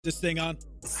This thing on?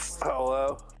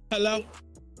 Hello? Hello?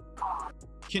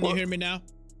 Can you hear me now?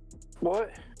 What?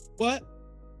 What?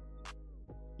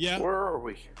 Yeah. Where are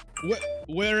we?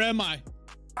 Where am I?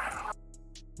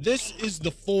 This is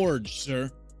the Forge, sir.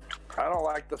 I don't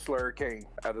like the slurricane,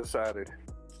 I decided.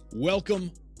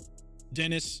 Welcome,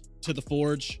 Dennis, to the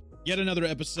Forge. Yet another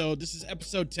episode. This is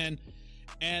episode 10.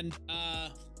 And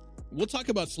we'll talk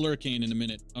about Slurricane in a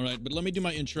minute, all right? But let me do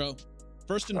my intro.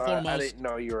 First and foremost... I didn't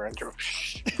know you were intro.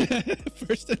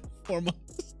 First and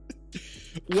foremost,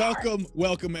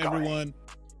 welcome everyone.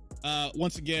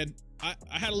 Once again, I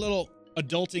had a little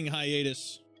adulting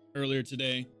hiatus earlier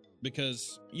today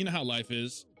because you know how life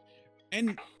is.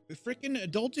 And freaking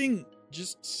adulting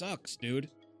just sucks, dude.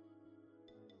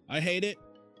 I hate it,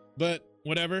 but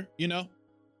whatever, you know.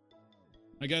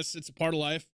 I guess it's a part of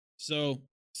life. So,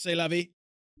 c'est la vie.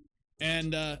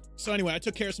 And so anyway, I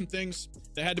took care of some things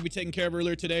that had to be taken care of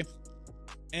earlier today.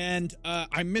 And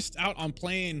I missed out on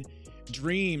playing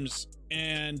Dreams,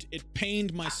 and it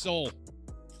pained my soul.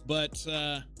 But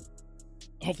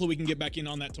hopefully we can get back in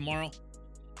on that tomorrow.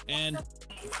 And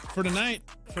for tonight,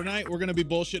 we're gonna be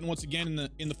bullshitting once again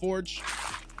in the Forge.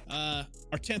 Our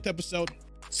 10th episode.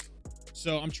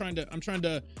 So I'm trying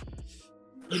to,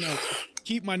 you know,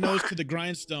 keep my nose to the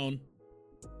grindstone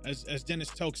as Dennis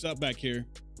tokes up back here.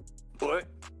 What?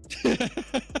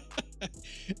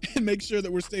 And make sure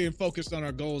that we're staying focused on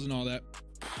our goals and all that.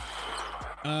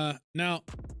 Now,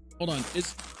 hold on.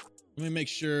 Let me make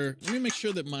sure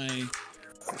that my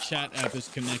chat app is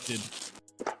connected,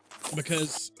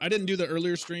 because I didn't do the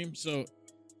earlier stream, so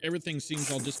everything seems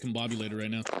all discombobulated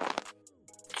right now.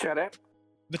 Chat app?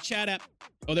 The chat app.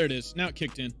 Oh, there it is. Now it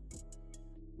kicked in.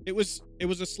 It was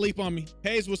asleep on me.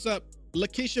 Hayes, what's up?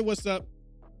 Lakeisha, what's up?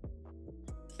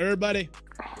 Everybody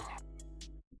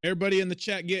in the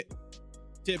chat get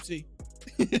tipsy.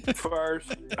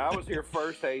 First, I was here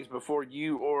first, Hayes, before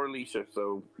you or Alicia,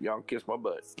 so y'all can kiss my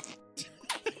butt.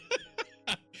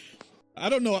 I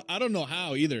don't know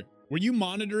how either. Were you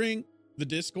monitoring the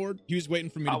Discord? He was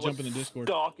waiting for me to jump in the Discord.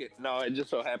 Stalking. No, it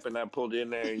just so happened I pulled in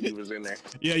there and you was in there.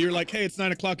 Yeah, you're like, hey, it's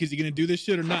 9 o'clock. Is he gonna do this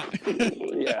shit or not?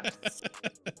 Yeah.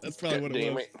 That's probably God what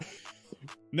it was. It.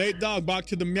 Nate Dogg, back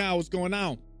to the meow. What's going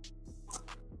on?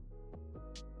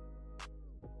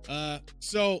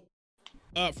 So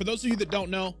for those of you that don't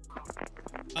know,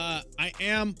 I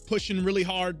am pushing really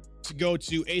hard to go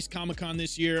to Ace Comic-Con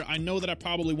this year. I know that I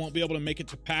probably won't be able to make it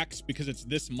to PAX because it's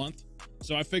this month.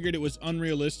 So I figured it was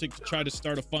unrealistic to try to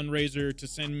start a fundraiser to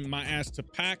send my ass to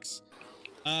PAX.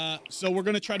 So we're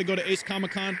going to try to go to Ace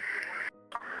Comic-Con.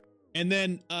 And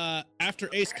then after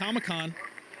Ace Comic-Con,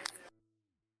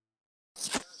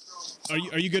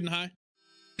 are you good and high?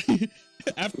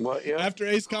 After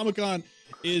Ace Comic-Con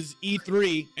is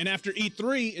E3, and after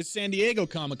E3 is San Diego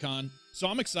Comic-Con. So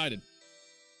I'm excited.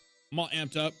 I'm all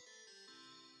amped up.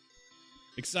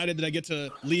 Excited that I get to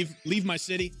leave my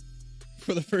city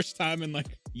for the first time in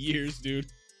like years, dude.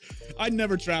 I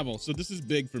never travel, so this is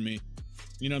big for me.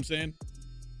 You know what I'm saying?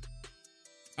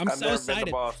 I've so excited. Been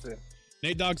to Boston.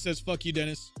 Nate Dogg says, "Fuck you,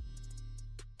 Dennis."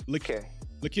 Okay.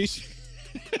 Lakeisha,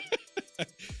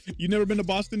 you never been to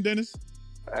Boston, Dennis?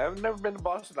 I've never been to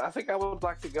Boston. I think I would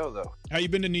like to go though. Have you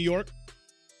been to New York?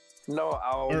 No,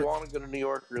 I want to go to New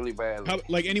York really badly.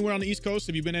 Like anywhere on the East Coast?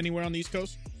 Have you been anywhere on the East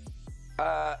Coast?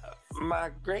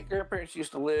 My great-grandparents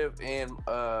used to live in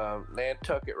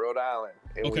Nantucket, Rhode Island,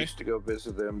 and we used to go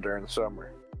visit them during the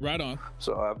summer. Right on.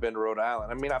 So I've been to Rhode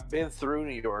Island. I mean, I've been through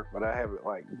New York, but I haven't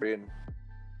like been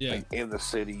in the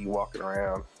city walking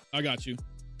around. I got you.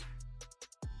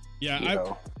 Yeah, you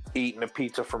know, eating a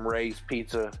pizza from Ray's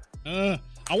Pizza.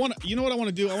 You know what I want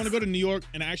to do? I want to go to New York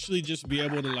and actually just be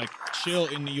able to like chill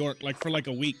in New York, like for like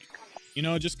a week. You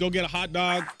know, just go get a hot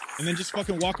dog and then just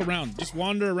fucking walk around. Just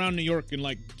wander around New York and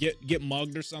like get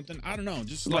mugged or something. I don't know.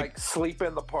 Just like sleep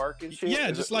in the park and shit. Yeah,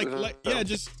 just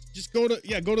just go to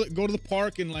the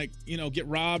park and like, you know, get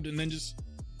robbed and then just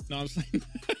I'm saying.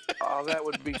 Oh, that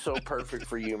would be so perfect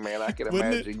for you, man. I can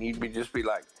imagine you'd just be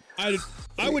like,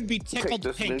 I would be tickled take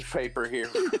this pink. newspaper here,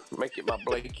 make it my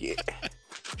blanket.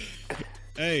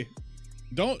 Hey,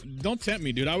 don't tempt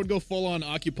me, dude. I would go full on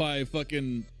occupy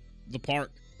fucking the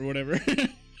park or whatever.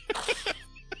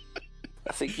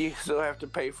 I think you still have to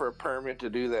pay for a permit to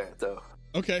do that, though.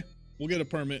 Okay, we'll get a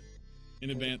permit in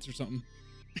advance or something.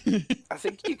 I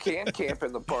think you can camp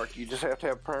in the park. You just have to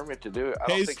have a permit to do it. I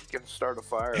don't think you can start a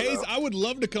fire. Hayes, though. I would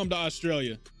love to come to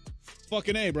Australia.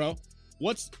 Fucking A, bro.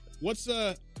 What's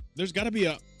there's got to be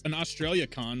an Australia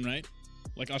con, right?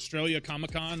 Like Australia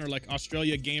Comic-Con or like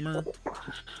Australia Gamer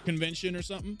Convention or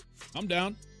something. I'm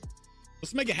down.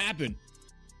 Let's make it happen.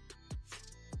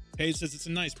 Hayes says it's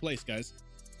a nice place, guys.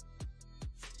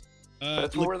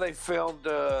 That's where they filmed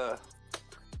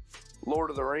Lord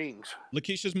of the Rings.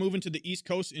 Lakeisha's moving to the East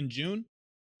Coast in June.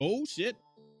 Oh shit!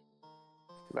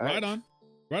 Nice.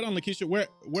 Right on, Lakeisha.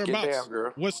 Whereabouts? Get down,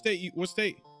 girl. What state? What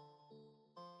state?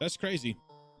 That's crazy.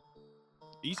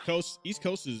 East Coast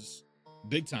is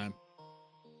big time.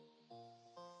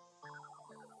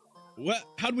 What?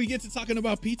 How did we get to talking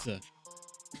about pizza?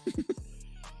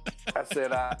 I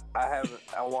said I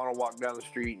want to walk down the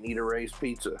street and eat a raised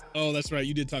pizza. Oh, that's right.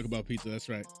 You did talk about pizza. That's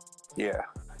right. Yeah.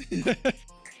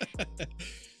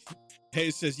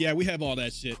 Hayes says, "Yeah, we have all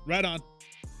that shit." Right on.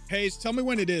 Hayes, tell me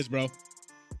when it is, bro.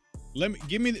 Send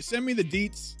me the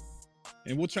deets,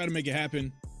 and we'll try to make it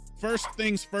happen. First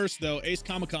things first, though, Ace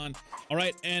Comic-Con. All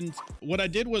right, and what I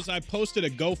did was I posted a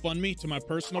GoFundMe to my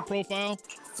personal profile.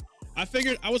 I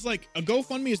figured, I was like, a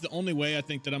GoFundMe is the only way I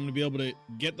think that I'm going to be able to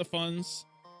get the funds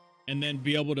and then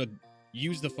be able to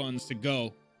use the funds to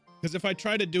go. Because if I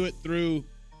try to do it through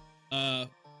the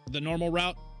normal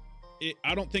route,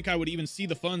 I don't think I would even see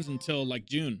the funds until like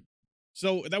June.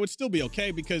 So that would still be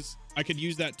okay because I could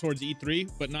use that towards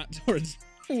E3, but not towards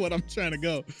what I'm trying to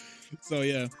go. So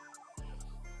yeah.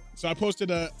 So I posted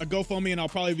a GoFundMe, and I'll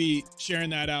probably be sharing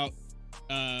that out,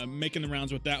 making the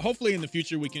rounds with that. Hopefully in the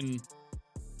future we can,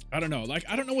 I don't know. Like,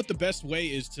 I don't know what the best way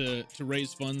is to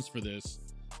raise funds for this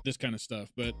kind of stuff.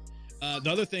 But the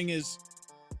other thing is,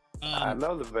 I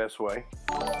know the best way.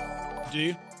 Do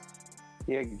you?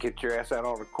 Yeah, get your ass out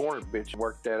on the corner, bitch, and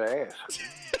work that ass.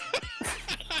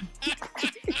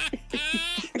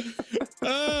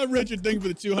 Richard, thank you for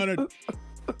the 200.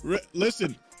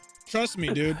 Listen, trust me,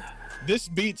 dude. This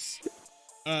beats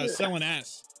selling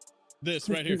ass. This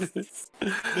right here.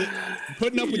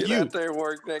 Putting up with Get you. out there,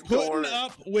 work that Putting corner.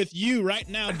 up with you right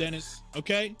now, Dennis.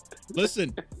 Okay?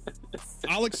 Listen,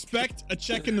 I'll expect a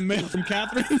check in the mail from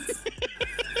Catherine.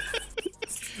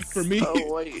 For me.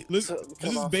 Oh, wait. Listen,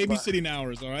 this is babysitting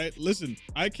hours, all right? Listen,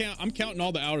 I'm counting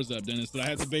all the hours up, Dennis, that I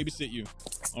had to babysit you.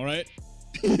 All right?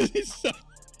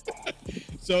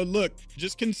 So look,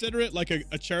 just consider it like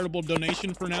a charitable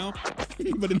donation for now.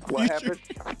 But in the What future,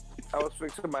 happened? I was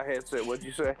fixing my headset. What'd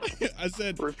you say? I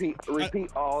said Repeat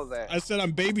all of that. I said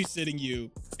I'm babysitting you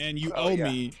and you owe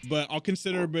me, but I'll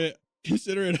consider it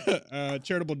a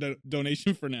charitable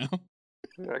donation for now.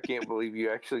 I can't believe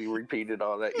you actually repeated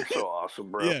all that. You're so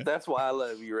awesome, bro. Yeah. That's why I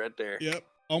love you right there. Yep,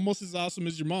 almost as awesome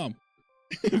as your mom.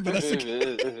 But that's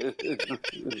okay.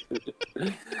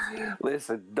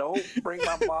 Listen, don't bring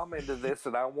my mom into this,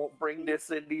 and I won't bring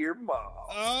this into your mom.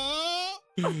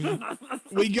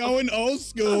 We going old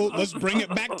school. Let's bring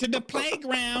it back to the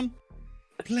playground.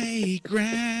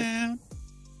 Playground.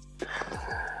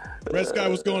 Red Sky,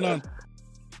 what's going on?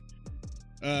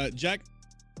 Jack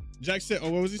said, oh,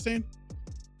 what was he saying?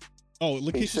 Oh,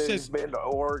 Lakeisha says he's been to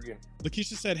Oregon.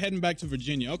 Lakeisha said heading back to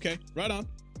Virginia. Okay, right on.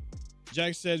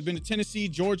 Jack says been to Tennessee,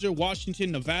 Georgia,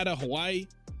 Washington, Nevada, Hawaii.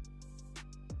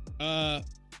 The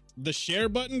share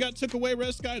button got took away,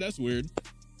 Red Sky. That's weird.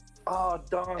 Oh,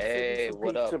 Don. Hey,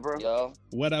 what pizza, up, bro? yo?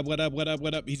 What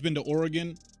up? He's been to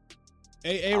Oregon.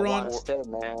 Hey, Aaron.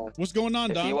 Man. What's going on,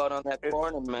 If Don? you out on that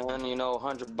corner, man, you know,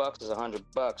 $100 is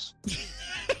 $100.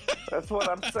 That's what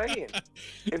I'm saying.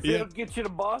 If it'll get you to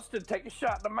Boston, take a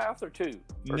shot in the mouth or two.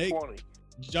 Or 20.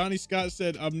 Johnny Scott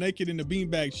said, I'm naked in the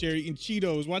beanbag chair eating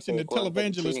Cheetos, watching the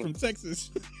televangelist from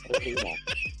Texas.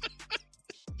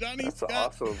 Johnny That's Scott.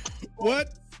 awesome.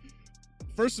 What?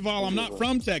 First of all, I'm not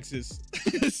from Texas.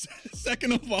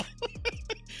 Second of all,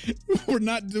 we're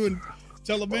not doing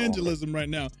televangelism right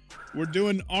now. We're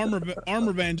doing armor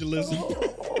evangelism.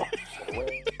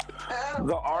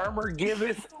 The armor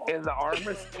giveth and the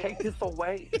armor taketh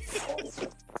away.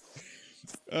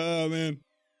 Oh, man.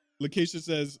 Lakeisha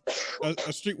says, a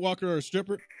streetwalker or a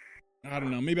stripper? I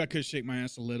don't know. Maybe I could shake my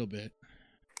ass a little bit.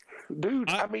 Dude,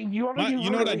 I mean, you don't you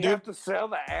know what I do? have to sell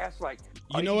the ass. Like,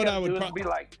 you know what I would be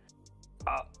like,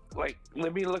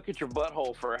 let me look at your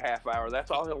butthole for a half hour.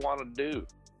 That's all he'll want to do.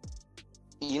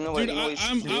 You know what? Dude, you always do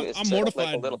is I'm set up, mortified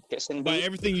like, a little kissing by booth,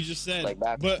 everything you just said. like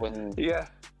back but when, Yeah.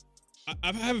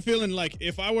 I have a feeling like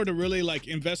if I were to really like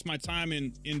invest my time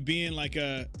in being like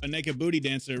a naked booty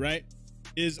dancer, right?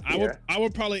 I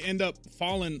would probably end up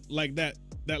falling like that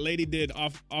lady did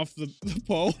off the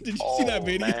pole. Did you see that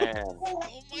video? Man. Oh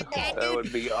my god, That dude.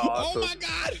 would be awesome. Oh my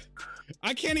god.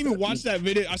 I can't even watch that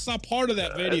video. I saw part of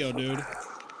that video, dude.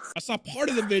 I saw part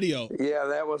of the video. Yeah,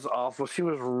 that was awful. She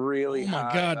was really Oh my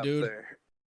high God, up dude. there.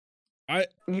 I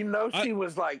She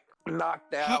was like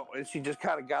knocked out, and she just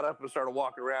kind of got up and started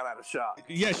walking around out of shock.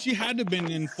 Yeah, she had to have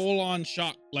been in full-on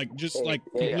shock, like just like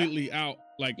completely out.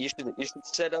 Like you should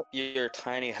set up your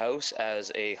tiny house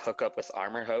as a hookup with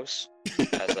Armor House,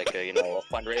 as like a a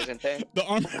fundraising thing.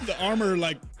 The armor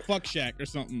like fuck shack or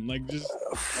something. Like just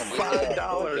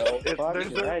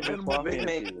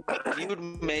 $5.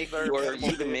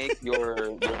 You'd make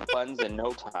your funds in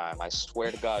no time. I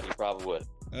swear to God, you probably would.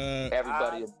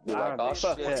 Everybody would be like, "Oh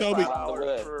shit, Toby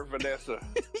for Vanessa."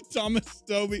 Thomas,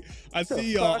 Toby, I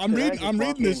see y'all. I'm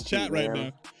reading this chat right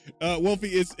now. Wolfie,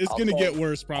 it's gonna get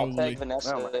worse probably.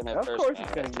 Vanessa of course,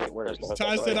 it's gonna get worse.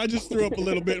 Ty said, "I just threw up a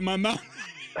little bit in my mouth."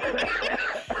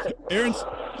 Aaron's.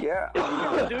 Yeah, all you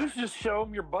gotta do is just show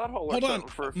them your butthole or something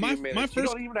for a few minutes. You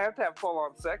don't even have to have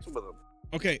full-on sex with them.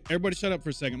 Okay, everybody, shut up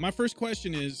for a second. My first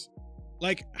question is,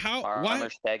 like,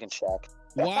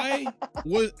 why?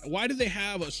 Why do they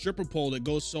have a stripper pole that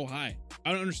goes so high?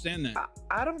 I don't understand that.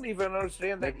 I don't even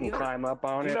understand that. They can climb up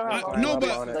on it. But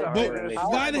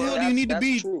why the hell do you need to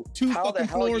be two fucking floors up? How the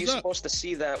hell are you supposed to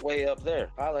see that way up there?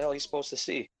 How the hell are you supposed to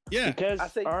see? Yeah, because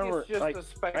armor. Like,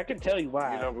 I can tell you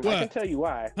why. I can tell you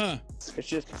why. Huh? It's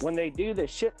just when they do the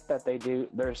shit that they do,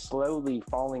 they're slowly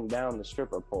falling down the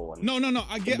stripper pole. No.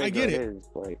 I get it. I get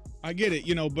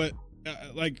it. But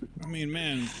like, I mean,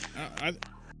 man,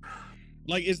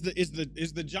 like, is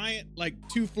the giant like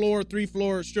 2-floor,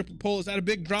 3-floor stripper pole, is that a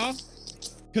big draw?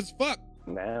 Cause fuck.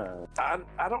 No. I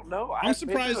don't know. I'm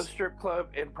surprised. Been to a strip club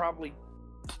and probably.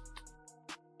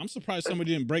 I'm surprised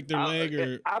somebody didn't break their leg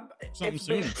or something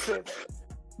sooner.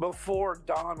 Before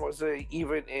Don was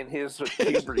even in his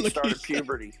puberty, started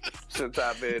puberty, since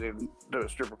I've been in a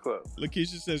stripper club.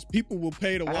 Lakeisha says people will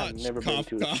pay to watch. I've never been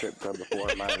to a strip club before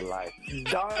in my life.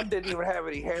 Don didn't even have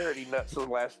any hair and he nuts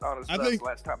last time I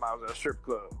was at a strip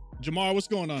club. Jamar, what's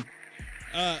going on?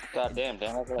 Goddamn,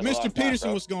 Mr.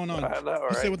 Peterson, what's going on? I know,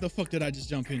 right? You say, what the fuck did I just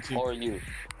jump into? Or you?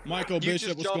 Michael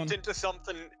Bishop, what's going on? You just jumped into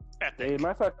something epic. Hey,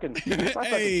 my fucking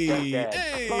stepdad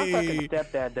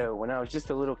though. When I was just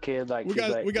a little kid, like we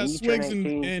got Swigs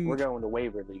and we're going to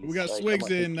Waverly. We got Swigs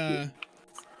and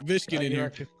Vishkin in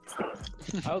here.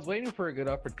 I was waiting for a good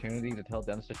opportunity to tell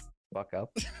Dennis to fuck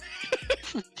up.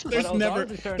 There's never.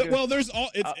 Well, there's all.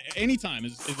 It's any time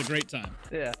is a great time.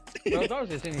 Yeah. But I was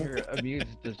honestly sitting here amused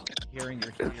just hearing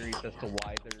your theories as to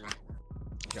why they're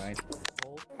giant.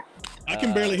 I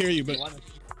can barely hear you, but.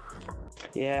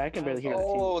 Yeah, I can barely hear.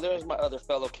 Oh, there's my other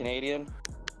fellow Canadian.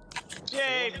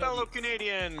 Yay, fellow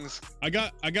Canadians! I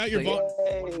got your vote.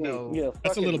 No,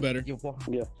 that's a little better.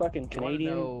 Yeah, fucking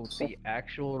Canadian. Know the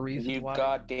actual reason you why?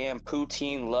 Goddamn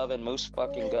poutine loving moose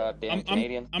fucking goddamn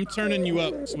Canadian. I'm turning you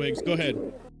up, Swigs. Go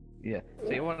ahead. Yeah.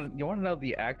 So you want to know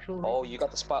the actual reason? Oh, you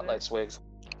got the spotlight, Swigs.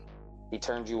 He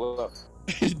turned you up.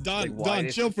 Don,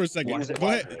 chill for a second. Go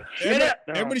ahead.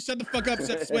 Everybody shut the fuck up,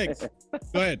 except Swigs.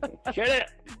 Go ahead. Shut up.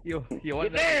 You want to know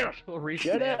the actual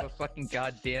reason they have a fucking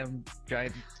goddamn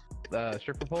giant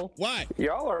stripper pole? Why?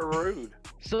 Y'all are rude.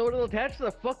 So it'll attach to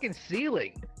the fucking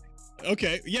ceiling.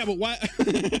 Okay, yeah, but why?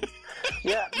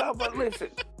 Yeah, no, but listen,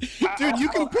 dude, you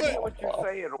can put. I know what you're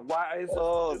saying. Why is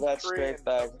that's straight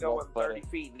back going 30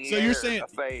 feet in the so air? You're saying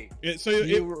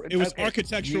it was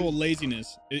architectural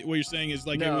laziness. What you're saying is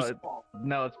like no,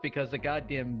 it's because the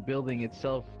goddamn building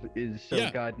itself is so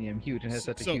goddamn huge and has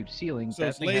such a huge ceiling. So that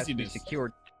it's thing laziness. has to be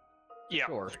secured. Yeah.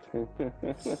 Sure.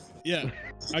 Yeah,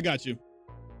 I got you.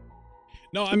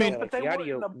 No, I mean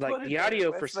the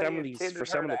audio for some of the people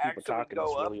talking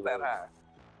is really that high.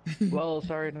 Well,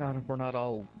 sorry, we're not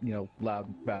all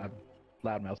loud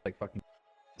mouths like fucking.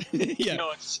 Yeah. No,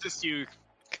 it's just you,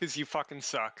 because you fucking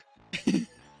suck.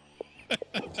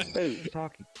 Hey,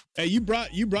 talking. Hey, you brought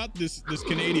this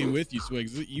Canadian with you,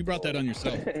 Swigs. You brought that on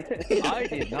yourself. I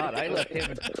did not. I left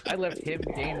him,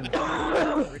 Dane,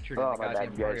 and Richard in the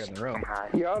goddamn party on their own.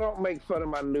 Y'all don't make fun of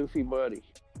my Newfie buddy.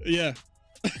 Yeah.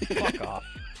 Fuck off.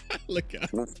 Look out.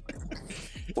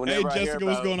 Hey, Jessica,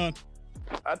 what's going on?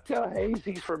 I tell Hayes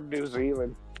he's from New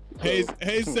Zealand. Hayes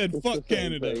said, "Fuck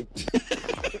Canada."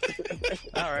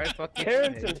 All right, fuck you.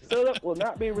 Harrison Phillip will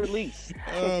not be released.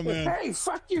 Oh man. Hey,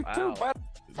 fuck you too, buddy.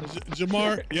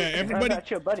 Jamar, yeah, everybody. That's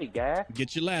your buddy, guy.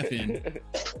 Get your laugh in.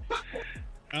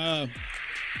 Yeah,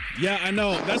 I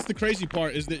know. That's the crazy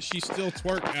part is that she still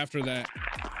twerked after that.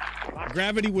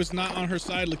 Gravity was not on her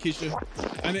side, Lakeisha,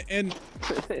 and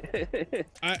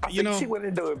I think she went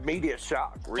into immediate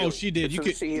shock. Really. Oh, she did.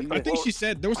 I think she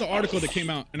said there was an article that came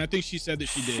out, and I think she said that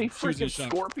she did. She was in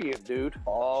shock. Scorpion, dude.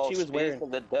 Oh, she was wearing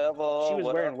the devil. She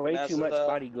was wearing way too much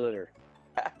body glitter.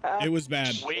 It was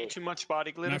bad. Way too much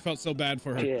body glitter. And I felt so bad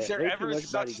for her. Yeah, is there ever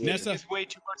such thing Nessa, as way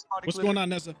too much body glitter? What's going on,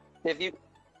 Nessa? If you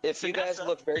If you guys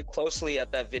look very closely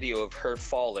at that video of her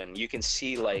falling, you can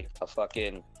see like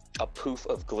a poof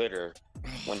of glitter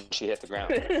when she hit the ground,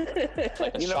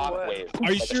 like a shockwave.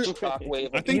 Are you sure?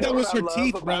 Shockwave. I think that was her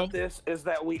teeth, bro. This is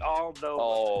that we all know.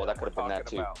 Oh, that could have been that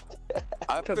too.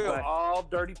 I feel all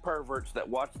dirty perverts that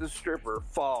watch the stripper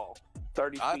fall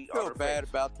 30 feet. I feel bad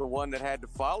about the one that had to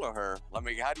follow her. I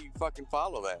mean, how do you fucking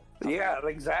follow that? Yeah,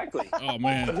 exactly. Oh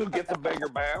man, who gets a bigger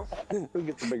bounce? Who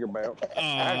gets a bigger bounce?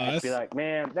 I'd just be like,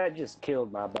 man, that just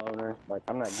killed my boner. Like,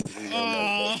 I'm not giving you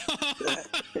no.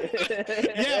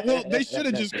 Yeah, well, they should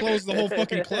have just closed the whole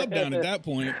fucking club down at that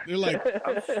point. They're like,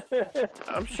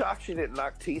 I'm shocked she didn't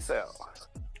knock teeth out.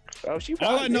 Oh, she.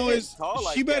 All I know is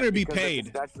like she better be because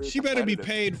paid. She better be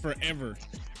paid forever.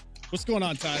 What's going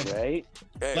on, Ty? Right?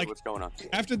 Hey, like, what's going on?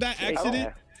 After that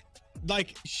accident,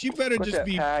 like, she better What's just up,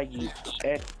 be Ty, you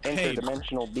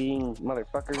interdimensional being,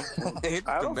 motherfucker.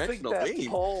 I don't think that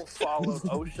pole followed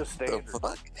OSHA standards.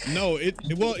 No,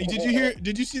 well,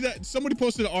 did you see that? Somebody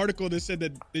posted an article that said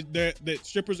that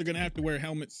strippers are gonna have to wear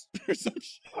helmets or some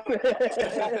shit.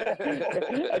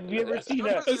 Have you ever seen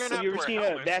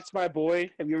That's My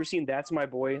Boy? Have you ever seen That's My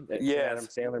Boy? That Adam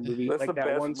Sandler movie. That's like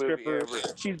that one stripper.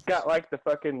 She's got like the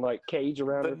fucking like cage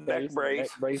around her face. Neck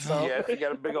brace on. Yeah, she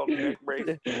got a big old neck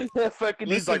brace. Fucking,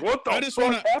 he's like, what the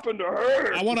fuck happened to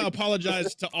her? I want to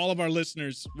apologize to all of our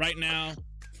listeners right now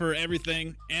for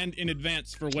everything, and in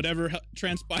advance for whatever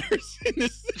transpires in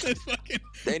this fucking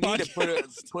They need podcast.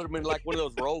 to put them in like one of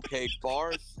those roll cage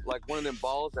bars, like one of them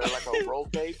balls that are like a roll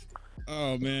cage.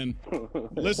 Oh man,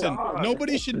 listen,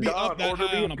 nobody should be up that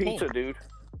high on a pole, dude.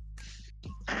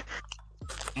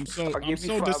 I'm so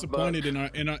disappointed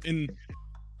in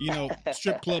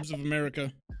strip clubs of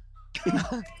America.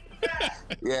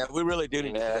 Yeah, we really do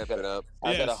need to step it up.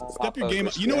 Yeah, step your game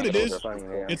up. You know what it is?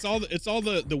 It's all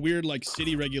the weird like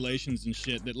city regulations and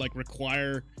shit that like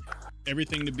require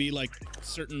everything to be like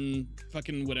certain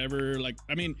fucking whatever. Like,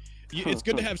 I mean, it's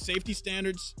good to have safety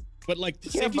standards, but like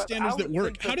the safety standards that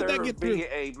work. How did that get through?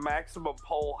 A maximum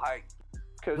pole height.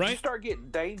 Because you start getting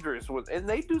dangerous and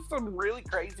they do some really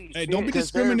crazy shit. Hey, don't be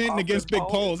discriminating against big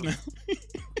poles now.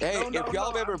 Hey, if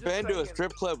y'all have ever been to a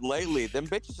strip club lately, them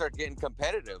bitches are getting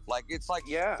competitive. Like, it's like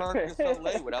Cirque du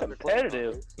Soleil without the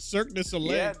competitive. Cirque du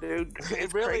Soleil. Yeah, dude.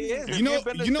 It really is. You know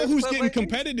who's getting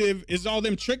competitive is all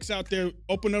them tricks out there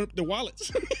opening up their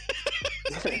wallets.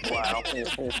 Wow.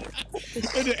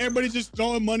 Everybody's just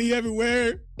throwing money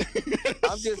everywhere.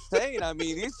 I'm just saying, I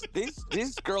mean,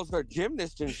 these girls are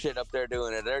gymnasts and shit up there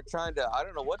doing it. They're trying to, I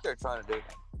don't know what they're trying to do.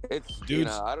 It's,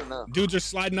 dudes, I don't know. Dudes are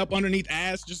sliding up underneath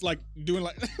ass, just like doing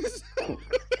like.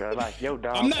 They're like, yo,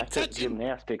 dog, I'm not I took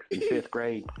gymnastics in 5th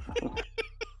grade.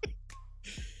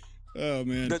 Oh,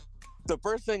 man. The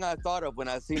first thing I thought of when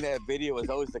I seen that video was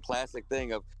always the classic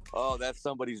thing of, oh, that's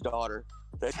somebody's daughter.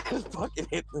 That just fucking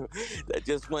that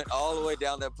just went all the way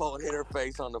down that pole and hit her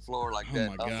face on the floor like that.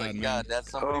 Oh my I was God, like, man. God,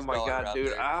 that's somebody's daughter. Oh my God, dude!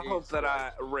 There. I hope that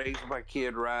I raise my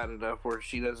kid right enough where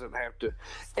she doesn't have to.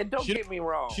 And don't get me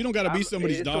wrong, she don't got to be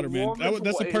somebody's daughter, man.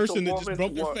 That's a person that just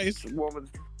broke their face.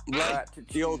 Woman's right to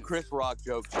the old Chris Rock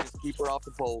joke. Just keep her off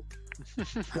the pole.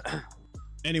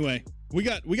 Anyway, we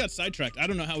got sidetracked. I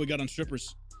don't know how we got on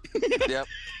strippers. Yep,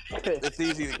 it's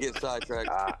easy to get sidetracked.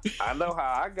 I know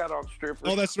how I got on strippers.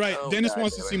 Oh, that's right. Dennis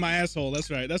wants to see my asshole.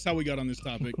 That's right. That's how we got on this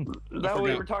topic. No,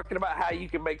 we were talking about how you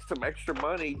can make some extra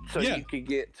money so you can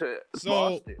get to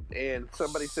Boston, and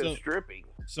somebody said stripping.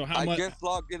 So how much? I just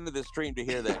logged into the stream to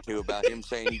hear that too about him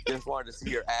saying he just wanted to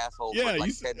see your asshole for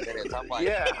like 10 minutes. I'm like,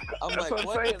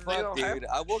 what the fuck, dude?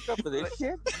 I woke up for this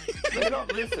shit. They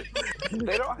don't listen.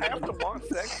 They don't have to want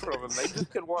sex from him. They just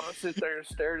could want to sit there and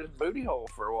stare at his booty hole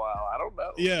for a while. I don't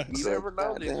know. Yeah, you never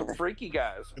know. These are freaky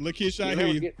guys. Look, Keisha, I hear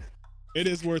you. It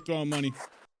is worth throwing money.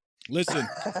 Listen,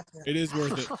 it is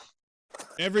worth it.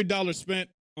 Every dollar spent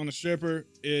on a stripper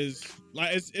is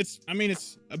like it's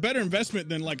a better investment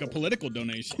than like a political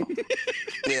donation.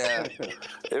 Yeah,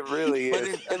 it really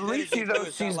is. At least you know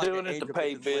she's doing it to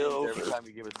pay bills. Every time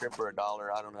you give a stripper $1,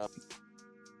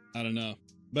 I don't know.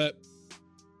 But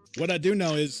what I do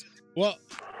know is, well,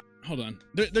 hold on.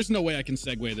 There's no way I can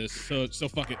segue this, so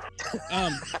fuck it.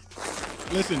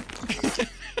 Listen,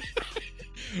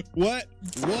 what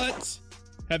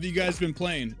have you guys been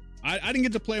playing? I didn't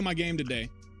get to play my game today.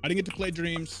 I didn't get to play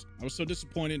Dreams. I was so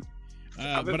disappointed.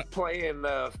 I've been playing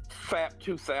FAP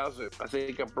 2000. I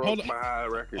think I broke my high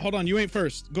record. Hold on, you ain't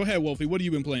first. Go ahead, Wolfie. What have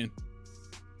you been playing?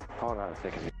 Hold on a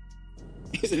second.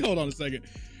 He said, hold on a second.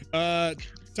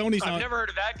 Tony's on. I've never heard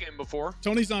of that game before.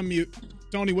 Tony's on mute.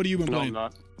 Tony, what have you been playing? No,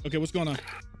 I'm not. Okay, what's going on?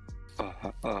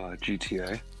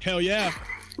 GTA. Hell yeah.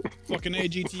 Fucking A,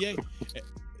 GTA.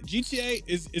 GTA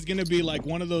is gonna be like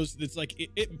one of those that's like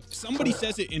somebody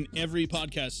says it in every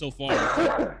podcast so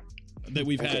far that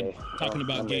we've had talking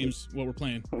about games, what we're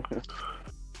playing.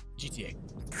 GTA.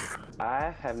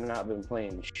 I have not been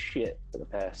playing shit for the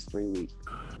past 3 weeks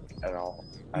at all.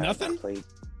 Nothing? Played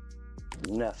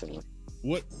nothing.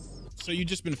 What? So you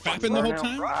just been fapping the whole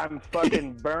time? I'm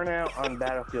fucking burnout on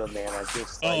Battlefield, man. I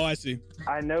just like, I see.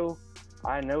 I know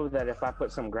that if I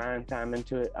put some grind time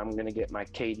into it, I'm gonna get my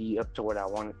KD up to what I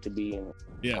want it to be, and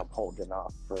I'm holding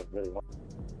off for a really long.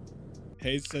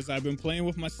 Hayes says I've been playing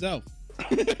with myself.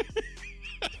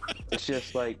 It's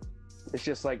just like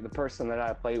the person that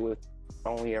I play with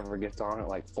only ever gets on at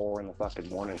like 4 in the fucking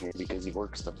morning here because he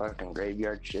works the fucking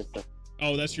graveyard shift.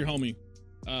 Oh, that's your homie.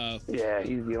 Yeah,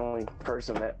 he's the only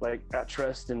person that like I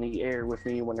trust in the air with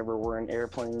me whenever we're in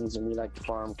airplanes and we like to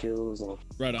farm kills and.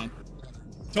 Right on.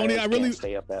 Tony, I really can't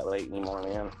stay up that late anymore,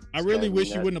 man. I really wish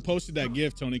you wouldn't have posted that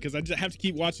GIF, Tony, because I just have to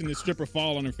keep watching this stripper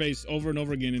fall on her face over and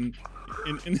over again in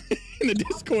the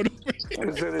Discord. I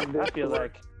feel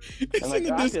like,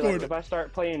 I feel like if I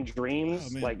start playing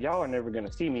Dreams, like y'all are never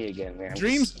gonna see me again, man.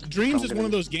 Dreams is one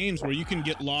of those games where you can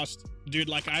get lost, dude.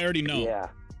 Like I already know. Yeah.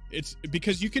 It's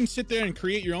because you can sit there and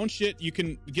create your own shit. You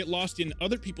can get lost in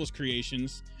other people's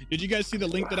creations. Did you guys see the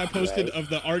link that I posted of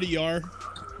the RDR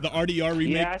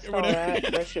remake? Yeah, I saw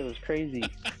that. That shit was crazy.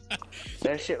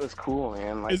 That shit was cool,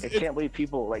 man. Like I can't believe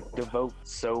people like devote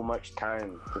so much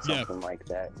time to something like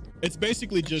that. It's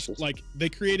basically just like they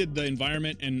created the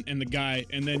environment and the guy,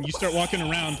 and then you start walking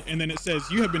around, and then it says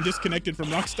you have been disconnected from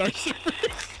Rockstar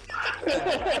servers.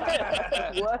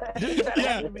 What?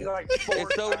 Yeah.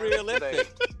 It's so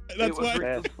realistic. That's why.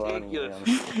 That's funny, man.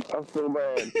 I'm so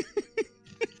bad.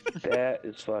 That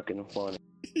is fucking funny.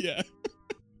 Yeah.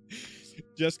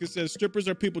 Jessica says strippers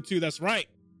are people too. That's right.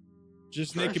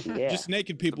 Just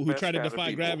naked people who try to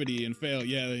defy gravity and fail.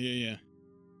 Yeah.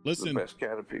 Listen. The best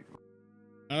kind of people.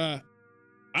 I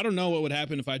don't know what would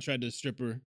happen if I tried to strip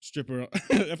her.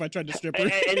 If I tried to strip her.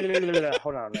 Hey,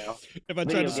 hold on now. If I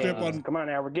tried to strip on. Come on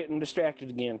now, we're getting distracted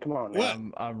again. Come on now. What?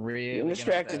 I'm really getting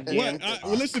distracted again. What?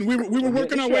 Well, listen, we were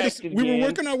working our way to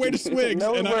Swigs,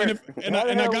 and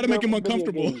I got to make him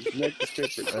uncomfortable.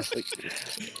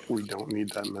 We don't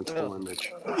need that mental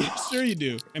image. Sure you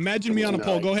do. Imagine me on a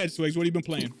pole. Go ahead, Swigs. What have you been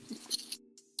playing?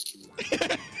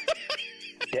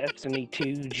 Destiny 2,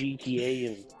 GTA,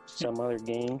 and some other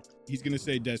game. He's gonna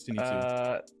say Destiny 2.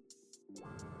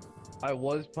 I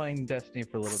was playing Destiny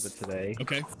for a little bit today.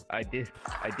 Okay. I did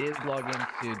log in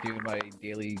to do my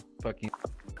daily fucking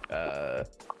what the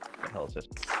hell is this?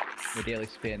 My daily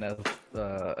spin of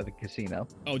the casino.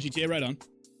 Oh, GTA, right on.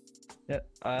 Yeah.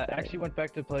 I actually went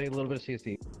back to play a little bit of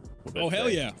CST. Oh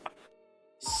hell yeah!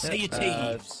 Say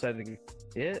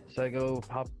it, so I go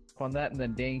hop on that, and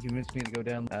then Dane convinced me to go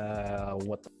down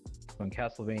on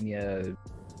Castlevania.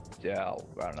 I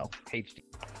don't know, HD.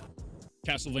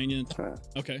 Castlevania.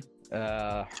 Okay.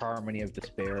 Harmony of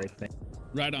Despair, I think.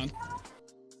 Right on.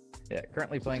 Yeah,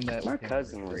 currently playing that. My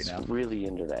cousin was really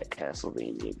into that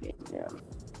Castlevania game. Yeah.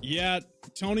 Yeah,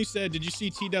 Tony said, did you see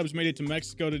T-Dubs made it to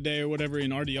Mexico today or whatever in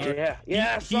RDR?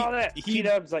 Yeah, I saw that.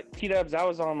 T-Dubs, I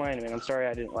was online, man. I'm sorry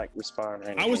I didn't respond.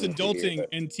 I was adulting,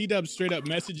 and T-Dubs straight up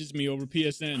messages me over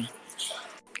PSN.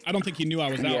 I don't think he knew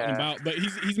I was out and about, but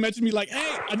he's messaging me like,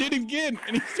 "Hey, I did it again,"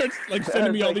 and he starts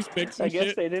sending me all these pics. And I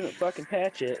guess they didn't fucking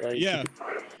patch it. Yeah.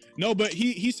 No, but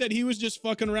he said he was just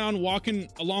fucking around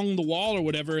walking along the wall or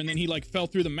whatever, and then he fell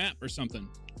through the map or something.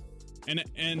 And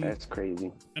that's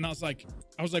crazy. And I was like,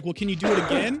 well, can you do it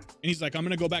again? And he's like, I'm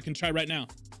gonna go back and try right now.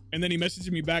 And then he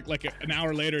messaged me back an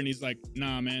hour later, and he's like,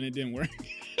 nah, man, it didn't work.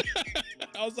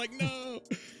 I was like, no.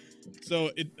 So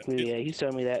he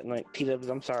showed me that, and T-Dubs,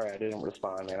 I'm sorry I didn't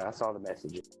respond, man. I saw the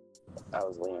message. I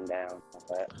was laying down like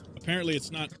that. Apparently,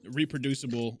 it's not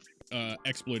reproducible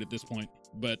exploit at this point,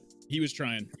 but he was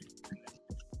trying.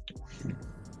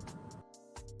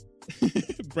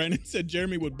 Brandon said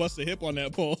Jeremy would bust a hip on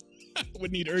that pole.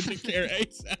 Would need urgent care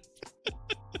ASAP.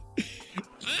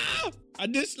 Ah, I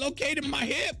dislocated my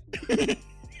hip.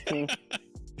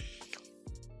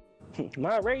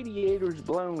 My radiator's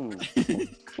blown.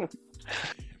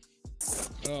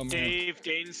 Oh, man.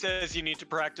 Dane says you need to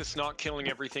practice not killing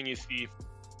everything you see.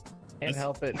 Can't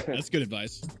help it. That's good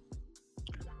advice.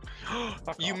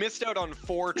 You missed out on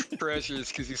 4 treasures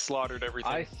because you slaughtered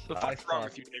everything. What's wrong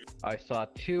with you, David? I saw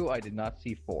 2. I did not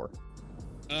see 4.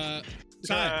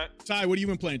 Ty, what have you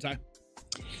been playing, Ty?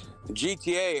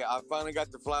 GTA. I finally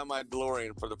got to fly my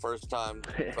DeLorean for the first time.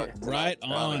 Right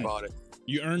on. Bought it.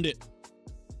 You earned it.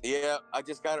 Yeah, I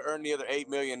just got to earn the other 8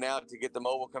 million now to get the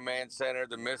mobile command center,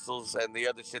 the missiles, and the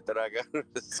other shit that I got.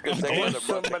 It's gonna take another month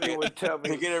Somebody would tell me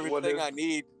to get everything I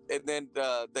need, and then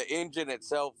the engine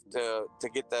itself to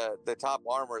get the top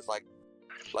armor is like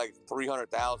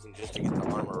 300,000 just to get the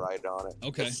armor right on it.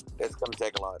 Okay, it's gonna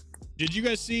take a lot. Did you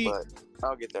guys see? But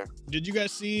I'll get there. Did you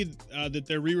guys see that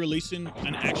they're re-releasing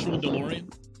an actual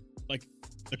DeLorean, like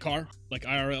the car, like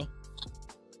IRL?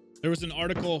 There was an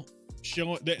article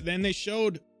showing. Then they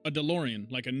showed a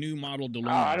DeLorean, like a new model DeLorean. Oh,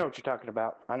 I know what you're talking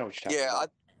about. Yeah,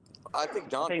 I think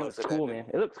John it looks cool, man.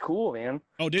 It looks cool, man.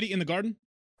 Oh, did he in the garden?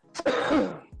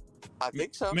 I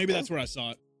think so. Maybe that's where I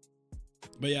saw it.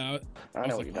 But yeah, I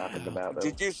know what you're talking about. Though.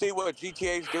 Did you see what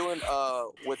GTA's doing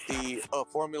with the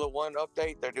Formula One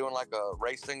update? They're doing like a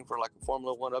racing for like a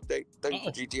Formula One update thing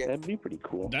for GTA. That'd be pretty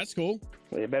cool. That's cool.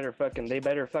 They better fucking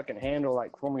handle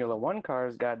like Formula One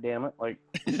cars. God-damn it! Like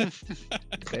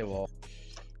they will.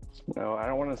 No, I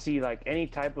don't want to see like any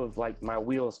type of like my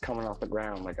wheels coming off the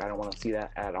ground. Like I don't want to see that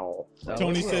at all.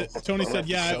 Tony said,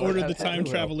 "Yeah, I ordered the time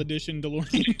travel edition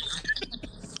DeLorean."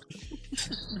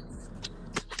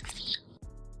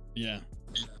 Yeah.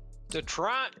 The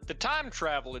time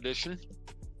travel edition.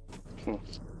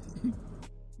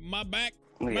 My back,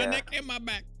 my neck, and my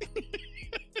back.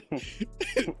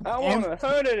 I want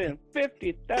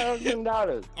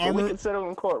 $150,000. We can settle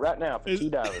in court right now for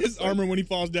 $2. His armor when he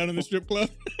falls down in the strip club.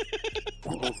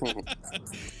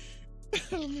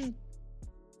 Oh, man.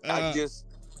 I just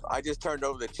turned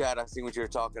over the chat. I seen what you were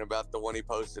talking about. The one he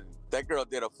posted. That girl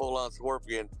did a full-on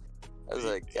scorpion. I was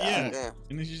like, God damn.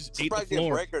 And then she just ate surprised the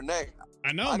floor. Didn't break her neck.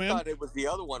 I know, man. I thought it was the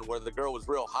other one where the girl was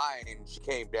real high and she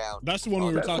came down. That's the one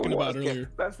we were talking about earlier.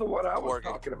 That's the one I was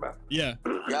talking about. Yeah.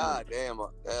 God damn.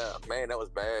 Man, that was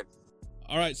bad.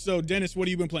 All right, so Dennis, what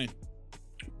have you been playing?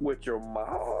 With your mom.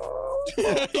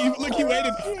 Look, he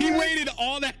waited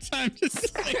all that time to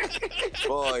say.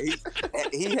 Boy,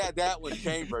 he had that one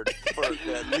chambered for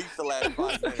at least the last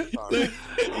 5 minutes.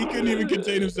 He couldn't even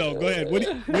contain himself. Go ahead. What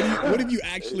have you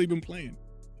actually been playing?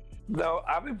 No,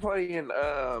 I've been playing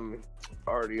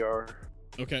RDR.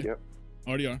 Okay. Yep.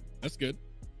 RDR. That's good.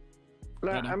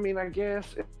 No, I mean, I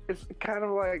guess it's kind of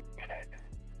like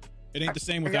it ain't the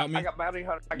same without me. I got Bounty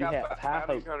Hunter. I got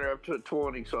Bounty Hunter up to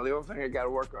 20. So the only thing I got to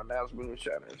work on now is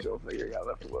Moonshiner. It's the only thing I got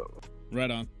left to level. Right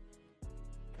on.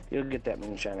 You'll get that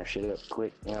Moonshiner shit up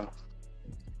quick,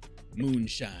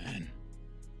 Moonshine.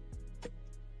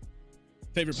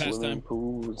 Favorite pastime?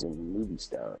 Pools and movie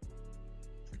stars.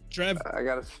 Trev, I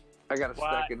got a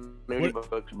stack of nudie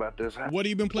books about this. What have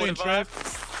you been playing, Trev?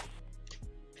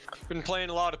 Been playing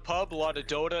a lot of PUB, a lot of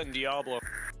Dota, and Diablo.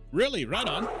 Really? Right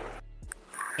on.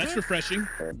 That's refreshing.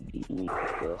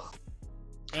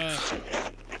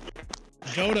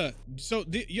 Dota. So,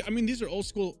 I mean, these are old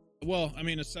school. Well, I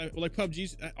mean, aside, like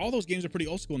PUBG's, all those games are pretty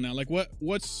old school now. Like,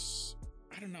 what's?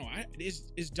 I don't know.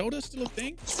 Is Dota still a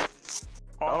thing?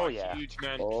 Oh yeah. Huge,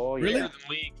 man. Oh yeah. Really?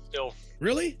 League still.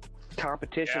 Really?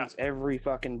 Competitions every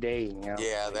fucking day.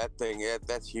 Yeah, that thing.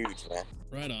 That's huge, man.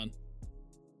 Right on.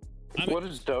 What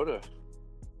is Dota?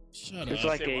 Shut it's up.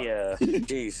 Like a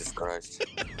Jesus Christ.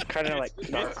 Kind of like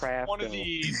StarCraft. One of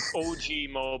the OG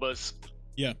MOBAs.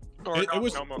 Yeah. It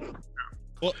was.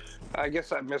 Well, I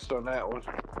guess I missed on that one.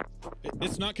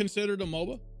 It's not considered a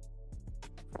MOBA?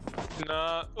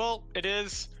 Nah. Well, it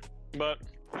is, but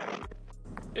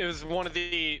it was one of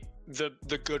the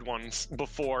good ones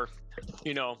before,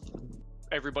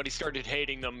 everybody started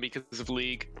hating them because of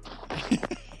League.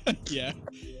 Yeah.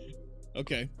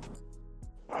 Okay.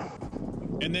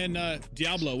 And then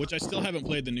Diablo, which I still haven't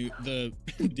played the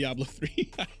Diablo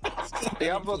 3.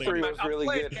 Diablo 3 was really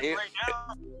good.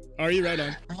 Are you right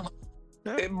on?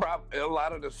 It brought a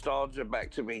lot of nostalgia back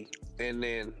to me. And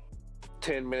then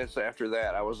 10 minutes after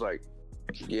that, I was like,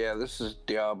 yeah, this is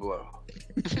Diablo.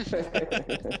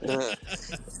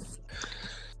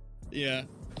 Yeah.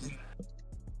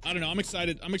 I don't know. I'm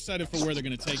excited for where they're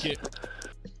going to take it.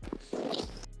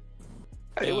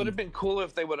 It would have been cool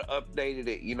if they would have updated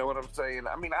it. You know what I'm saying?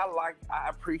 I mean, I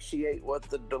appreciate what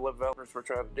the developers were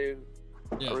trying to do.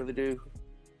 Yeah. I really do.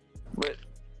 But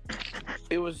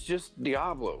it was just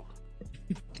Diablo.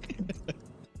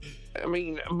 I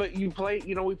mean, but we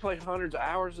played hundreds of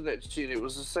hours of that shit. It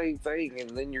was the same thing, and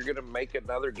then you're gonna make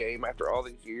another game after all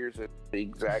these years and the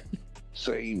exact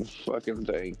same fucking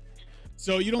thing.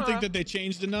 So you don't think that they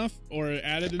changed enough or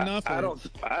added enough? I don't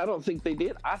think they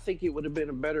did. I think it would have been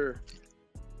a better.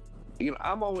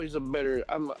 I'm always I'm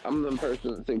the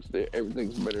person that thinks that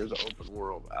everything's better as an open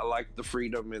world. I like the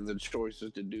freedom and the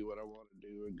choices to do what I want to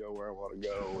do and go where I want to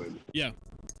go. And yeah.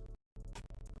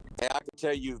 And I can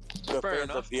tell you, the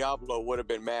fans of Diablo would have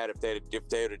been mad if they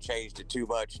would have changed it too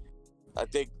much. I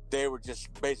think they were just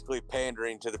basically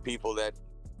pandering to the people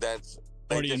that's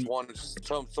they Already just in- wanted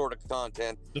some sort of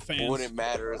content. The fans. It wouldn't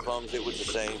matter as long as it was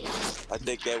the same. I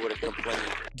think they would have complained.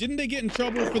 Didn't they get in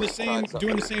trouble for the same,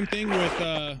 doing the same thing with,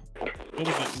 what was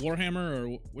it, Warhammer, or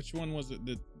which one was it,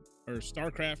 or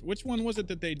StarCraft? Which one was it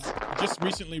that they just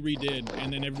recently redid,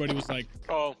 and then everybody was like,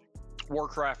 Oh,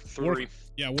 Warcraft 3.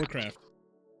 Warcraft.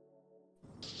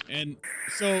 And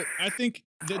so I think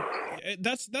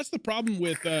that's the problem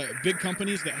with big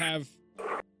companies that have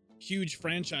huge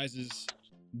franchises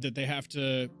that they have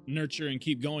to nurture and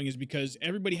keep going, is because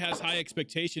everybody has high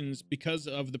expectations because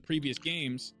of the previous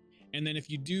games. And then if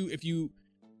you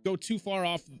go too far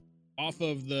off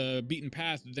of the beaten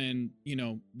path, then, you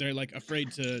know, they're like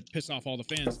afraid to piss off all the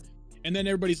fans. And then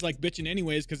everybody's like bitching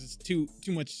anyways because it's too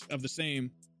much of the same.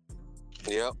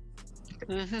 Yep.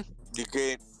 Mm-hmm. You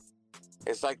can't.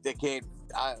 It's like they can't.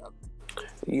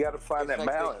 You got to find that like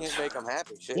balance. They can't make them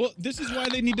happy. Shit. Well, this is why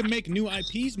they need to make new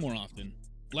IPs more often.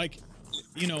 Like,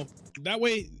 you know, that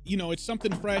way, you know, it's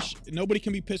something fresh. Nobody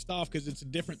can be pissed off because it's a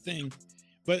different thing.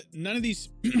 But none of these,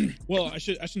 well, I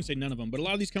shouldn't say none of them, but a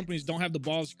lot of these companies don't have the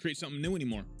balls to create something new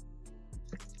anymore.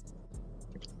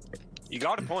 You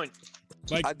got a point.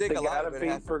 Like, I think They a lot gotta of it be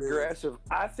has to do- progressive.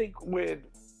 I think when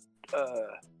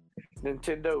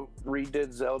Nintendo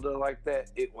redid Zelda like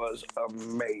that, it was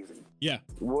amazing. yeah,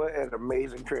 What an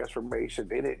amazing transformation!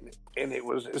 And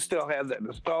it still had that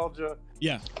nostalgia,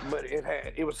 yeah, but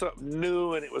it was something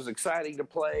new, and it was exciting to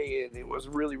play, and it was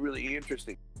really, really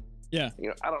interesting. yeah, You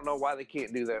know, I don't know why they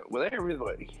can't do that with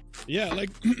everybody. yeah.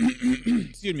 Like,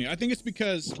 excuse me. I think it's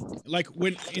because, like,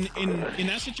 when in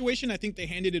that situation, I think they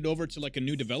handed it over to like a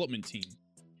new development team,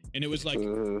 and it was like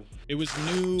it was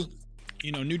new,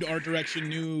 you know, new art direction,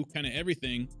 new kind of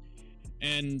everything.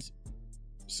 And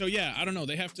so, yeah, I don't know.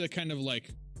 They have to kind of like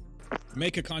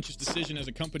make a conscious decision as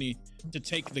a company to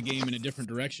take the game in a different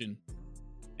direction.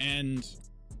 And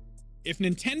if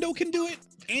Nintendo can do it,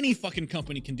 any fucking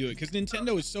company can do it, because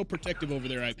Nintendo is so protective over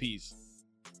their IPs.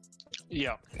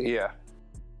 Yeah. Yeah.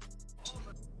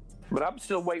 But I'm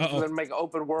still waiting for them to make an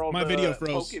open world. My video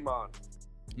froze. Pokemon.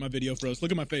 My video froze. Look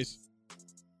at my face.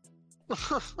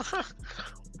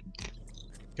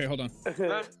 Okay, hold on.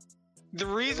 The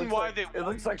reason why they it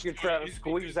looks like you're trying to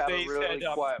squeeze out a they really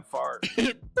said, quiet fart.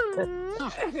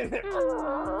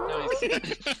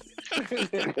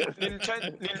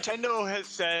 Nintendo has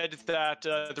said that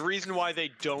the reason why they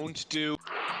don't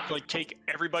take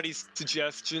everybody's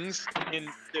suggestions in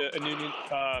a new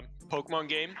Pokemon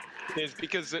game is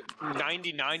because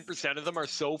 99% of them are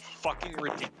so fucking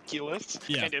ridiculous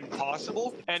and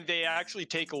impossible, and they actually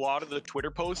take a lot of the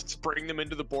Twitter posts, bring them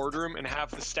into the boardroom, and have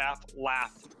the staff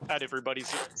laugh at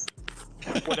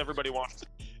what everybody wants.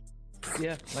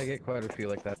 Yeah, I get quite a few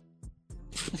like that.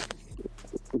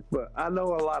 But I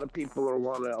know a lot of people are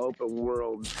wanting an open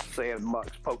world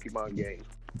sandbox Pokemon game.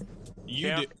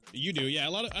 You do, yeah.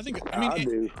 I think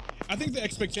the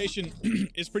expectation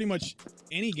is pretty much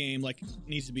any game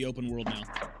needs to be open world now.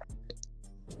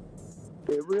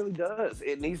 It really does.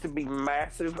 It needs to be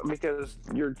massive because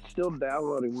you're still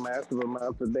downloading massive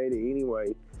amounts of data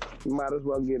anyway. You might as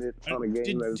well get it on a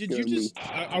game that's did you just?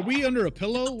 Are we under a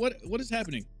pillow? What is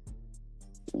happening?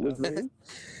 With me?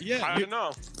 Yeah, I don't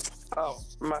know. Oh,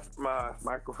 my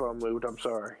microphone moved. I'm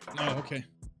sorry. Oh, okay.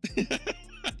 I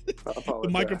apologize. The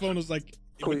microphone was like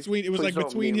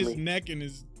between his neck and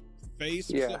his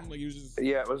face or something. Like he was just...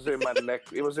 Yeah, it was in my neck.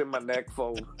 It was in my neck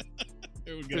fold.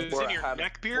 There we go. Is it in your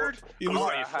neck beard? It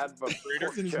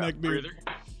was in his neck beard.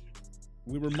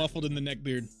 We were muffled in the neck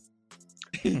beard.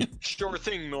 Sure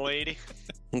thing, milady.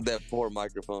 That poor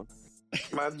microphone.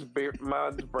 Mine's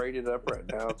braided up right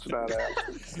now. It's not out.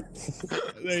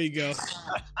 There you go.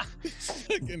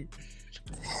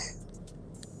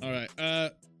 All right.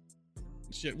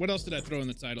 Shit. What else did I throw in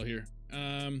the title here?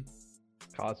 Cosplay.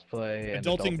 And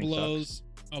Adulting blows.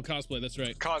 Sucks. Oh, cosplay. That's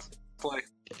right. Cosplay.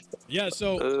 Yeah.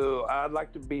 So. Ooh, I'd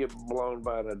like to be blown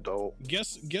by an adult.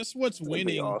 Guess what's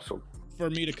winning awesome. For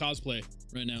me to cosplay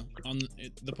right now on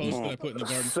the post that I put in the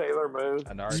garden. Sailor Moon.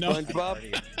 An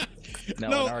SpongeBob.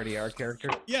 No, an RDR character.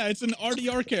 Yeah, it's an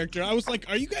RDR character. I was like,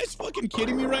 are you guys fucking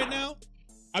kidding me right now?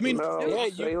 I mean, yeah,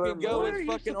 you can go with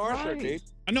fucking Arthur, dude.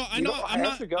 I know. I'm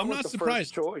not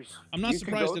surprised. Choice. I'm not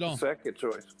surprised at all. Second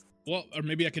choice. Well, or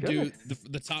maybe I could do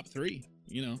the top three.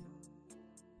 You know.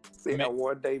 Yeah,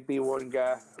 one day be one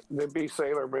guy, then be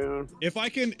Sailor Moon. If I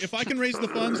can raise the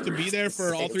funds to be there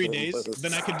for all 3 days,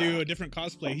 then I could do a different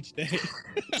cosplay each day.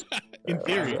 In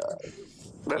theory.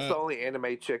 That's the only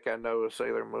anime chick I know is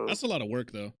Sailor Moon. That's a lot of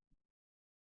work, though.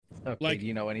 Okay, do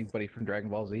you know anybody from Dragon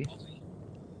Ball Z?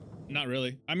 Not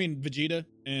really. I mean, Vegeta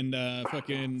and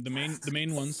fucking the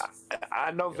main ones.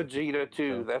 I know Vegeta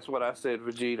too. That's what I said,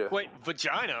 Vegeta. Wait,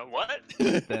 vagina? What?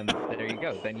 Then there you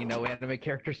go. Then you know anime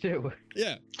characters too.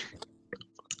 Yeah.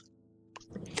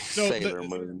 So Sailor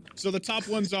Moon. So the top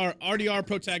ones are RDR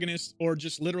protagonist or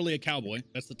just literally a cowboy.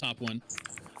 That's the top one.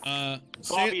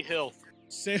 Bobby Hill.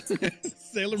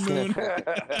 Sailor Moon.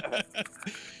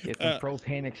 Get some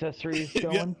propane accessories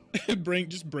going. Yeah. bring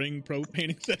propane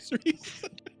accessories.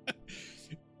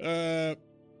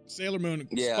 Sailor Moon.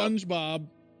 Yeah. SpongeBob.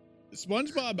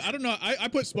 I don't know. I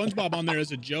put SpongeBob on there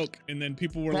as a joke, and then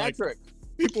people were like,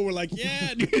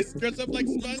 yeah, dude, dress up like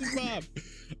SpongeBob.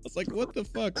 I was like, what the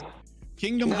fuck?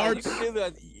 Kingdom Hearts.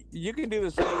 You can do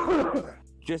the same.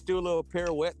 Just do a little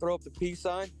pirouette, throw up the peace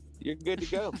sign. You're good to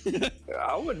go.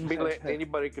 I wouldn't be letting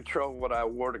anybody control what I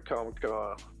wore to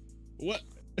Comic-Con. What,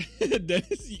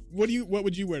 Dennis? What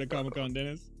would you wear to Comic-Con,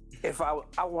 Dennis? If I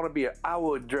want to be, I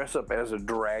would dress up as a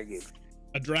dragon.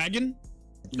 A dragon?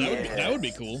 That would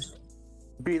be cool.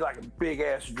 Be like a big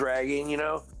ass dragon, you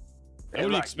know. That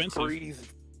would be expensive. Breathe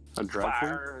A drag queen?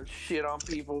 fire and shit on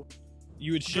people.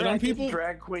 You would shit on people?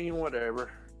 Drag queen, whatever.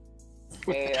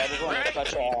 Hey, I just want to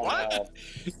touch on.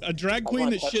 A drag queen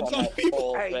that shits on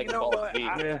people? Hey, you know what?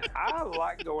 I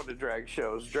like going to drag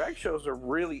shows. Drag shows are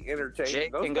really entertaining.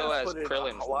 Jake Those can go guys as put in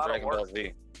Krillin a from lot of Dragon Ball work.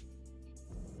 Z.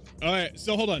 All right,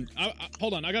 so hold on.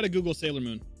 I gotta Google Sailor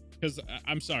Moon because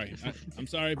I'm sorry. I'm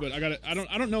sorry, but I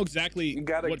don't know exactly. You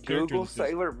gotta what character Google this is.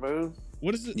 Sailor Moon.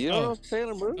 What is it? You know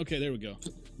Sailor Moon? Okay, there we go.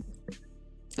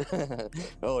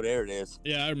 Oh, there it is.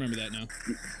 Yeah, I remember that now.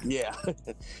 Yeah.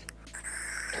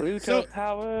 Pluto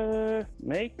power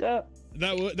makeup.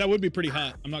 That would be pretty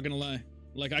hot. I'm not gonna lie.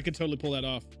 Like I could totally pull that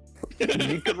off.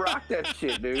 You could rock that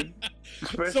shit, dude.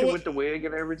 Especially with the wig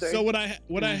and everything. So would I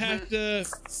have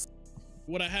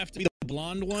to be the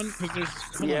blonde one? Because there's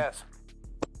yes.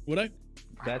 Would I?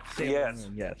 That's Sailor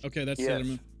Moon, yes. Okay, that's Sailor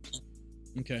Moon.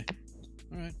 Okay.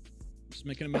 All right. Just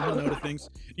making a mental note of things.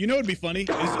 You know, it'd be funny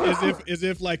is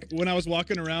if like when I was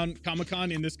walking around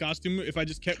Comic-Con in this costume, if I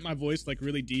just kept my voice like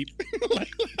really deep,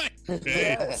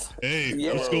 hey,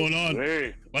 what's going on?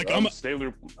 Hey, like I'm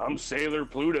Sailor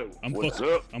Pluto. What's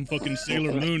up? I'm fucking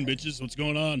Sailor Moon, bitches. What's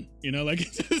going on? You know, like,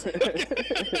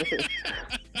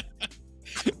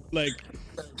 like,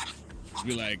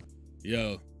 be like,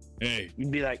 yo. Hey, you'd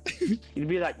be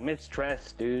like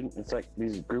mistressed, dude. It's like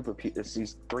these group of people. It's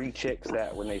these three chicks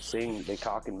that when they sing, they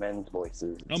talk in men's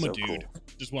voices. It's I'm a so dude. cool.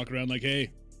 Just walk around like,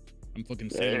 hey, I'm fucking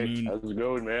Sailor Moon. How's it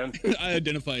going, man? I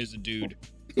identify as a dude.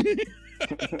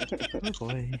 Oh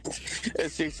boy.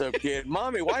 She's so cute.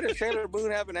 Mommy, why does Sailor Moon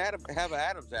have an Adam's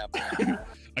apple?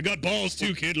 I got balls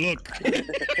too, kid. Look. I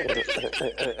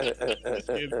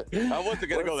wasn't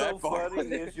gonna go that far. What's so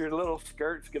funny is your little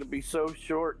skirt's gonna be so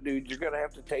short, dude. You're gonna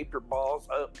have to tape your balls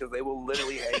up because they will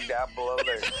literally hang down below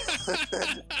there.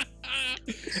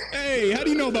 Hey, how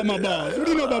do you know about my balls? What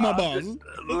do you know about my balls?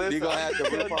 Listen, You're gonna have to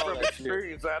rip all from that shit.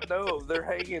 experience. I know they're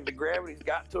hanging. The gravity's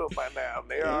got to them by now.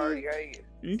 They're already hanging.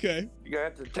 Okay. You're gonna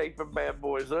have to tape them bad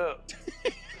boys up.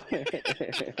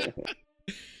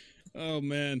 Oh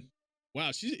man.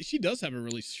 Wow, she does have a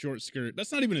really short skirt.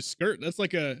 That's not even a skirt. That's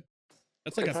like a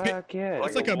Fuck yeah.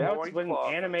 That's like a That's when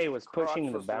anime was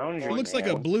pushing the boundaries. it looks like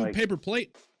a blue paper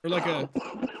plate or like a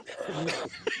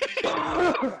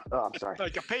Oh, I'm sorry.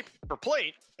 Like a paper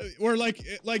plate. or like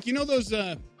you know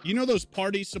those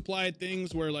party supply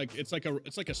things where like it's like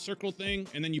a circle thing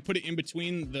and then you put it in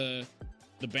between the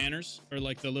banners or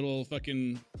like the little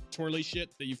fucking twirly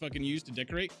shit that you fucking use to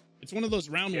decorate. It's one of those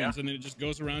round ones and then it just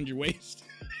goes around your waist.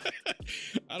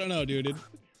 I don't know, dude.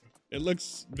 It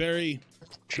looks very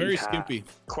skimpy.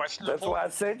 Questionable. That's why I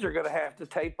said you're gonna have to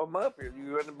tape them up.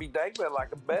 You're gonna be dangling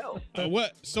like a bell.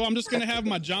 What? So I'm just gonna have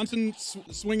my Johnson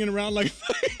swinging around like.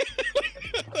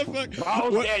 What the fuck?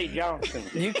 Balls Daddy Johnson.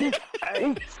 You can.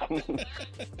 Hey,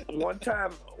 one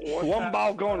time,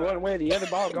 ball going one way, the other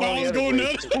ball going balls the other going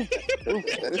way. the other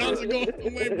way. Johnson going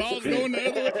one way, balls going the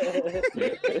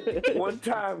other way. One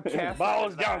time, Catherine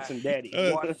Balls and I Johnson, Daddy.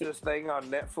 watched this thing on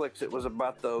Netflix. It was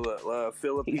about the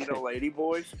Filipino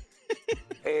ladyboys,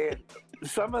 and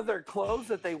some of their clothes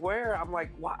that they wear. I'm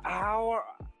like, how?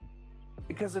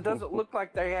 Because it doesn't look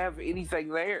like they have anything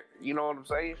there. You know what I'm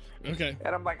saying? Okay.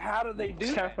 And I'm like, how do they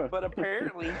do that? But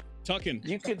apparently, Tucking.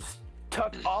 you could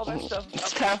tuck all that stuff up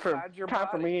It's time inside your for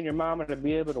body. me and your mama to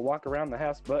be able to walk around the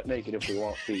house butt naked if we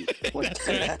want to.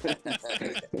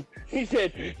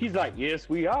 He's like, yes,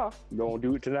 we are. Gonna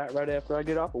do it tonight right after I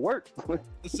get off of work.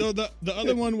 So the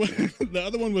other one was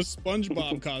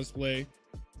SpongeBob cosplay.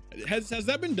 Has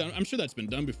that been done? I'm sure that's been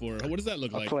done before. What does that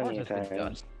look like? Plenty of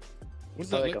times. What does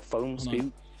So that like look? a foam Hold on.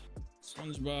 scoop.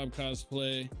 SpongeBob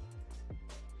cosplay.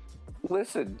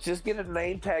 Listen, just get a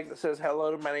name tag that says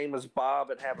 "Hello, my name is Bob,"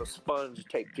 and have a sponge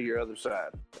taped to your other side.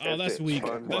 Oh, that's weak.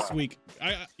 That's weak.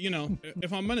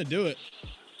 If I'm gonna do it,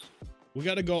 we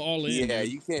got to go all in. Yeah,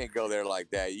 dude. you can't go there like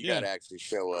that. You got to actually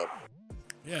show up.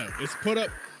 Yeah, it's put up.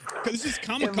 Cause this is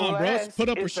Comic-Con, bro. It's put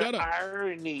up or shut up.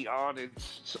 Irony on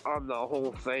the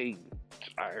whole thing.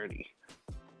 Irony.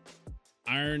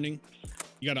 Ironing.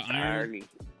 You got to iron. Irony. You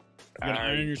got to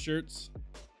iron your shirts.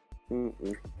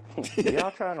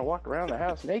 Y'all trying to walk around the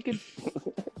house naked?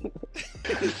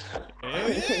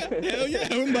 Hell yeah!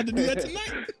 I'm about to do that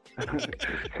tonight.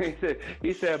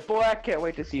 he said, "Boy, I can't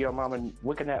wait to see your mama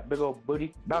wicking that big old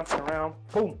booty bouncing around.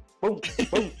 Boom, boom,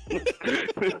 boom."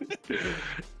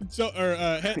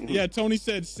 Tony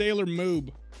said Sailor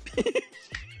Moob.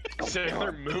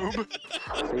 Sailor Moob.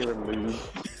 Sailor Moob.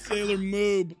 Sailor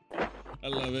Moob. I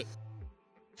love it.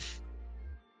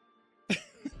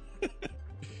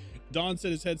 Don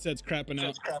said his headset's crapping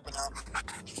out.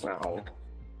 Wow.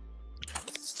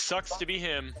 Sucks to be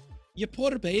him. You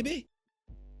poor baby.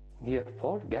 Yeah,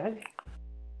 poor guy.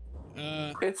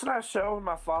 It's not showing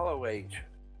my follow age.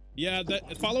 Yeah,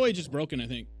 that follow age is broken. I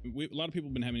think a lot of people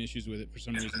have been having issues with it for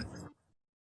some reason.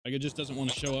 Like it just doesn't want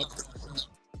to show up.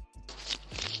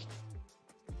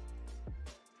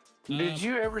 Did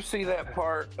you ever see that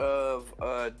part of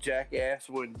Jackass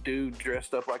when dude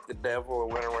dressed up like the devil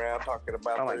and went around talking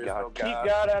about Oh my there's God! no Keep God?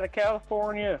 God out of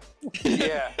California.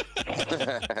 Yeah.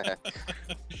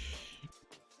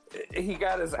 He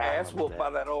got his ass whooped by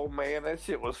that old man. That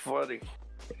shit was funny.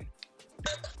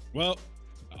 Well,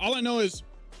 all I know is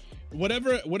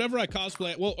whatever I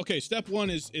cosplay. Well, okay. Step one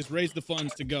is raise the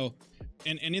funds to go,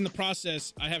 and in the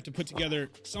process, I have to put together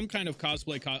some kind of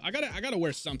cosplay. I gotta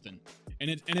wear something,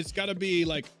 and it's gotta be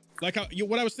like how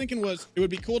what I was thinking was it would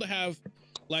be cool to have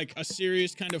like a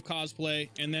serious kind of cosplay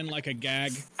and then like a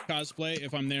gag cosplay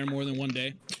if I'm there more than one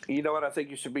day. You know what I think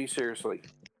you should be? Seriously,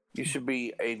 you should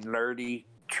be a nerdy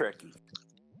Trekkie.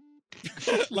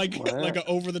 like an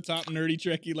over the top nerdy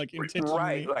Trekkie, like intentionally.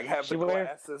 Right, like have the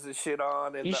glasses and shit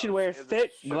on. And you should wear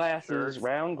thick glasses,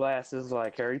 round glasses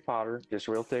like Harry Potter, just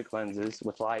real thick lenses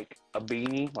with like a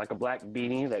beanie, like a black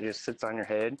beanie that just sits on your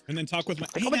head. And then talk with my.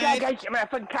 Hey, oh my God, guys, I'm a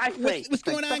fucking cosplay. What's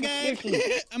going on, guys?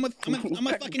 I'm a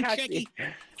fucking Trekkie.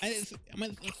 I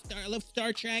love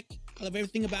Star Trek. I love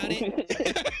everything about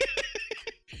it.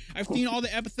 I've seen all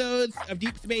the episodes of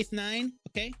Deep Space Nine.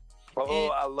 Okay. Oh,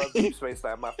 I love Deep Space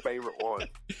Nine. My favorite one.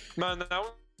 Man, that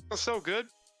one was so good.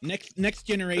 Next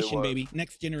generation, baby.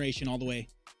 Next generation, all the way.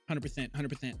 100%.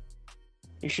 100%.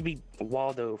 You should be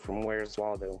Waldo from Where's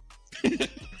Waldo.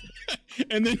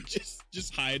 And then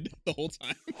just hide the whole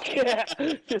time. Yeah,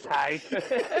 just hide.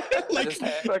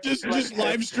 just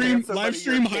live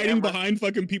stream hiding behind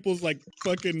fucking people's like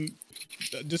fucking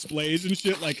displays and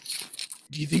shit. Like,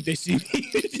 do you think they see me?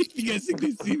 Do you guys think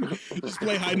they see me? Just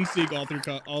play hide and seek all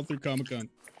through Comic-Con.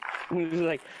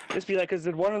 Just be like, because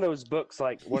in one of those books,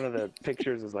 like one of the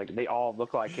pictures is like they all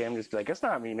look like him. Just be like, that's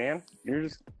not me, man. You're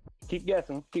just keep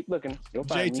guessing, keep looking. You'll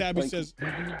Jay find me. Tabby says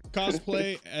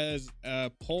cosplay as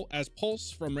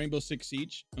Pulse from Rainbow Six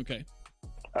Siege. Okay.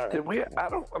 Right.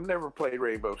 I've never played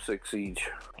Rainbow Six Siege.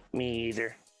 Me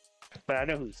either. But I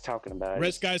know who's talking about it.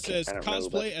 Res Guy says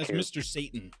cosplay as Mr.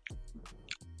 Satan.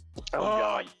 Oh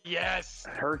God. Yes.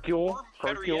 Hercule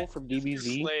from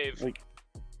DBZ. Slave.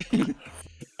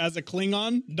 As a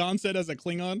Klingon, Don said as a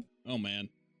Klingon. Oh man,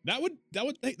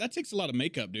 that takes a lot of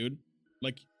makeup, dude.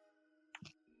 Like,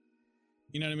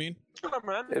 you know what I mean? Come on,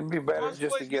 man. It'd be better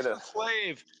just to get a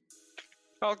slave.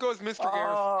 I'll go as Mr.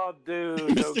 Gareth. Oh,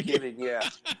 dude, no kidding, yeah.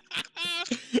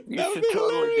 You should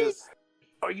totally do.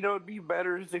 Oh, you know, it'd be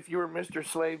better is if you were Mr.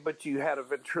 Slave, but you had a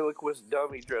ventriloquist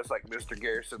dummy dressed like Mr.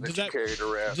 Garrison that you carried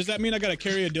around. Does that mean I gotta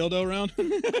carry a dildo around?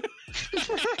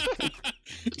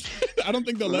 I don't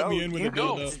think they'll let me in with a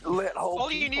dildo.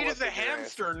 All you need is a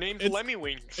hamster named Lemmy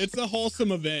Wings. It's a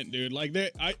wholesome event, dude. Like,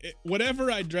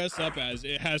 whatever I dress up as,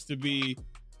 it has to be,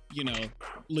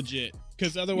 legit.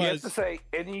 Because otherwise, you have to say,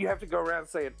 and you have to go around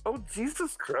saying, "Oh,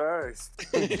 Jesus Christ!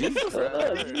 Oh,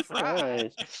 Jesus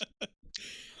Christ!"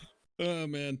 Oh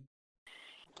man,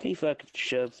 he fucking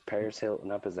shoves Paris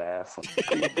Hilton up his ass.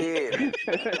 He did.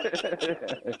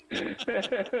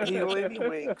 He Lemmy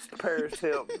Winks to Paris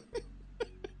Hilton.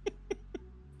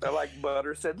 I like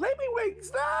Butter said, "Lemmy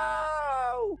Winks,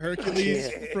 no!"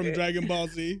 Hercules from Dragon Ball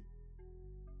Z.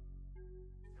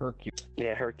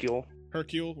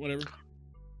 Hercule, whatever.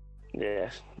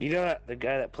 Yeah, you know that the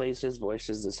guy that plays his voice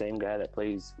is the same guy that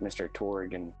plays Mr.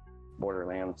 Torg in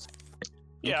Borderlands.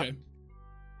 Yeah. Okay.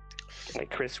 Like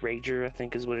Chris Rager, I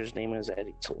think is what his name is. I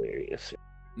think it's hilarious.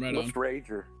 Right What's on.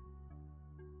 Rager?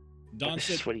 Don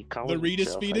said what he calls the Rita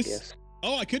himself, Speedus.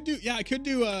 Oh, I could do. Yeah, I could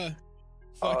do. Oh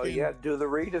Fucking yeah, do the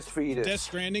Retus fetus. Death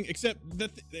Stranding, except that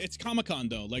it's Comic-Con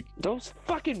though. Like, Those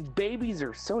fucking babies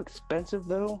are so expensive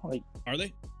though. Like, are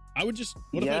they? I would just.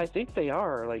 What yeah, if I think they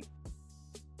are. Like,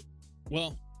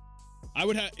 well, I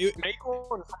would have it, Make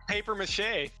one from paper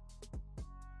mache.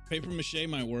 paper mache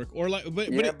might work, or like, but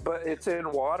but it's in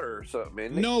water or something.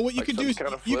 Isn't it? no, what you Like could some do is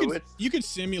kind of you could fluid? you could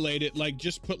simulate it, like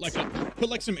just put like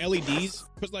some LEDs,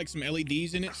 put like some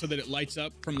LEDs in it so that it lights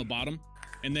up from the bottom,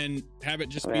 and then have it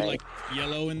just be Right. like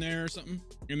yellow in there or something,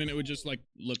 and then it would just like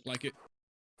look like it.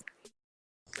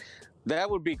 That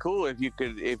would be cool if you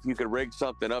could rig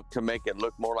something up to make it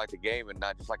look more like a game and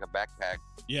not just like a backpack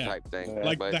Yeah, type thing. Yeah.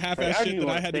 like But- the half-ass I shit didn't that I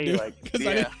wanna had to say, do like- because I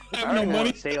Yeah. didn't I have don't no want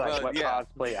money. to say like Well, what yeah.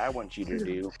 cosplay I want you to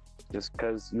do, just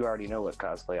because you already know what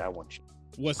cosplay I want you.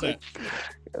 What's that?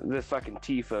 The fucking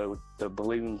Tifa with the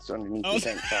balloons underneath Oh. the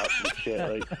tank tops and shit.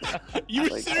 Like, You were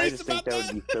like I serious just think about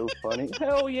that would be so funny.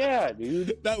 Hell yeah,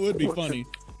 dude. That would be What's it- funny.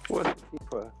 What's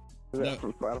Tifa? Is No. that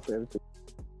from Final Fantasy?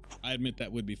 I admit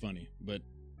that would be funny, but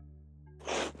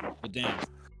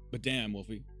damn,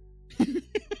 Wolfie.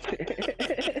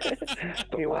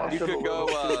 He wants You it a could go,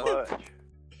 little too much.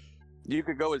 You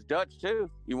could go as Dutch too.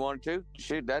 You wanted to?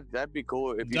 Shoot, that'd be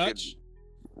cool if you Dutch?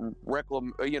 could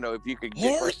reclam. You know, if you could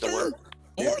get Chris to Arthur, work.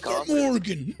 Yeah, Arthur Coffee.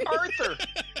 Morgan. Arthur.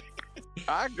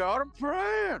 I got a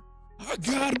plan. I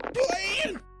got a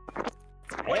plan.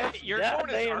 Wait, you're going as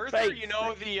Goddamn Arthur? face. You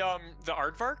know the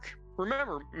aardvark?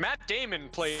 Remember, Matt Damon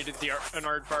played an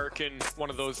aardvark in one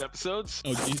of those episodes.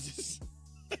 Oh Jesus.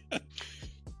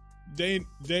 Dane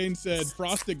said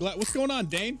frosted glass. What's going on,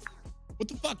 Dane? What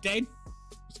the fuck, Dane?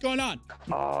 What's going on?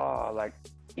 Oh, like,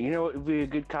 you know what would be a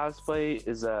good cosplay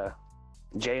is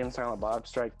Jay and Silent Bob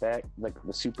Strike Back, like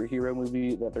the superhero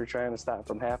movie that they're trying to stop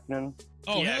from happening.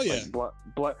 Oh Yes. hell yeah.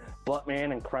 Like Blunt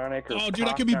Man and Chronic. Or Oh, dude,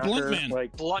 I could be Blunt Cockknocker. Man.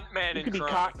 Like, Blunt Man you and could be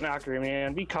Chronic. Cockknocker,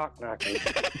 man. Be Cockknocker.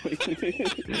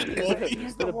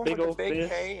 He's the With a one big with the old big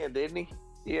fist. hand, isn't he?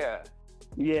 Yeah,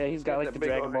 Yeah, he's got With like the the big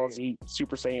Dragon old Ball hand. Z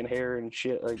Super Saiyan hair and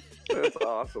shit. Like, that's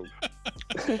awesome.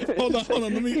 Hold on.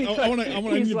 Let me. I want to. I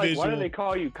want to He's need a like, visual. why do they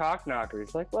call you Cockknocker?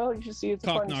 It's like, well, you should see it's a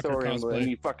funny Cockknocker story, cosplay.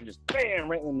 and you fucking just bam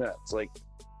right in the nuts. Like,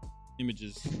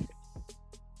 Images.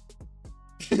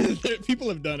 People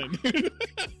have done it.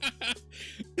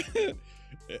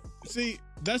 See,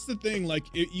 that's the thing. Like,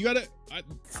 you gotta.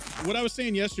 What I was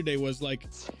saying yesterday was like,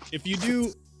 if you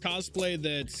do cosplay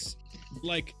that's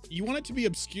like, you want it to be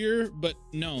obscure but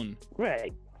known.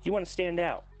 right? You want to stand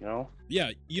out, you know? Yeah,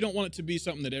 you don't want it to be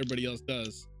something that everybody else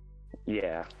does.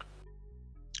 Yeah.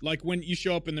 Like when you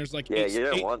show up and there's like Yeah, eight, you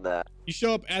don't eight- want that. you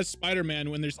show up as Spider-Man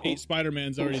when there's 8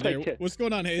 Spider-Mans already It's there. like a- What's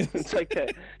going on, Hayes? It's like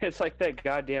that. It's like that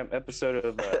goddamn episode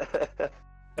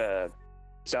of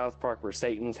South Park where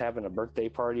Satan's having a birthday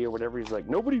party or whatever. He's like,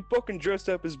 nobody fucking dressed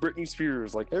up as Britney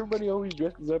Spears. Like, everybody always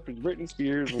dresses up as Britney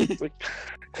Spears. And it's like,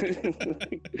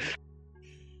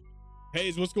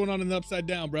 Hayes, what's going on in the Upside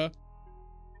Down, bro?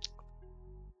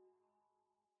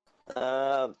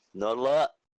 Not a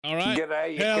lot. All right.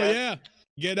 G'day, you Hell cunt. yeah.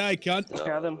 G'day,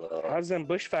 cunt. how's them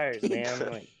bushfires,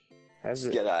 man? Like, how's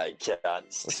it? G'day,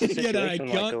 cunts. What's the G'day, situation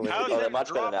like cunt. over there? How's Oh, they're them much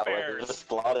better drop now. We're bears? just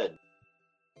flooded.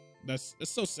 That's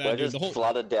so We're sad, dude. just The whole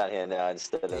flooded down here now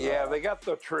instead of Yeah, they got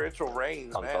the torrential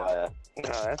rains on now. fire. Oh,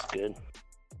 that's good.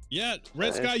 yeah,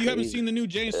 Red That's Sky. You haven't crazy. seen the new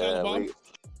Jay and Silent Bob? we, Go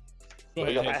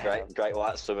we ahead, got Hayes. the great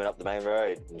white swimming up the main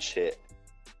road and shit.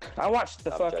 I watched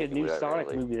the I'm fucking joking, new we don't Sonic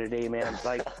really. movie today, man.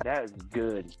 Like, that is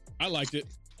good. I liked it.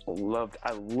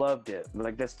 I loved it.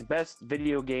 Like, that's the best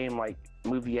video game like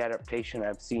movie adaptation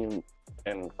I've seen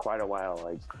in quite a while.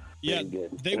 Like, Yeah, really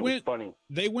good. they And it was went- funny.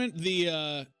 They went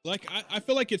the like I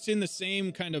feel like it's in the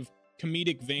same kind of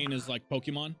comedic vein as like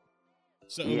Pokemon.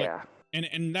 So like, Yeah,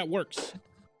 and that works.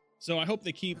 So I hope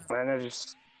they keep and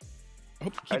I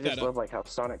hope they I keep that just up. love like how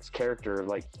Sonic's character,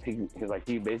 like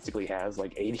he basically has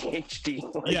like ADHD.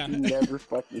 Like, Yeah. he never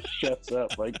fucking shuts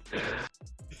up. Like,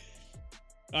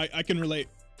 I can relate.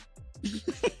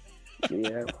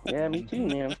 yeah, me too,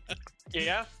 man.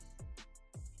 Yeah.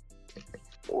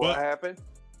 What Well- happened?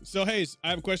 So Hayes,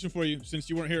 I have a question for you. Since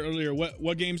you weren't here earlier,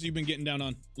 what games have you been getting down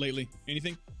on lately?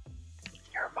 Anything?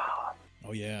 Your mom.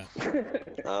 Oh yeah.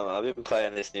 I've been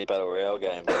playing this new Battle Royale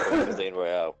game, Cuisine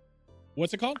Royale.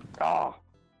 What's it called? Oh,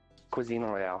 Cuisine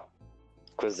Royale.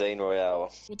 Cuisine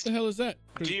Royale. What the hell is that?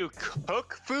 Do you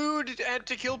cook food and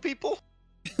to kill people?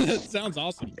 That sounds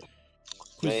awesome.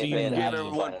 Cuisine. Man, Give I-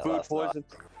 everyone Last food night. poison.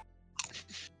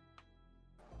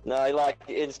 No, like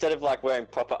instead of like wearing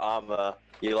proper armor,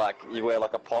 you wear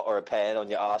like a pot or a pan on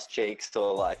your ass cheeks,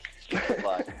 or like you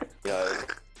know,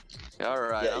 All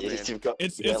right, yeah, I'm in. you've got.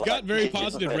 It's you know, got very different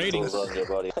positive pencils ratings. on your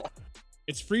body.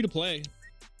 It's free to play.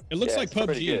 It looks Yeah, like it's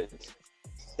pretty PUBG. good.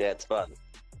 Yeah, it's fun.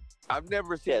 I've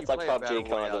never seen Yeah, you it's like play a PUBG battle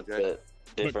kind royale, of, Jay. but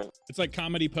different. It's like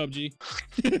comedy PUBG.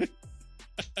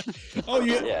 Oh,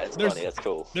 yeah. Yeah, it's there's, funny. It's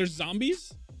cool. There's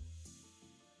zombies?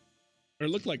 Or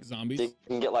look like zombies. You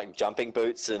can get like jumping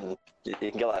boots and you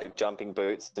can get like jumping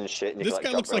boots and shit. And you This can, guy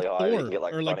like, looks jump really like high. You Thor, can get,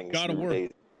 like, or like running God of War.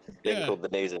 thing Yeah. called the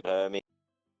knees of Hermes.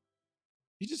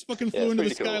 He just fucking Yeah, flew it's into the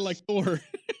pretty sky cool. like Thor.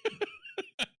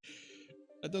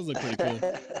 That does look pretty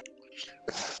cool.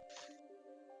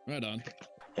 Right on.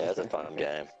 Yeah, it's a fun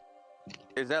game.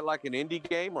 Is that like an indie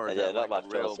game or is Yeah, that not like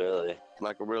much a real, else really.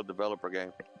 like a real developer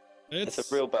game? It's a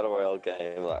real battle royale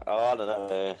game. Like, oh, I don't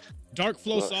know. Dark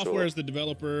Flow Not Software sure. is the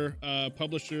developer,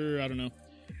 publisher. I don't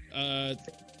know.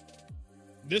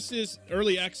 This is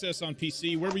early access on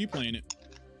PC. Where were you playing it?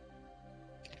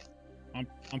 On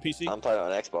PC? I'm playing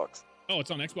on Xbox. Oh, it's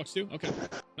on Xbox too. Okay,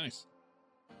 nice.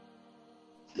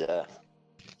 Yeah,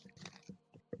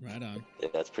 Right on. yeah,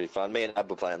 that's pretty fun. Me and Ab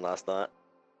were playing last night.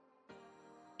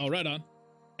 Oh, right on.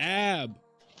 Ab.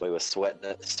 We were sweating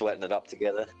it up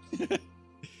together.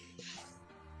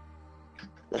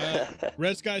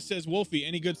 Red Sky says, Wolfie,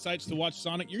 any good sites to watch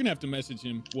Sonic? You're gonna have to message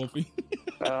him, Wolfie,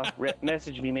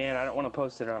 Message me, man. I don't want to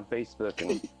post it on Facebook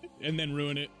and and then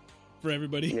ruin it for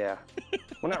everybody. yeah.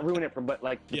 Well, not ruin it for, but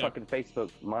like the Yeah. fucking Facebook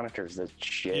monitors that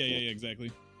shit. Yeah,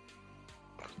 exactly.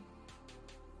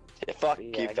 Yeah, fuck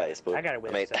Yeah, you, I got- Facebook. I got a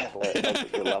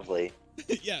website. You're lovely.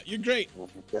 Yeah, you're great.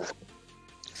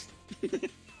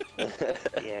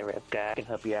 Yeah, Red Guy, I can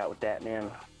help you out with that, man.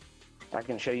 I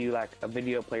can show you like a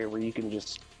video player where you can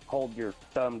just hold your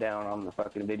thumb down on the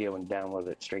fucking video and download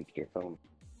it straight to your phone.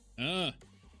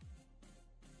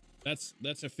 That's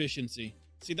efficiency.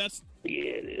 See, that's Yeah,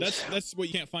 it is. that's what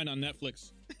you can't find on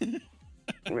Netflix.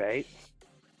 Right?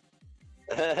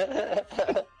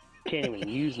 Can't even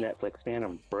use Netflix, man.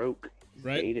 I'm broke.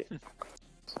 Right? Hate it.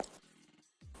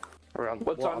 Or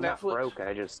What's on I'm not Netflix? broke.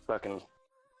 I just fucking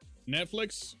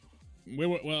Netflix.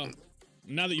 Well,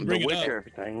 now that you The bring it up, Witcher.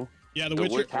 everything. yeah, The The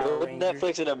Witcher. Witcher. Power Good Rangers.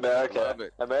 Netflix in America. Love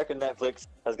it. American Netflix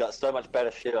has got so much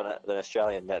better shit on it than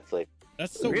Australian Netflix.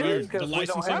 That's so Really? weird. The Because we don't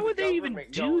licensing. Why have would they even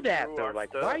government do going that through though? our Like,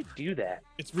 stuff. why do that?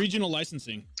 It's regional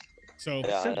licensing. So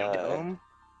Yeah, So I know. dumb.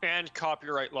 And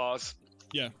copyright laws.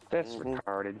 That's Mhm.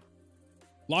 retarded.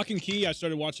 Lock and Key, I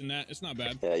started watching that. It's not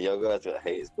bad. Yeah, your guys got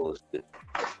hate bullshit.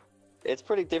 It's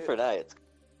pretty different, eh? It's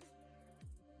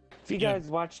If you Yeah. guys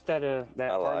watched that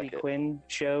that I like Harley it. Quinn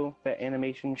show, that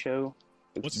animation show,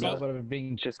 What's it No, called? but I've been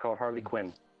being it's just called Harley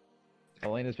Quinn,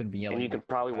 Elena's been yelling. and you could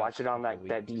probably watch it on that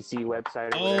DC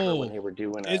website or Oh. whatever when they were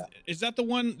doing it. Is that the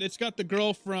one that's got the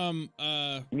girl from?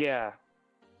 Yeah,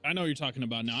 I know what you're talking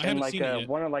about now. I and haven't like seen it yet.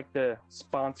 one of like the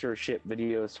sponsorship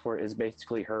videos for it is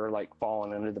basically her like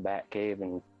falling into the Bat Cave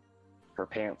and her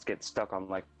pants get stuck on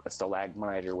like a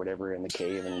stalagmite or whatever in the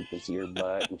cave and you can see her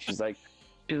butt and she's like,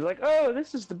 oh,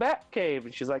 this is the Bat Cave,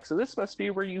 and she's like, so this must be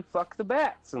where you fuck the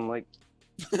bats, and like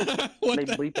What they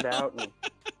the- bleep it out. And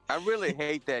I really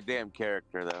hate that damn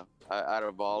character though. Out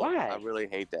of all, Why? I really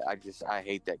hate that. I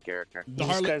hate that character. The this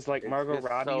Harley. guy's like It's Margot just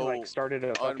Robbie so like started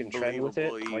a fucking trend with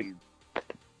it. Like, Unbelievably-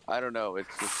 I don't know. It's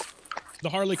just The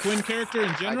Harley Quinn character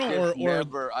in general,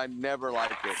 I never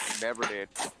liked it. Never did.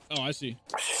 Oh, I see.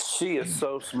 She is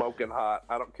so smoking hot.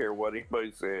 I don't care what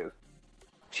anybody says.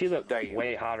 she looked Damn.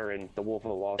 way hotter in The Wolf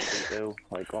of Wall Street though.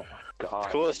 Like, oh my god.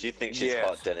 of course you think she's Yes.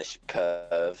 hot, Dennis, you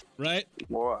perv. Right?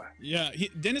 Why? Yeah.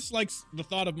 Dennis likes the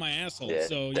thought of my asshole, Yeah,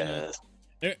 so you know. Dennis.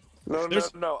 No,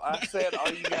 There's- no. I said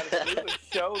all you gotta do is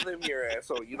show them your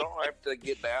asshole. You don't have to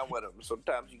get down with them.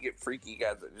 Sometimes you get freaky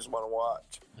guys that just want to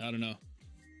watch. I don't know.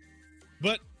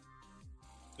 But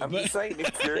I'm just saying,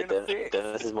 if you're in a fix,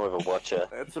 Dennis is more of a watcher.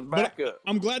 that's a But backup.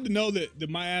 I'm glad to know that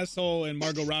my asshole and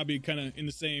Margot Robbie kind of in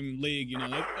the same league. You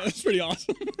know, that's pretty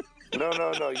awesome. No.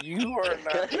 You are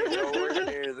not nowhere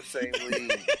near the same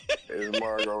league as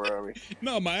Margot Robbie.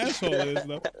 No, my asshole is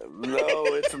though. No,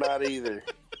 it's not either.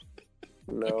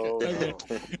 No. Okay.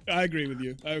 I agree with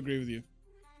you.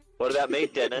 What about me,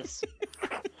 Dennis?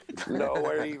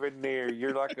 Nowhere even near.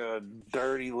 You're like a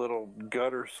dirty little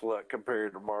gutter slut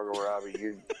compared to Margot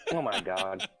Robbie. Oh my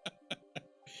god.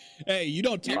 Hey, you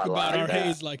don't talk I about like our that.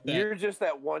 haze like that. You're just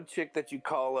that one chick that you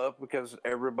call up because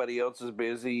everybody else is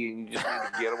busy and you just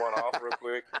need to get one off real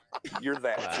quick. You're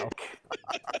that Wow. chick.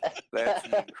 That's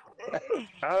you.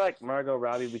 I like Margot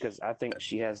Robbie because I think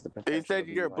she has the potential. said to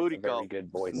be, you're a like, booty very call.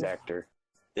 good voice actor.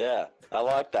 Yeah, I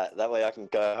like that. That way I can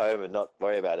go home and not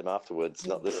worry about him afterwards.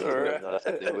 Not listen to him, not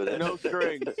have to deal with it. No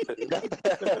strings.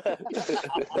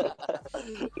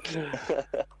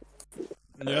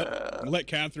 Yep. Let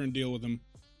Catherine deal with him.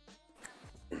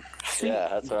 Yeah,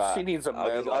 that's right. She needs a I'll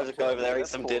medal. just go over there, eat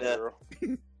That's some poor dinner.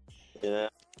 girl. Yeah.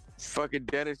 Fucking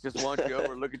Dennis just wants you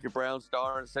over, look at your brown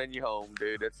star, and send you home,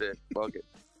 dude. That's it. Fuck it.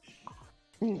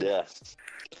 Yeah.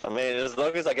 I mean, as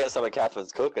long as I get some of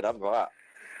Catherine's cooking, I'm right.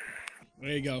 There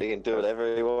you go. He can do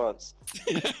whatever he wants.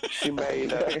 She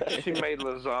made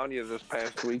lasagna this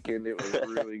past weekend. It was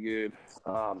really good.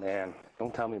 Oh man,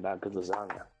 don't tell me about good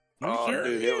lasagna. Oh, sure?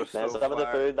 dude, it was Man, so some of the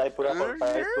fire. food they put up on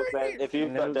Facebook, man. If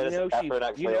you've got Dennis and Catherine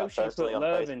actually she like personally put on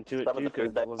love Facebook, into it some of too, the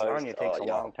food because they lasagna post, takes a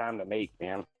yeah. long time to make,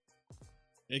 man.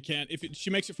 It can't. If she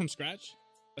makes it from scratch,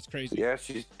 that's crazy. Yeah,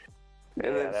 she's. And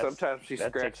Yeah, then that's- sometimes she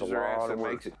that takes scratches a her lot ass of and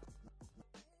work. makes it.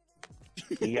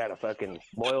 You gotta fucking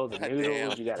boil the Goddamn.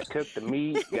 noodles, you gotta cook the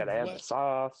meat, you gotta add the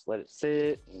sauce, let it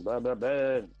sit, and blah blah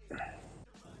blah.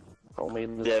 Homemade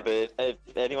lasagna. Yeah, but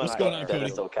if anyone's What's going on, got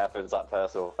Dennis Cody? or Catherine's like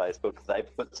personal Facebook, they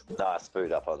put some nice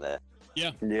food up on there.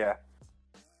 Yeah,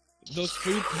 Those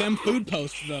food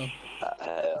posts though.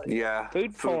 yeah.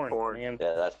 Food porn, man.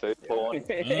 Yeah, that's food porn.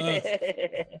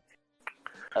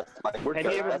 That's my, We're Have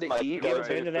you ever, trying to eat you ever right.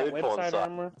 been to that Food porn website, site.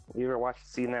 Armor? You ever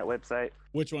seen that website?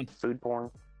 Which one? Food porn.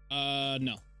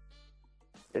 No.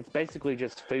 It's basically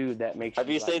just food that makes Have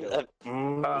you you like seen? go,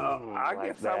 I like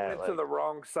guess I that, went like- to the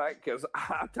wrong site because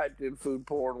I typed in food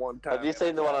porn one time. Have you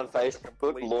seen the one on Facebook,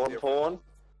 Completely lawn different. porn?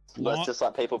 Lawn- That's just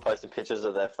like people posting pictures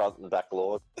of their front and back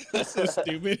lawn. That's so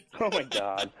stupid. Oh my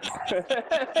god.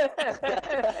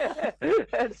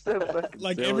 That's so fucking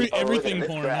Like silly. everything look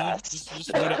at porn. this Huh? grass.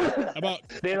 Just what about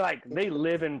They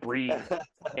live and breathe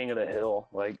King of the Hill.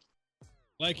 Like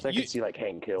like I you, can see like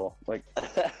Hank Hill. Like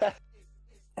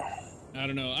I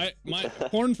don't know. My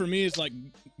porn for me is like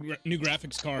new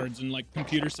graphics cards and like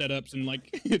computer setups and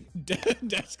like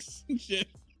desks and shit.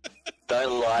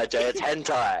 Don't lie, Jay. It's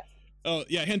hentai. Oh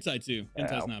yeah, hentai too.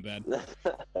 Hentai's Ow. not bad.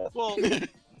 Well,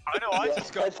 I know I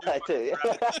just got hentai too.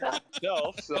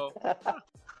 myself, so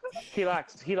he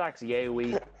likes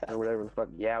Yaoi or whatever the fuck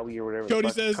Yowie or whatever. Cody the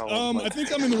fuck says, it's called. I Like,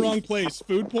 think I'm in the wrong place.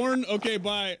 Food porn? Okay,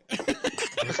 bye.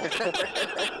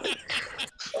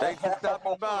 Thanks for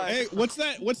stopping by. Hey, what's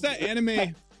that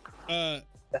anime?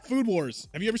 Food Wars.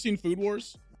 Have you ever seen Food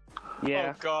Wars?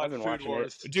 yeah, oh god, I've been food watching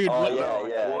wars. Dude, Oh, what- yeah,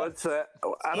 yeah. What's that?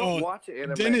 Oh, I don't Oh, watch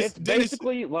anime. Dennis- It's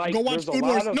basically like go watch there's a Food lot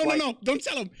Wars. of, No, like, no, don't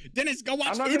tell him. Dennis, go watch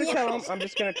I'm not Food gonna tell him. Wars. I'm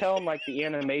just gonna tell him like the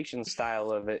animation style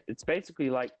of it. It's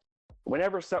basically like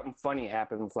whenever something funny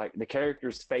happens, like the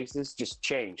characters' faces just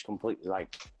change completely.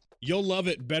 Like You'll love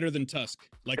it better than Tusk.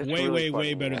 Like It's way, really way, way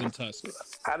funny, better yeah. than Tusk.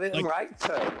 I didn't like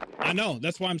Tug. I know.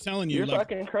 That's why I'm telling you. you're Like,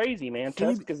 fucking crazy, man.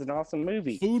 Food- Tusk is an awesome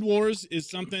movie. Food Wars is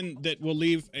something that will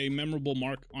leave a memorable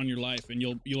mark on your life, and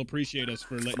you'll appreciate us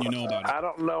for letting you know about it. I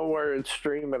don't know where it's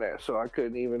streaming at, so I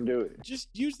couldn't even do it. Just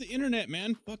use the internet,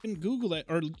 man. Fucking Google it,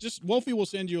 or just Wolfie will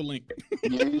send you a link.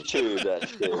 YouTube, that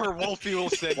shit. Or Wolfie will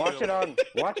send Watch you. it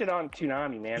on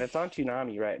Toonami, man. It's on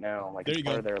Toonami right now. Like There it's you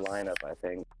part go. of their lineup, I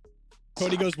think.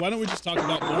 Cody goes, why don't we just talk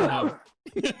about Pornhub?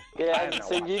 I Yeah, don't know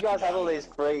so why. you guys have all these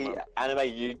free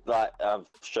anime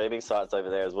streaming sites over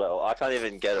there as well. I can't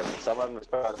even get them. Someone was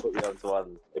trying to put me onto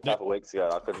one a couple weeks ago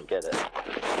and I couldn't get it.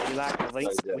 Would you like the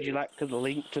link? Would you like the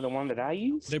link to the one that I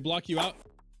use? They block you out,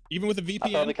 even with a I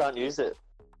probably VPN. can't use it.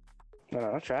 No,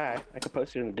 I'll try. I could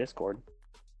post it in the Discord.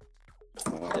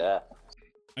 Yeah.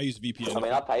 I use VPN. I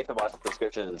mean, I pay for my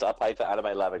subscriptions. I pay for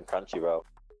Anime Lab and Crunchyroll.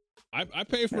 I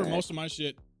pay for most of my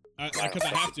shit because I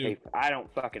have to. I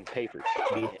don't fucking pay for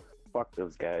shit. Fuck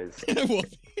those guys.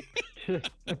 Wolfie.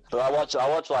 But I watch a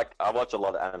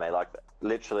lot of anime. Like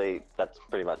literally, that's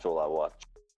pretty much all I watch.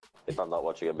 If I'm not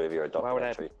watching a movie or a Why would I?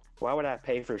 documentary. Why would I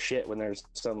pay for shit when there's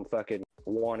some fucking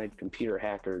wanted computer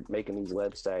hacker making these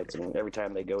websites, and every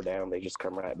time they go down, they just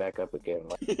come right back up again?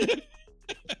 Like,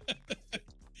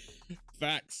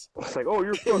 Facts. it's like, oh,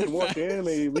 you're fucking watching anime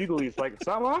illegally. It's like, it's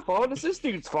not my fault. It's this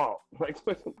dude's fault. Like,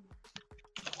 hold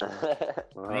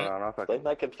on, I'll Blame fucking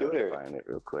my computer. find it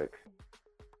real quick.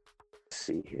 Let's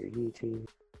see here, YouTube.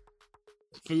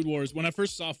 Food Wars. When I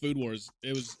first saw Food Wars,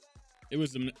 it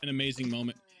was an amazing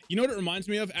moment. You know what it reminds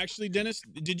me of, actually, Dennis?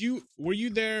 Were you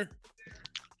there?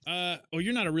 Oh,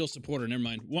 you're not a real supporter. Never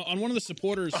mind. Well, on one of the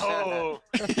supporters. Oh,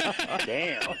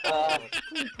 Damn.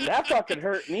 That fucking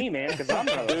hurt me, man, because I'm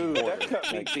not a Dude, that supporter.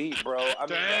 cut me Like, deep, bro. I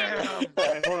mean,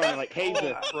 damn. hold on, like, hey,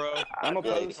 Bro. I'm gonna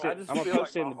post I it. just I'm gonna feel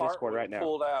post it like in the my heart Discord was right now.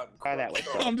 pulled out and Try that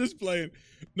crushed. one. I'm just playing.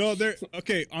 No, they're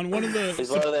okay. On one of He's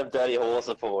the one of them dirty whore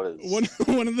supporters.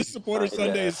 one of the supporter Yeah.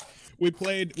 Sundays, we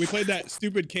played that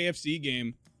stupid KFC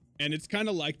game, and it's kind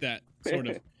of like that sort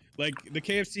of. Like the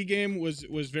KFC game was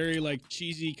very like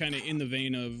cheesy, kind of in the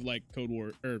vein of like Code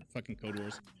War or fucking Code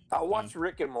Wars. I watched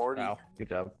Rick and Morty. Wow, good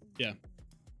job.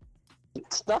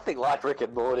 It's nothing like Rick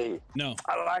and Morty. No,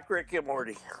 I like Rick and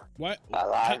Morty. what? I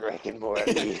like Rick and Morty.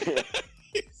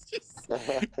 It's just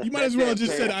You might as well have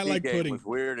just said KFC I like game pudding. was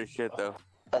weird as shit though.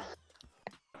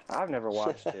 I've never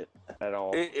watched it at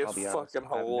all. It is I'll be honest. fucking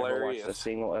I've never watched a hilarious.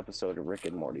 single episode of Rick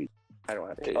and Morty. I don't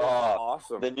have It to. is Oh,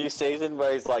 awesome. The new season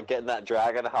where he's like getting that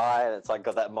dragon high, and it's like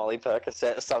got that Molly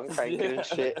Percocet song cranking and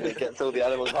shit, and he gets all the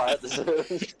animals high at the zoo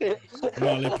and shit.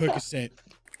 Molly Percocet.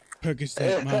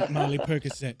 Molly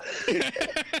Percocet.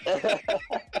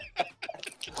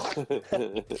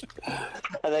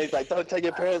 And then he's like, "Don't tell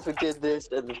your parents we did this,"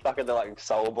 and fucking they're like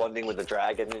soul bonding with the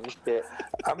dragon and shit.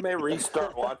 I may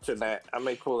restart watching that. I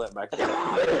may pull that back up.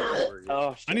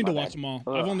 Oh, shit, I need to my watch bad. them all.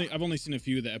 Ugh. I've only seen a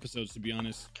few of the episodes, to be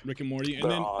honest. Rick and Morty, and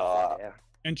then Yeah.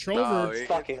 and Trover. it-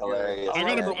 Fucking hilarious. I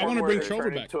gotta- the I one wanna where bring they Trover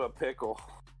turn back. into a pickle,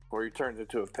 where he turns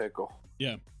into a pickle.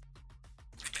 Yeah.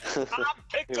 I'm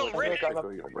Pickle Rick.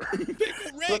 Pickle, you know, bro.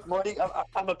 Look, Morty,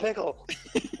 I'm a pickle.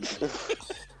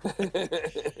 Like,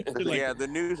 Yeah, the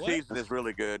new what? season is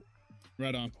really good.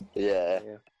 Right on. Yeah.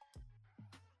 Yeah.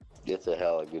 It's a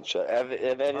hell of a good show. Have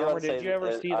anyone Armor, did seen you ever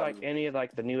it? see like any of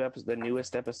like the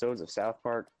newest episodes of South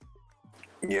Park?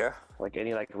 Yeah. Like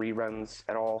any like reruns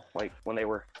at all? Like when they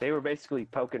were basically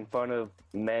poking fun of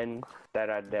men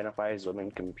that identify as women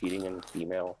competing in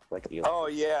female like the Oh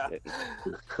yeah.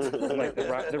 like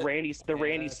the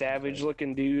Randy Savage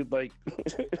looking dude like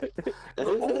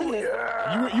Oh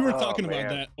yeah. You were Oh, talking about man.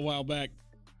 that a while back.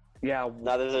 yeah.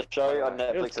 No, there's a show on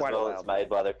It was Netflix as quite a well while that's made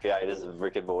by the creators of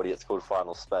Rick and Morty. It's called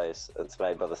Final Space. It's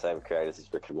made by the same creators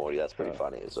as Rick and Morty. That's pretty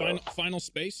funny as well. Final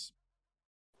Space.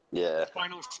 Yeah,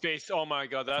 Final Space. Oh my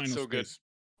god, that's Final so good. Space.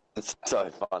 it's so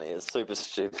funny. It's super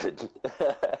stupid.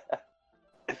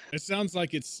 It sounds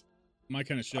like it's my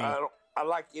kind of show. I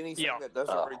like anything Yeah. that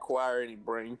doesn't require any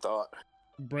brain thought.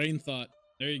 Brain thought.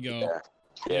 There you go. Yeah.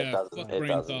 Yeah, it doesn't, fuck it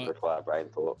brain doesn't thought. require brain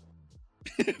thought.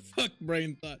 Fuck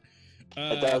brain thought.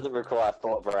 It doesn't require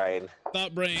thought brain.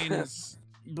 Thought brains,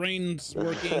 brains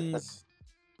workings,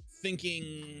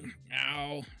 thinking.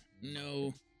 Ow,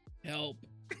 no, help.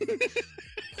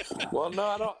 Well, no,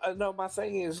 I don't. No, my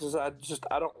thing is I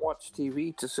don't watch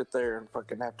TV to sit there and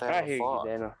fucking have to I have hear a you, thought.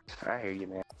 Dana. I hear you,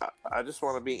 man. I just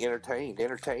want to be entertained.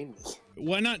 Entertain me.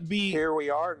 Why not be? Here we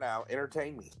are now.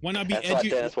 Entertain me. Why not be That's why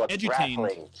Dennis watched edutained?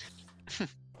 wrestling.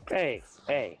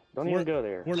 Hey, don't We're- even go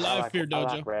there. we're live here, I Dojo.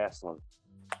 like wrestling.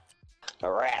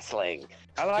 Wrestling.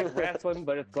 I like wrestling,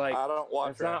 but it's like I don't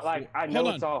watch. it's not like I Hold know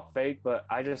on. it's all fake, but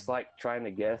I just like trying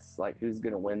to guess like who's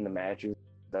gonna win the matches.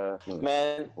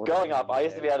 Man, growing up, I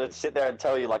used to be able to sit there and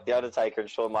tell you, like The Undertaker and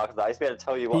Shawn Michaels, I used to be able to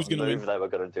tell you Who's what gonna move win? they were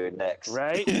going to do next.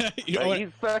 Right? You know Like, what? he's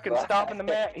fucking stopping the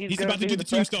mat. He's gonna about to do the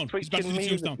fucking tombstone. He's about to do the freaking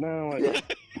music. tombstone. No,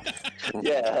 like,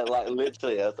 Yeah, like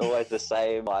literally, it's always the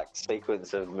same like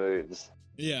sequence of moves.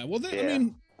 Yeah. Well, I Yeah.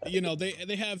 mean, you know, they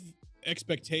have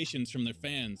expectations from their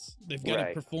fans. They've got to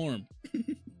Right. perform.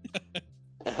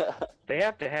 they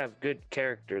have to have good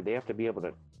character. They have to be able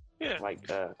to Yeah. like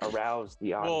arouse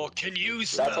the audience. Well, can you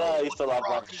That's why I smell used to what love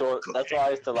Rock like is Shawn. That's cooking? why I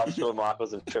used to love Shawn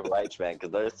Michaels and Triple H, man, because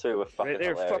those two were fucking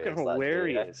They're hilarious. fucking like,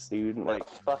 hilarious, dude. They're Like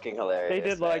fucking hilarious. they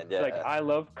did like man, like yeah. I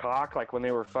Love Cock, like when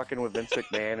they were fucking with Vince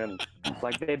McMahon, and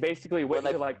like they basically When went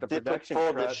they to like the did production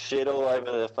pour the truck. shit all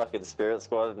over the fucking Spirit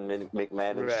Squad and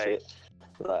McMahon and Right. shit.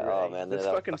 Like, oh man, this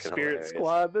they're fucking Spirit hilarious.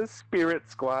 Squad, the Spirit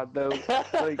Squad, though.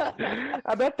 Like,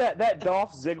 I bet that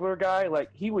Dolph Ziggler guy, like,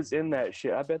 he was in that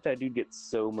shit. I bet that dude gets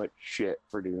so much shit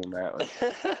for doing that.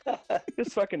 Like,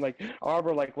 just fucking like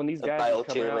Arbor, like when these A guys male would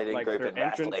come out, cheerleading like group their in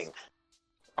entrance. wrestling.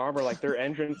 Arbor, like their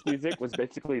entrance music was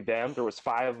basically them. There was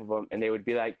 5 of them, and they would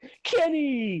be like,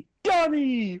 Kenny,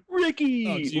 Donnie, Ricky,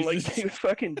 Oh, and, like Jesus. they would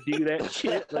fucking do that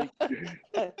shit. Like,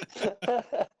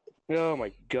 oh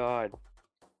my god.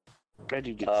 That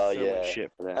dude gets Oh, so yeah. much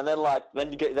shit for that.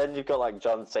 And then you've got like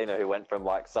John Cena who went from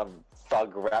like some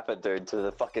thug rapper dude to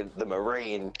the fucking the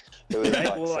Marine who was Right?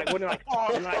 like, Well, like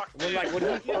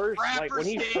when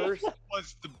he first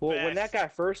was the well, best. when that guy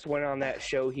first went on that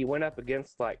show, he went up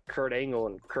against like Kurt Angle,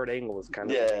 and Kurt Angle was kind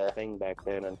of the Yeah. big thing back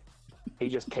then, and he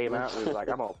just came out and was like,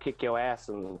 "I'm gonna kick your ass,"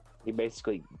 and he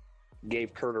basically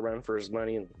gave Kurt a run for his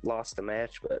money and lost the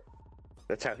match, but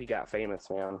that's how he got famous,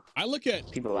 man. I look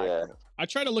at. People like yeah, him. I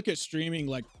try to look at streaming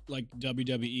like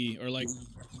WWE or like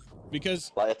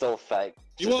because like it's all fake,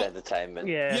 it's just Well, entertainment.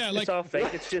 Yeah, Yeah, like- it's all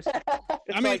fake. It's just,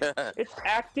 it's I mean- it's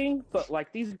acting, but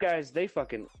like these guys, they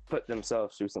fucking put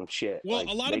themselves through some shit. well, Like,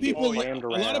 a lot they of get people slammed a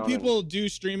lot of around people do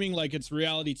streaming like it's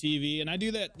reality TV, and I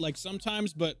do that like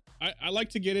sometimes, but I like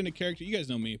to get into character. You guys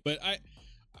know me, but I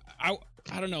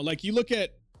don't know. Like you look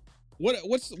at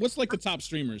what's like the top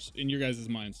streamers in your guys'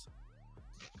 minds,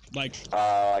 like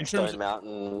Like In terms Stone of-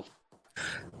 Mountain,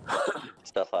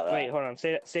 stuff like that. Wait, hold on.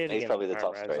 Say it He's again. probably the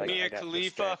top Alright, streamer. Mia I got Khalifa.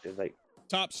 distracted, like,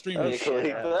 top streamers.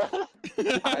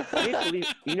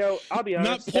 You know, I'll be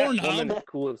honest. Not That Pornhub. woman is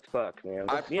cool as fuck, man.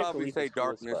 I'd Mia probably Khalifa's say cool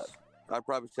as darkness. fuck. I'd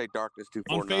probably say darkness too.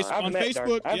 On, I've on met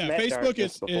Facebook, I've yeah, met Facebook Darkness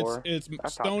it's before. it's I've talked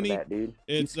to Stony. that dude.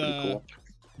 It's He's pretty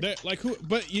cool. like who?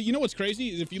 But you know what's crazy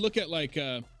is if you look at like You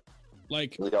got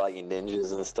like your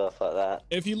ninjas and stuff like that.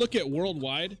 if you look at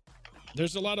worldwide,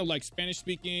 there's a lot of like Spanish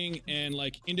speaking and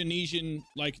like Indonesian,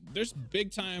 like there's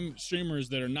big time streamers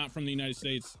that are not from the United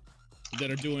States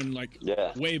that are doing like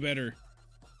Yeah. way better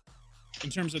in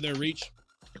terms of their reach.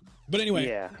 But anyway,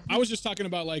 Yeah. I was just talking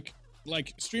about like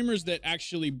streamers that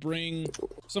actually bring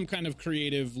some kind of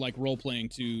creative like role playing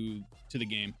to the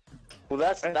game. Well,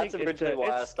 that's I think originally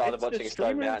why I started it's the watching Stone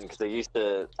streamers- Mountain, because I used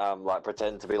to like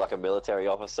pretend to be like a military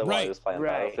officer while Right. he was playing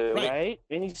Right, Battlefield. right,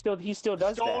 and he still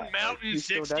does Stone that. Mountain He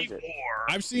still does it. 64.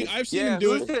 I've seen Yeah, him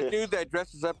do who's it that dude that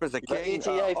dresses up as a The king?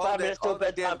 ETA, 5 minutes till all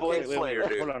that bedtime, damn boys. King Slayer,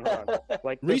 dude. Hold on.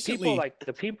 Like Recently-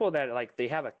 the people that like they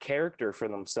have a character for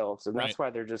themselves, and that's Right. why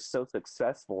they're just so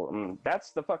successful. And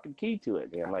that's the fucking key to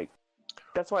it, man. Like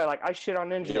that's why like I shit on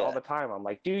Ninja all Yeah. the time. I'm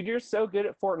like, dude, you're so good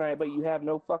at Fortnite, but you have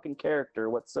no fucking character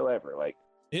whatsoever. Like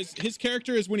his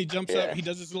character is when he jumps up, Yeah. he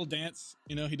does his little dance.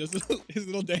 You know, he does his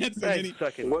little dance, and I then he,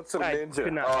 fucking, What's a I ninja?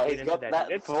 could not Oh, get he's into got that.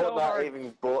 that. It's so Fortnite hard.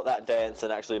 even brought that dance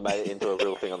and actually made it into a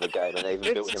real thing on the game, and they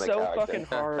even built It's him a so character. fucking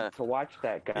hard to watch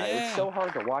that guy. Yeah. It's so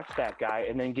hard to watch that guy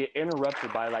and then get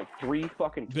interrupted by like 3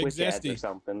 fucking Big Twitch ads Zesty. or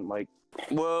something. Like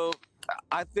Well,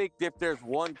 I think if there's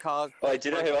one cause, Oh, do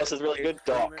you know who else is really good?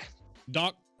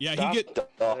 Doc. Yeah, Doc? he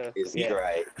get Doc is Yeah.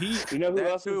 great. he you know who that's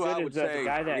else is who I good would is the say.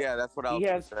 guy that Yeah, that's what I was he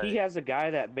gonna has. He say. has a guy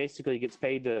that basically gets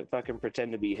paid to fucking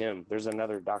pretend to be him. There's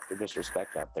another Dr.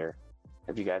 Disrespect out there.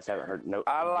 If you guys haven't heard, no.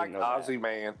 I didn't like know that. Ozzy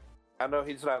Man. I know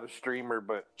he's not a streamer,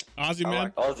 but Ozzy I man.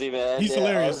 like- Aussie man. He's yeah,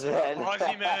 hilarious.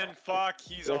 Ozzy man, fuck,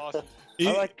 he's awesome. He-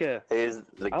 I like He's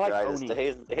the I like greatest. Oni. He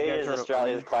You guys is heard of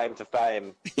Australia's Oni? claim to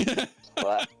fame.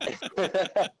 Like-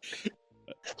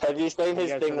 Have you seen his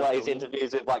You guys thing heard of like his Oni?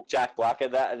 interviews with like Jack Black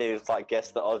and that, and he was like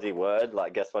guess the Aussie word,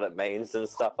 like guess what it means and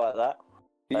stuff like that?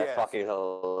 That's yes. fucking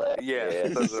hilarious. Yeah,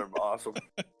 those are awesome.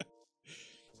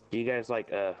 Do you guys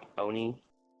like Oni?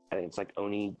 I think it's like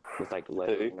Oni with like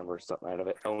letter Who? number or something out of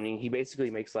it. Oni. He basically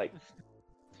makes like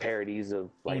parodies of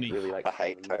like Oni. really like. I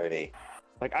hate Tony.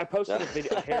 Like I posted a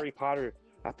video of Harry Potter.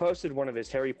 I posted one of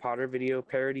his Harry Potter video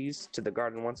parodies to the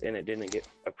garden once, and it didn't get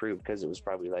approved because it was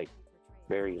probably like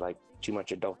very like too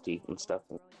much adulty and stuff.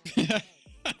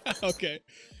 okay.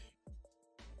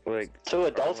 Like Too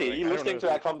adulty. Are you I don't listening know to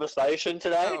if our conversation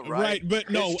today? Oh, Right, but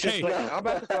no, it's just hey, like, I'm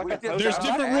about to fucking post there's it.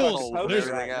 different I'm about to rules. post it There's-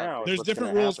 right now is there's what's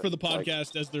different gonna rules for the happen. Like,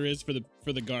 podcast as there is for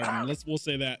the garden. We'll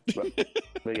say that.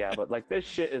 but yeah, but like this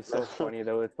shit is so funny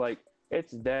though. It's like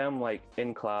it's them like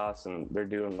in class and they're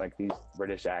doing like these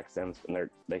British accents and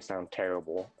they sound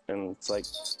terrible. And it's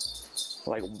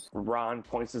like Ron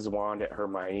points his wand at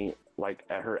Hermione, like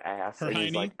at her ass, and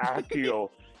he's like Accio.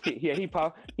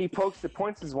 He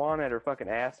points his wand at her fucking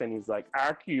ass and he's like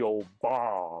Accio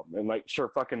bomb, and like her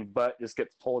fucking butt just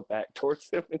gets pulled back towards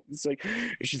him. And he's like,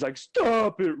 she's like,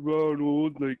 stop it,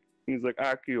 Ronald. Like he's like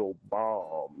Accio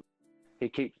bomb. He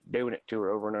keeps doing it to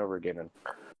her over and over again. And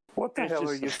What the It's hell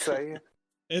just- are you saying?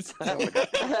 It's I'm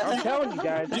telling you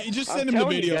guys. You just I'm send him the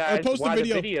telling you video or guys post the why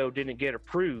video. The video didn't get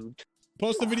approved.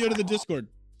 Post the video to the Discord.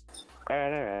 All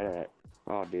right.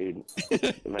 Oh, dude.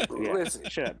 Like, yeah. Listen.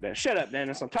 Shut up,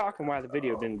 Dennis. I'm talking why the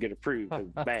video didn't get approved. It's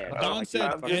bad. Don Like, said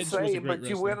I'm Edge just was a saying, great but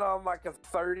you wrestler. went on like a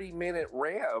 30-minute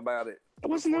rant about it. it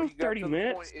wasn't before no you got 30 to the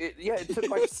minutes. point. It took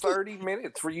like 30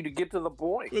 minutes for you to get to the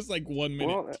point. It was like 1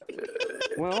 minute.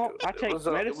 Well, I It take was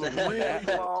a medicine.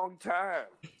 really long time.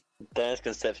 Dan's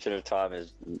conception of time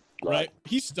is Right? like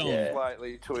He's stoned. Yeah.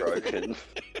 Slightly twisted. broken.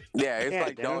 Yeah, it's Yeah,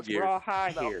 like Dennis, dog we're years. all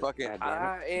high No, here. fucking- God damn it.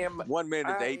 I am 1 minute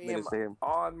is I 8 minutes to him.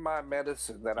 on my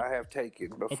medicine that I have taken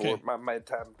before Okay. my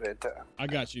bedtime. I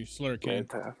got you, Slurricane.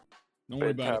 Bedtime. Don't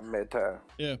worry about it. Bedtime.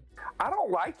 Yeah. I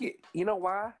don't like it. You know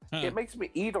why? Huh. It makes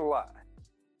me eat a lot.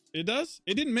 It does?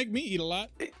 It didn't make me eat a lot.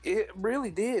 It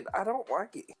really did. I don't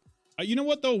like it. You know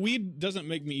what though? Weed doesn't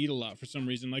make me eat a lot for some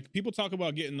reason. Like people talk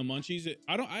about getting the munchies.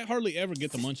 I hardly ever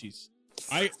get the munchies.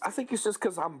 I think it's just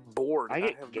because I'm bored. I and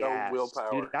get have gas. no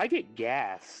willpower. Dude, I get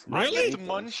gas. I Really? get the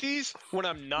munchies when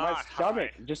I'm My not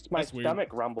stomach, high. just my That's weird. stomach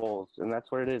rumbles, and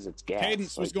that's what it is. It's gas.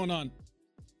 Cadence, what's Like, going on?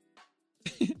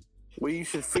 Well, you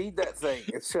should feed that thing.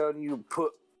 It's telling you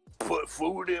put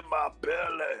food in my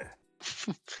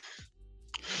belly.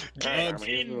 Get Uggs.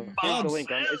 in Here's my the link.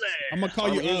 I'm gonna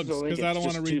call you here's the Uggs link. because I It's don't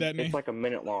want to just read too- that name. It's like a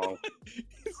minute long.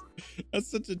 That's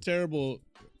such a terrible.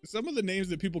 Some of the names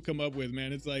that people come up with,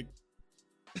 man. It's like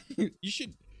you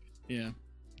should. Yeah,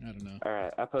 I don't know. All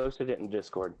right, I posted it in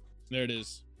Discord. There it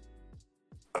is.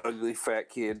 ugly fat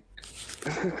kid.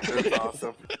 That's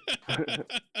awesome.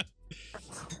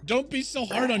 Don't be so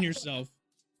hard on yourself.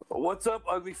 What's up,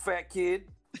 ugly fat kid?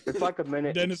 It's like a minute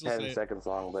and Dennis will say 10 it. seconds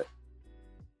long, but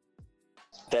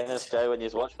Dennis, Joe, when you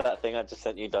watch that thing I just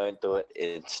sent you, don't do it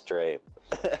in stream.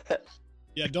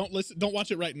 Yeah, don't listen. Don't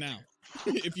watch it right now.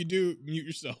 If you do, mute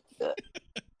yourself.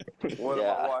 What am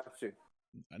I watching?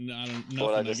 I don't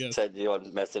What I nothing, I just guess. sent you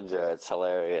on Messenger, it's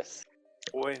hilarious.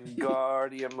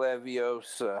 Wingardium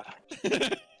Leviosa.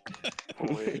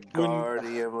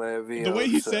 Wingardium Leviosa. The way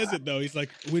he says it, though, he's like,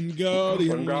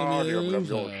 Wingardium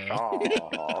Leviosa.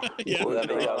 Yeah.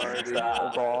 Wingardium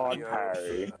God, Leviosa.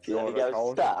 Harry. Let me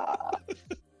go stop.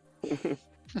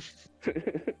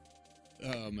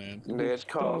 Oh, man. Ned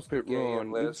calls Stop it, the gay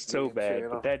and Ron. It's so lesbian bad, channel.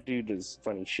 but that dude is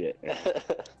funny shit.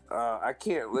 I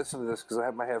can't listen to this because I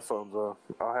have my headphones on.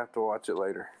 I'll have to watch it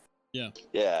later. Yeah.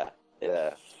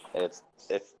 It's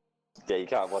yeah, you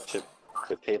can't watch it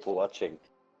with people watching.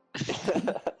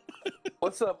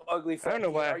 What's up, ugly fat I don't know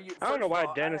why. kid? I don't know why First of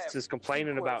all, Dennis I have is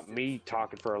complaining two about questions. me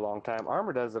talking for a long time.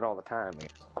 Armor does it all the time. Man.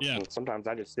 Yeah. And sometimes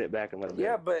I just sit back and let him. Yeah,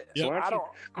 do it. but Yeah. Why don't I you don't.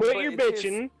 quit but your it's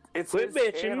his- bitching. It's Quit his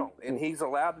bitching. channel, and he's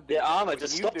allowed to do. Yeah, Armor, what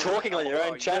just you stop do. talking on your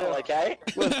own channel, okay?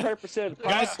 Well, the purpose of the,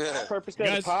 Guys, purpose of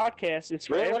guys, the podcast is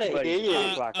for we wanna everybody hear to you.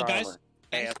 look like Guys,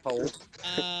 Armor. Asshole.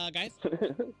 Guys?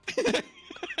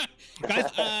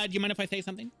 Guys, do you mind if I say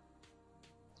something?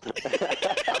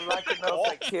 I'd like to know if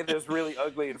that kid is really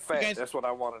ugly and fat. Guys- That's what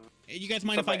I want to know. You guys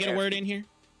mind if I get a word in here?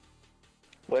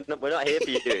 We're not here for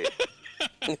you.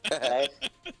 Okay?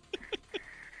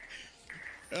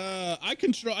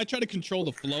 I try to control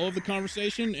the flow of the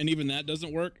conversation, and even that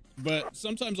doesn't work. But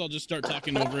sometimes I'll just start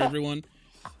talking over everyone,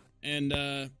 and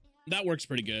that works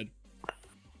pretty good.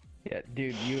 Yeah,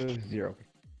 dude, you have zero.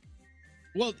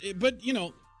 Well, but you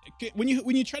know, when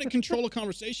you try to control a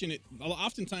conversation,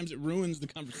 oftentimes it ruins the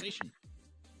conversation.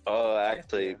 Oh,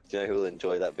 actually, do you know who will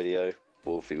enjoy that video?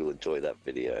 Wolfie will enjoy that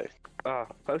video.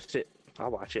 Post it. I'll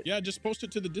watch it. Yeah, just post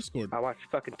it to the Discord. I watch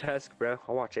fucking Tusk, bro.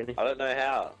 I'll watch anything. I don't know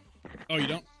how. Oh, you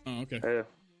don't? Oh, okay.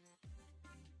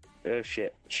 Oh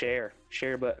shit. Share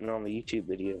button on the YouTube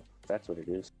video. That's what it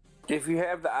is. If you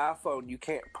have the iPhone, you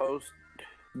can't post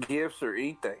gifs or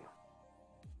anything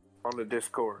on the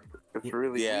Discord. It's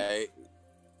really Yeah.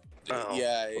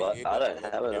 Yeah. Well, I don't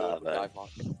have an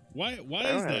iPhone. Why I is don't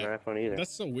have that? an iPhone either.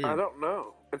 That's so weird. I don't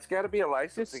know. It's got to be a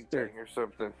licensing It's their- thing or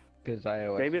something. Because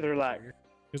iOS. Maybe they're like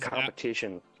 'Cause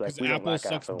competition. Like Because we don't Apple like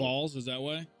sucks iPhone. balls. Is that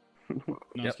why? No,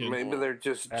 I'm just kidding. Maybe they're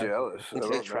just jealous. I They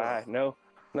don't try. know.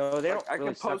 No, they Like, don't I can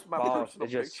really post suck my balls. personal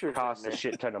It just pictures in costs a there.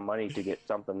 shit ton of money to get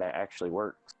something that actually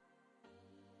works.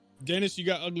 Dennis, you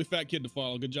got ugly fat kid to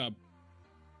follow. Good job.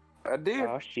 I did.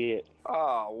 Oh shit.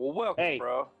 Oh, well, welcome, Hey.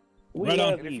 bro. We Right on.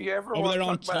 love And if you. you ever Over want to there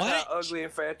on talk about how Twitch. ugly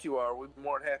and fat you are, we'd be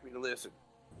more than happy to listen.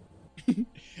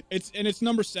 It's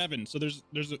number 7. So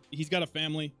he's got a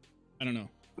family. I don't know.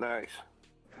 Nice.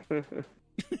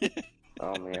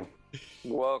 Oh man.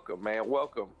 Welcome, man.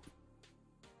 Welcome.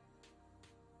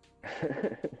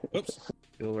 Oops.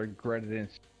 You'll regret it.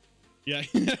 Yeah.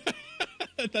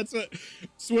 That's what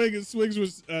Swigs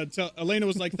was Elena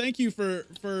was like, thank you for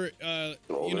to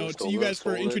you guys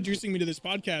for introducing me to this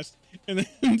podcast. And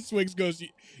then Swigs goes,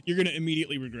 you're gonna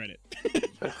immediately regret it.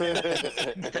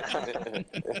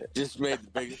 Just made the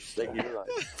biggest mistake of your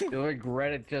life. You'll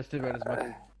regret it just about as much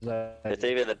as I It's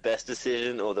either the best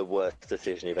decision or the worst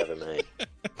decision you've ever made.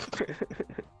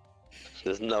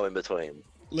 There's no in between.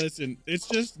 Listen, it's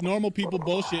just normal people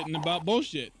bullshitting about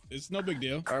bullshit. It's no big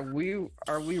deal. Are we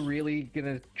really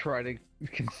gonna try to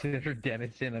consider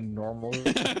Dennis in a normal?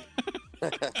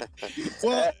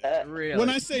 Well, Really? when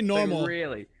I say normal, Like,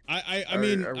 really? I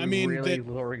mean Are we I mean really that,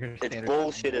 lowering our It's standards?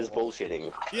 bullshit is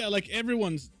bullshitting. yeah, like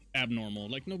everyone's abnormal.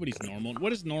 Like nobody's normal. What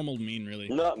does normal mean, really?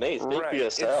 Not me. Speak for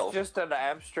yourself. It's just an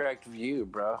abstract view,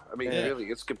 bro. I mean, Yeah. really,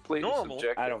 it's completely Normal?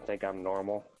 subjective. I don't think I'm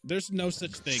normal. There's no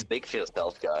such thing. Speak for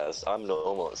yourself, guys. I'm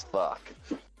normal as fuck.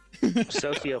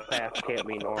 Sociopath can't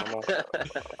be normal.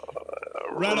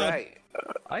 Right on. Right.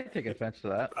 I take offense to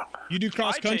that. You do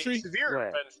cross I country? take severe Right.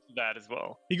 offense to that as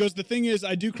well. He goes, the thing is,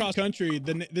 I do cross country.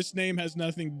 This name has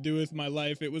nothing to do with my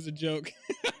life. It was a joke.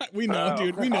 We know, Oh.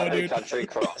 dude. We know, I do dude. country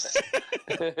cross.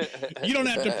 You don't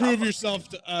have to prove yourself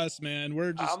to us, man.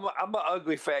 We're just I'm an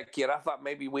ugly fat kid. I thought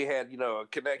maybe we had, a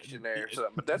connection there or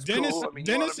something. But that's Dennis- cool. I mean,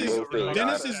 Dennis you wanna be is- really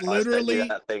Dennis honest. is I sent literally- you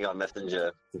that thing on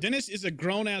Messenger. Dennis is a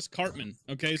grown ass Cartman.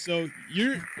 Okay, so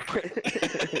you're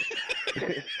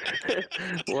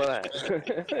What?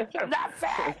 I'm not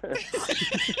fat.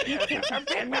 I'm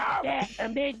big bone.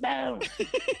 I'm big bone.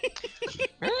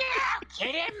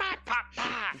 Get in my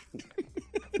papa.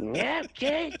 Yeah,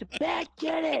 Kitty, the bad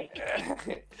kitty.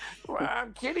 Well,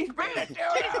 I'm Kitty's bad.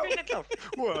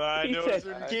 Well, I He know said-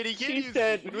 certain kitty He kitties.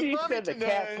 said, with he mommy said the tonight.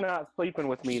 cat's not sleeping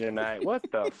with me tonight. What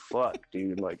the fuck,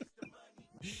 dude? Like,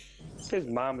 his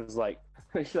mom is like,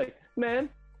 she's like, man,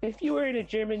 if you were in a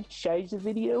German Scheiße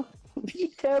video,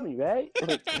 you'd tell me, right?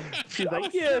 Like, she's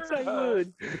like, yes, I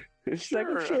would. She's like,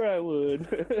 I'm sure I would.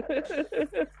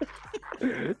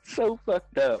 So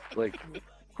fucked up. Like,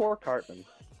 poor Cartman.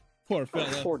 Poor fella.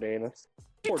 Poor Danis.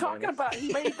 You're Poor talking Danis. about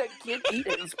he made that kid eat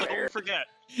his Don't parents. forget,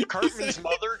 Cartman's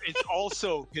mother is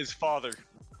also his father.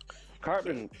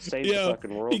 Cartman saved Yeah, the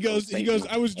fucking world. He goes, from he goes,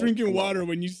 Satan. I was drinking Come on. water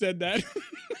when you said that.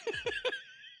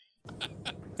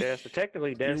 Yeah, so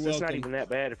technically, Dennis, You're it's not welcome. even that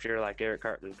bad if you're like Eric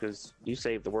Cartman, because you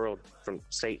saved the world from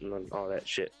Satan and all that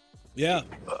shit. Yeah.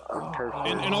 Turf.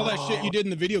 And all that shit you did in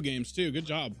the video games too. Good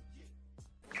job.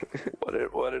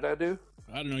 What did I do?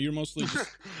 I don't know. You're mostly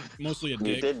mostly a You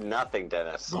dick. did nothing,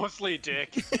 Dennis. Mostly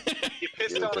dick. You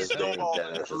pissed You on a did snowball nothing,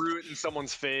 and Dennis. threw it in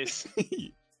someone's face.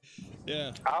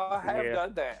 Yeah. I have Yeah.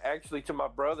 done that actually to my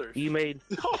brothers. You made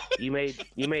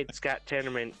Scott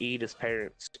Tenorman eat his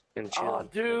parents and chill. Oh,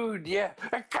 dude, yeah.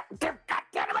 God damn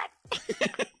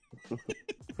it!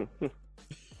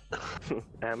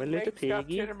 I'm a little Make Scott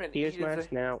piggy. Tenorman Here's eat my his-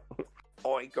 snout.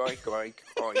 Oink, oink, oink,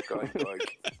 oink, oink,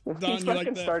 oink. Don, He you like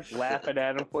fucking that? starts laughing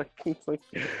at him like he's like,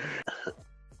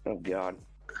 oh god.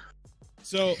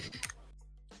 So,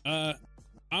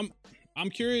 I'm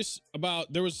curious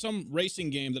about. There was some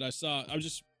racing game that I saw. I was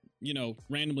just,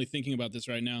 randomly thinking about this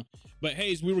right now. But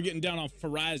Hayes, we were getting down on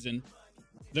Horizon.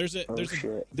 There's a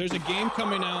game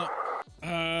coming out.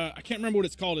 I can't remember what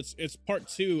it's called. It's part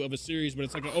 2 of a series, but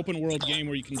it's like an open world game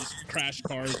where you can just crash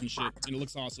cars and shit, and it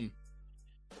looks awesome.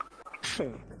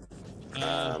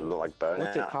 Like Burnout.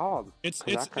 What's it called? It's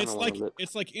 'Cause I kinda wanna look.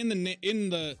 it's like in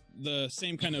the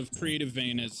same kind of creative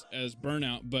vein as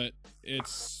Burnout, but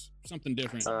it's something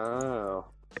different. Oh,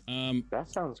 that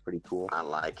sounds pretty cool. I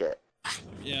like it.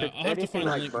 Yeah, If I'll have to anything find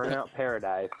a like link. Burnout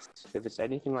Paradise, if it's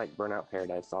anything like Burnout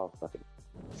Paradise, I'll fucking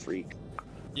freak.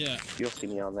 Yeah, You'll see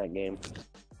me on that game.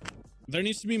 there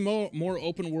needs to be more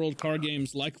open world car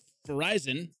games like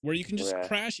Horizon, where you can just Yeah.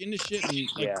 crash into shit and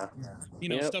Yeah.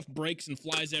 Yep. stuff breaks and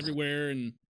flies everywhere.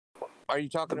 And Are you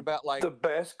talking about like The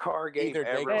best car game Either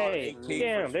ever. Hey, on Need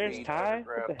damn, for there's Speed Ty.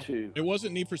 Underground What the- 2. it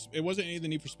wasn't any of the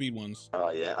Need for Speed ones.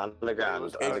 Oh yeah, Underground.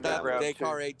 It's it's Underground. not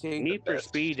Dakar 18? Need for best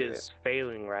Speed shit. is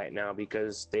failing right now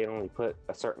because they only put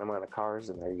a certain amount of cars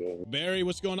in their game. Barry,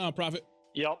 what's going on, Prophet?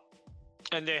 Yep.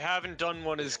 And they haven't done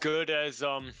one as good as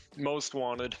Most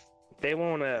Wanted. They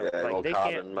want to Yeah, well, they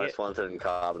Carbon. can't Most get, Wanted and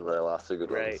Carbon were the last 2 good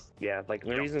right. ones. Yeah, like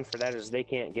the reason for that is they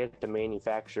can't get the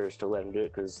manufacturers to let them do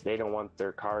it because they don't want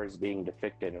their cars being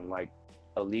depicted in like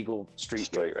illegal street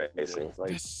racing.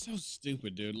 Like, That's so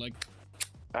stupid, dude. Like,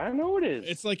 I know it is.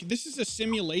 it's like this is a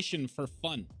simulation for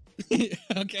fun.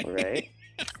 Okay. Right.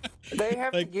 They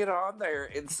have to Like- get on there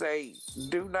and say,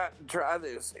 "Do not try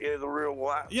this in the real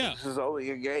life. Yeah. This is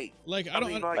only a game." Like I don't.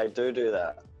 mean, They do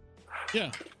that.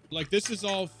 Yeah, like this is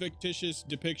all ficticious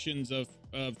depictions of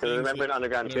Because things remember in that-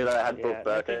 Underground 2 whatever. they had Yeah, Brooke I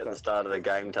Burke think at the so. start of the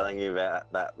game telling you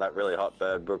about that really hot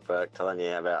bird, Brooke Burke, telling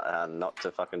you about how not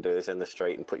to fucking do this in the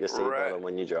street and put your seatbelt Right. on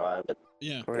when you drive.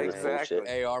 Yeah, Right. Exactly. bullshit.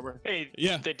 Hey, Arbor. Hey,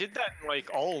 Yeah. they did that in like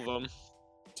all of them.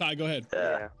 Ty, go ahead.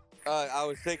 Yeah. I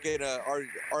was thinking, are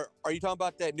you talking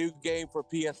about that new game for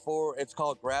PS4? It's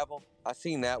called Gravel. I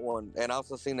seen that one, and I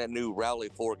also seen that new Rally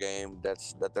 4 game that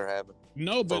they're having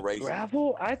No, for but racing.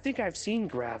 Gravel? I think I've seen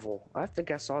Gravel. I think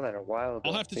I saw that a while ago.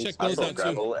 I'll have to check I those saw out too.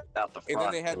 gravel out the And then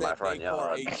front they had in my that front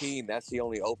Dakar yard. 18. That's the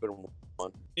only open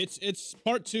one. It's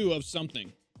part 2 of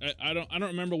something. I don't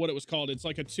remember what it was called. It's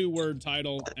like a 2-word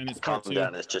title, and it's part Calm 2.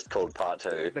 down, it's just called Part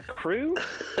 2. The Crew?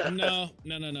 No.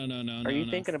 Are you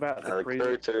thinking about the The Crew?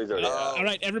 Crew 2's already out. All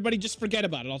right, everybody, just forget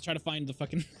about it. I'll try to find the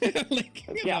fucking link.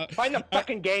 Yeah, find the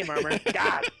fucking game, Armor.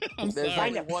 God. I'm There's sorry.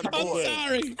 only one I'm more.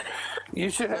 sorry. You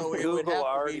should have No, it would Google have to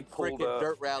already be pulled freaking up.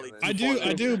 Dirt Rally. I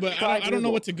do, but Try I don't know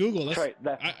Google. what to Google. Let's, Right,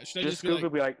 should I just just be Google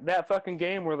like, be like, that fucking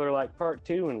game where they're like part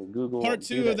 2 and Google. part won't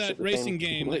do 2 of shit that the racing same-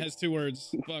 game that has 2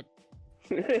 words? Fuck.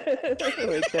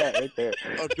 right there.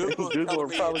 Oh, Google Google will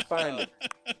probably find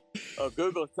it.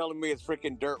 Google's telling me it's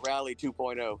freaking Dirt Rally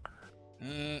 2.0.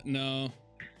 No.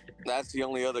 That's the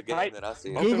only other game Type- that I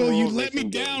see. Open Google, you world let me racing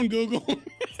game. down, Google.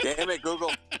 Damn it,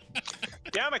 Google.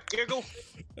 Damn it, Giggle.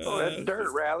 Oh, that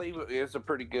Dirt Rally is a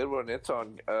pretty good one. It's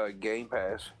on Game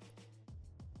Pass.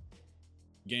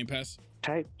 Game Pass.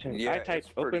 I Yeah, typed it's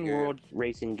pretty open good. world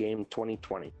racing game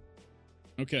 2020.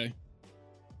 Okay.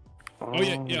 Oh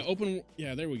yeah, open.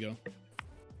 Yeah, there we go.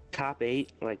 Top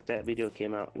 8, like that video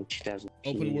came out in 2000.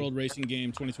 Open World Racing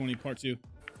Game 2020 Part 2.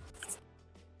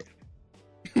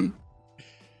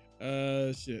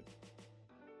 Shit.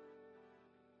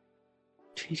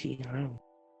 GG, I don't know.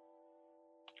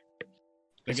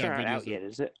 They It's got not videos out of- yet,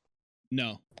 is it?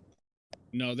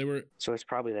 No, they were. So it's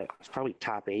probably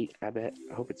top 8. I bet.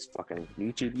 I hope it's fucking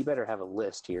YouTube. You better have a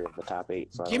list here of the top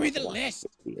 8. So I Give don't me have the to watch list.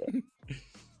 this video.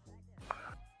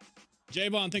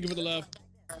 Javon, thank you for the love.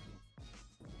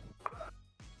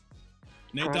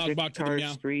 Nate Dog Project Bach to the Cars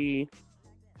meow. 3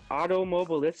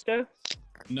 Automobilista.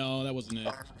 No, that wasn't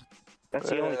it. That's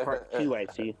the only part 2 I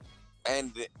see.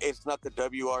 And it's not the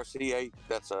WRC8.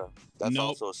 That's Nope.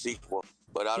 also a sequel.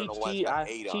 But I don't know why it's got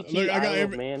 8 on it. Look, I got Isle of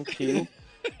every- Man 2.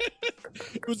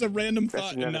 It was a random That's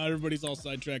thought, and another- now everybody's all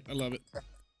sidetracked. I love it.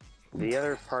 The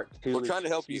other part 2 We're trying to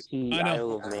help you. is TT I know.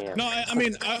 Isle of Man. No, I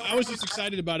mean, I was just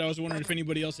excited about it. I was wondering if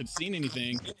anybody else had seen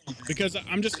anything, because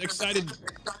I'm just excited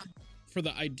for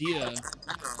the idea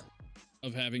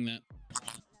of having that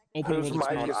open Whose world mic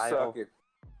experience. is Isle. sucking?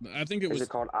 I think it Is was. it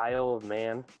called Isle of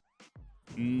Man?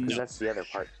 Because No. that's the other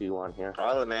part 2 on here.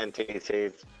 Isle of Man TT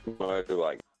is more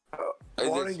like Is it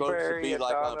Morning, supposed Barry to be and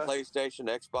like on Donna. PlayStation,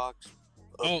 Xbox,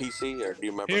 Oh. PC, or do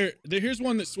you remember? Here's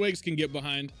one that Swags can get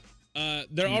behind.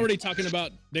 They're already talking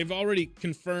about. They've already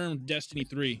confirmed Destiny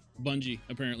 3. Bungie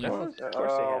apparently. Of course they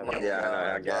have.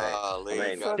 I get it. Golly, I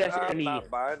mean, God. Destiny. I'm not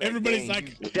buying that Everybody's game.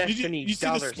 like, did Destiny you see the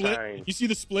dollar split? sign. You see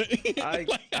the split? I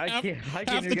Like, can't half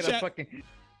even the get chat- a fucking.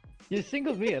 You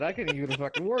singled me in. I couldn't even get a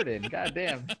fucking word in. God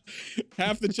damn.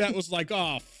 Half the chat was like,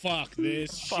 "Oh fuck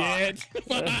this shit."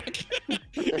 Fuck.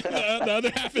 The other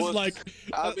half is Well, like,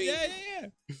 I mean,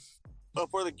 yeah. but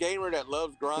for the gamer that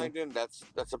loves grinding, that's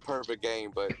a perfect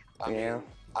game. But I mean,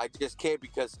 I just can't,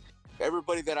 because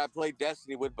everybody that I played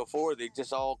Destiny with before, they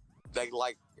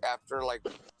like after like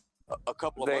a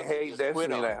couple of They months, hate just quit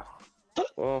Destiny on it. now.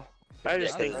 Well, I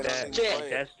just Yeah, think I that don't in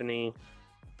Destiny,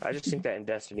 I just think that in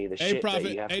Destiny, the Hey, shit Prophet.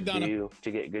 that you have Hey, to Donna. do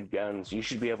to get good guns, you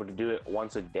should be able to do it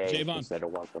once a day Javon. instead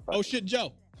of once a fucking. Oh shit,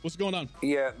 Joe, what's going on?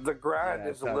 Yeah, the grind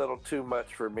Yeah, is so- a little too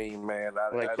much for me, man.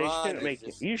 Like they Grind shouldn't make is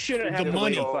just- you shouldn't have The to wait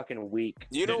money. a fucking week.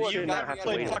 You know You what? should not got have me to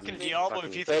on wait a the fucking week. Diablo Fucking-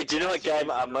 if you Hey, do you know what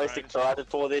game I'm most excited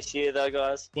for this year, though,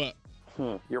 guys? What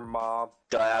Your mom.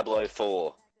 Diablo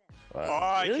 4. Oh,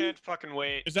 I Really? can't fucking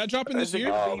wait. is that dropping this Is it year?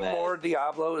 gonna Oh, be man. more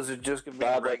Diablo? Is it just gonna be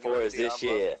Diablo regular 4 is this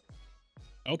Diablo? year.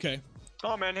 Okay,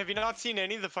 Oh man, have you not seen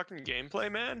any of the fucking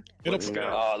gameplay, man? it'll. Let's go.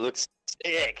 Oh, it looks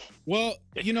sick. Well,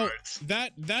 It you know hurts.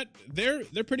 that they're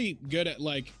pretty good at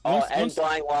like Oh, and once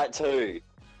Dying Light 2.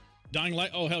 Dying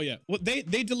Light. Oh hell yeah! Well, they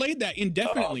delayed that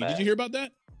indefinitely. Oh, Did man. you hear about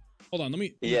that? Hold on, let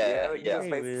me. Yeah, because yeah.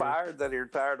 they man. fired that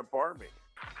entire department.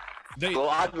 They Well,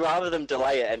 I'd rather them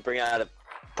delay it and bring out a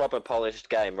proper polished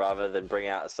game rather than bring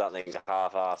out something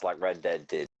half-assed like Red Dead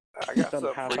did. I got Some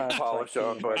some free half-assed polish like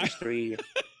on, but Team 3.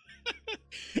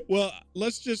 well,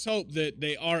 let's just hope that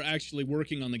they are actually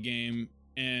working on the game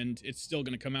and it's still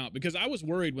going to come out, because I was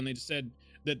worried when they said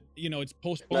that it's No,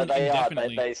 postponed they are.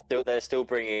 indefinitely. They're still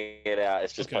bringing it out.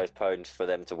 It's just Okay. postponed for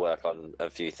them to work on a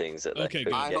few things that they Okay,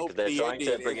 couldn't good. get, I hope 'cause they're the trying to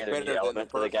ending bring is in a better new than element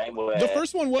the to the first game where The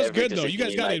first one was every good though. You decision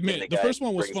guys got to make in admit, the game first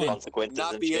one was brings fun. consequences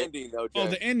Not and the shit. ending though, Oh, Jay.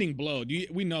 the ending blowed.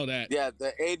 We know that. Yeah,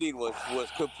 the ending was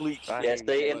complete. I Yes,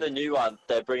 hear you. in the new one,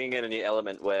 they're bringing in a new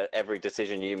element where every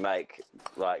decision you make,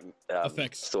 like,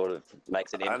 Affects. sort of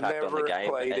makes an I impact on the never game,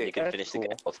 played and it. you can That's finish cool. the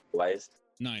game multiple ways.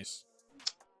 Nice.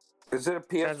 is it a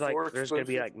PS4 Sounds like there's gonna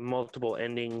be exclusive? like multiple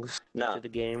endings No. to the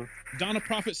game. Donna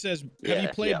Prophet says, "Have you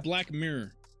Yeah, played yeah. Black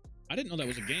Mirror?" I didn't know that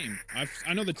was a game.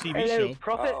 I know the TV Hello, show.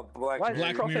 Prophet. Oh, Black Why is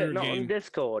Black Mirror. Mirror Prophet not game. on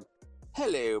Discord?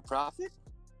 Hello, Prophet.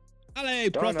 Hello,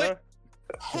 Prophet. Donna.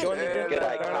 Join the Hello, Discord,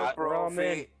 G'day, Donna. We're all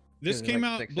men. Prophet. This It's came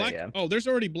like out 6 Black. a.m. Oh, there's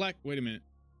already Black. Wait a minute.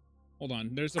 Hold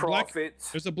on. There's a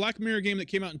Prophets. There's a Black Mirror game that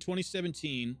came out in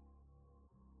 2017.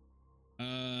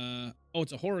 Oh,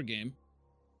 it's a horror game.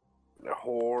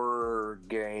 Horror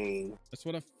game. That's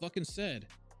what I fucking said.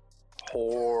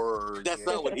 Horror That's game.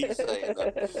 not what he's saying.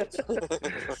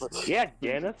 Though. Yeah,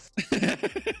 Dennis.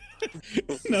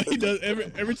 No, he does.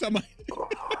 Every time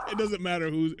it doesn't matter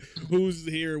who's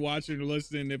here watching or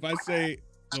listening. If I say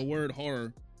the word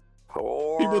horror,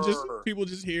 Horror. people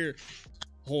just hear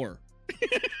horror.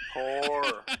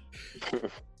 Horror.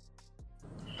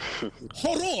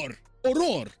 Horror.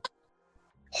 Horror.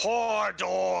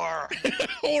 Hodor!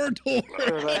 Hodor.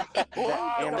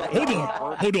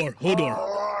 Hodor. Hodor.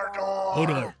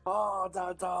 Hodor. Oh,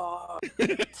 da, da.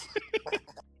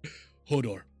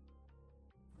 Hodor.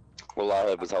 All I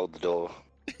heard was hold the door.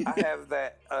 I have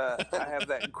that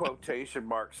in quotation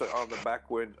marks on the back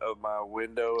of my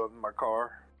window of my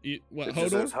car. What, It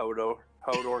just says Hodor?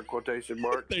 Hodor. Hodor quotation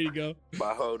mark There you go.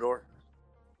 by Hodor.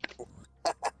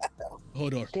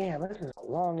 Hodor. Damn, this is a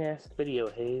long ass video,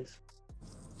 Hayes.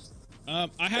 I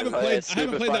haven't Oh, played. it's I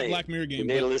haven't super played that funny. Black Mirror You game.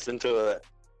 need to But listen to it.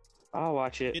 I'll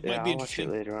watch it. It Yeah, might be I'll watch it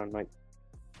interesting. later on. Like,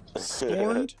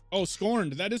 Scorned? Oh,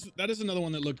 Scorned. That is another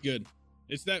one that looked good.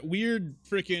 It's that weird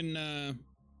freaking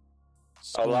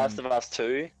Last of Us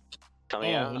 2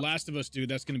 coming out. Last of Us, dude.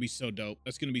 That's gonna be so dope.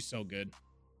 That's gonna be so good.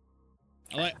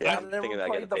 Yeah, I'm thinking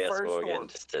about getting a PS4 again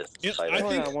just to play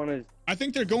that. I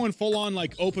think they're going full on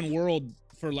like open world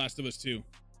for Last of Us 2.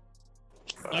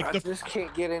 Like I just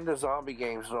can't get into zombie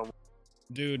games no more.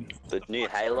 Dude. The new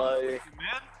Halo,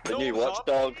 the new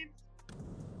Watchdog.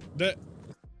 The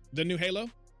new Halo?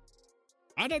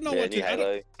 I don't know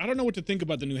I don't know what to think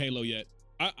about the new Halo yet.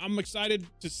 I'm excited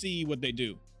to see what they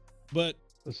do. But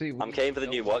I'm keen for the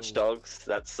new Watch Dogs.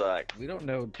 That's like we don't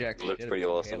know jack looks shit pretty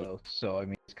about awesome. Halo, so I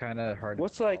mean it's kind of hard.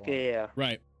 What's to like a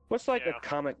What's a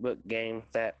comic book game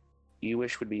that you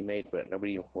wish would be made but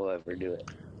nobody will ever do it?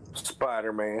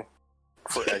 Spider-Man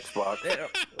for Xbox.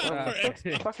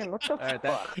 Fucking what the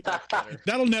fuck?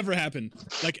 That'll never happen.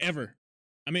 Like ever.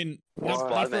 I mean, not for a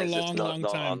Spider-Man's just long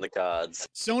not time. on the cards.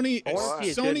 Sony I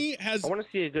want to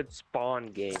see a good Spawn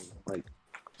game. Like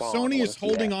Sony is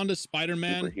holding on to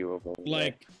Spider-Man superhero game,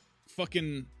 like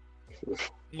fucking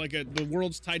like the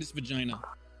world's tightest vagina.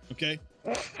 Okay.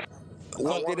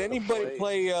 Well, did anybody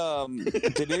play?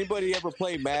 Did anybody ever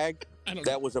play Mag?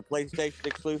 That was a PlayStation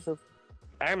exclusive.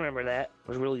 I remember that. It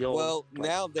was really old. Well, like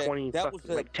now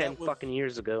that 10 fucking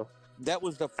years ago. That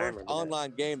was the first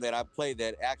online game that I played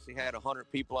that actually had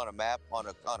 100 people on a map on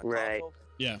a console.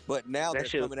 Yeah. But now That they're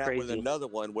shit was coming out with crazy. another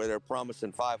one where they're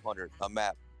promising 500 a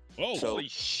map. Oh, holy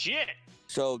shit!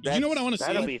 So you know what I want to see?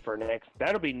 That'll be for next.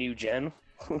 That'll be new gen.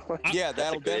 Yeah,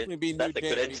 that'll definitely be new gen. That's a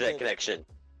good internet connection.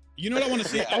 You know what I want to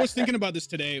see? I was thinking about this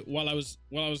today while I was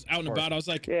out and about. I was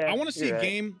like, I want to see a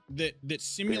game that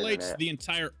simulates the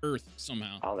entire Earth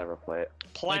somehow. I'll never play it.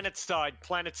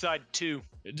 PlanetSide 2.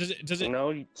 Does it?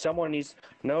 No, someone needs.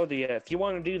 No, if you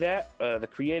want to do that, the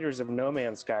creators of No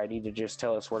Man's Sky need to just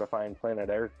tell us where to find planet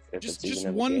Earth. If Just it's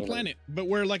even one planet, but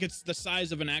where like it's the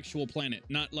size of an actual planet,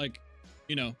 not like,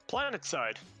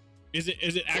 PlanetSide. Is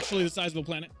it actually the size of a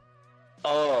planet?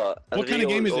 Oh, What kind of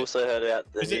game is it? Also heard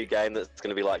about the new game that's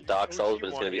going to be like Dark Souls, but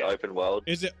it's going to be open world.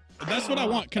 Is it? That's what I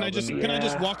want. Can I just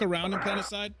walk around in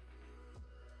PlanetSide?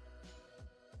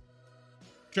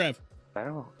 Trev. I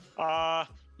don't know.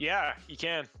 Yeah, you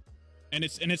can. And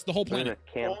it's the whole planet.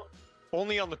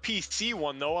 Only on the PC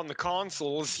one though. On the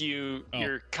consoles,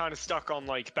 you're kind of stuck on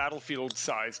like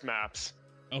Battlefield-sized maps.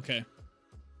 Okay,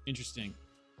 interesting.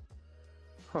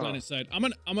 PlanetSide. I'm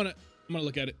gonna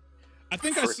look at it. I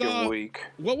think I saw.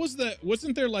 What was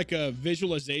wasn't there like a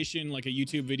visualization, like a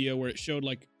YouTube video where it showed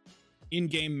like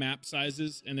in-game map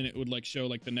sizes, and then it would like show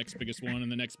like the next biggest one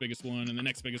and the next biggest one and the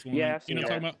next biggest one. Yeah, I've you know seen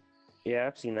what I'm talking about? Yeah,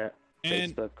 I've seen that.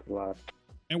 And Facebook Live.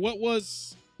 And what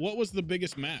was the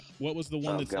biggest map? What was the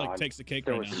one that's like takes the cake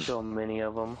there right now? There were so many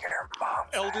of them.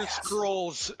 Elder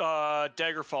Scrolls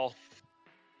Daggerfall.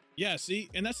 Yeah, see,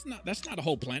 and that's not a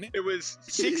whole planet. It was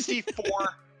 64.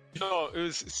 No, it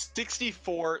was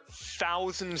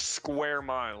 64,000 square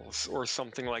miles or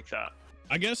something like that.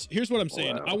 I guess here's what I'm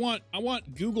saying. Wow. I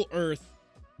want Google Earth,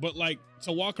 but like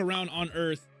to walk around on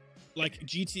Earth like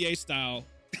GTA style.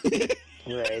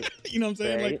 Right. You know what I'm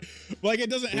saying? Right. Like it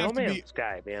doesn't have to be. No Man's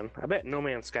Sky, man. I bet No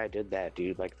Man's Sky did that,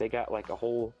 dude. Like they got like a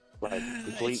whole like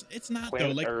complete. It's not though.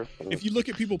 Like Earth if you look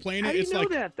at people playing it, How do you it's know like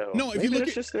that though. No, if Maybe you look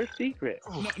that's at just their secret.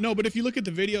 No, but if you look at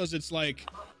the videos, it's like,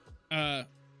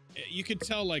 you could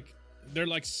tell like they're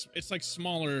like it's like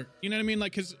smaller. You know what I mean?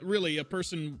 Like because really a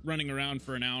person running around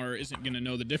for an hour isn't gonna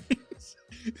know the difference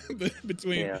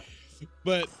between. Yeah.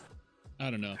 But I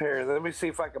don't know. Here, let me see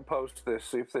if I can post this.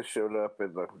 See if this showed up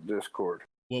in the Discord.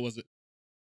 What was it?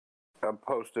 I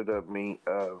posted a meme.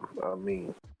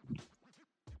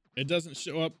 It doesn't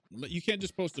show up. You can't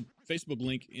just post a Facebook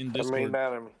link in Discord.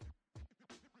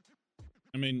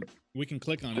 I mean, we can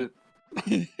click on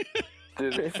it.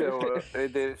 Did it show up?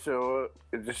 It did show up.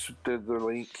 It just did the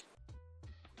link.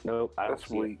 Nope, that's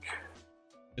weak.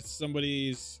 It's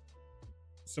somebody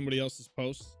else's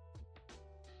post.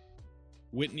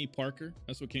 Whitney Parker.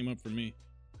 That's what came up for me.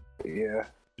 Yeah.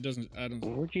 It doesn't. I don't.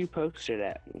 Where'd you post it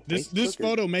at? This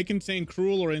photo may contain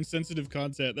cruel or insensitive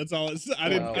content. That's all. I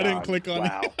didn't click on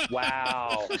it.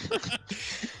 Wow.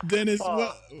 Dennis,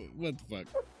 what the fuck?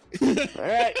 All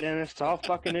right, Dennis, I'll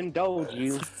fucking indulge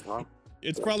you.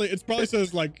 It probably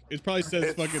says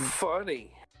fucking funny.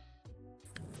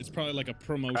 It's probably like a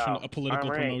promotion, a political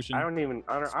promotion. I don't even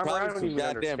goddamn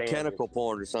understand tentacle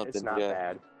porn or something. It's not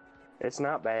bad. It's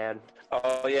not bad.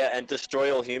 Oh yeah, and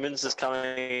Destroy All Humans is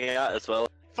coming out as well.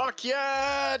 Fuck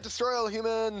yeah! Destroy All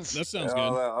Humans! That sounds good.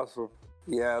 Awesome.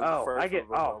 Yeah. I get.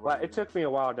 But it took me a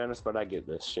while, Dennis, but I get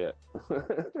this shit.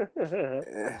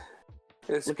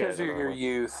 It's because of your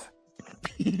youth.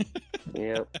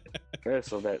 Yep.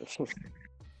 So that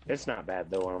it's not bad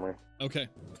though, Armor. Okay.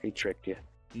 He tricked you.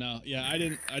 No, yeah,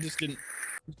 I just didn't.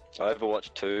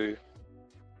 Overwatch 2.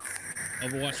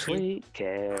 Overwatch 2. Sweet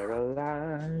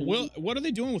Caroline. Well, what are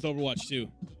they doing with Overwatch 2?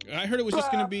 I heard it was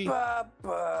just gonna be.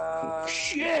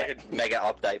 Shit! Mega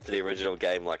update for the original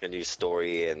game, like a new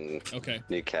story and Okay.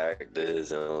 new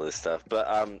characters and all this stuff. But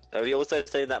have you also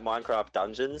seen that Minecraft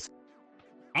Dungeons?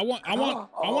 I want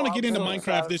to get into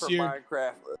Minecraft this year.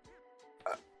 Minecraft.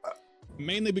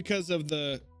 Mainly because of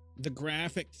the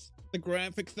graphics,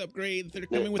 upgrades that are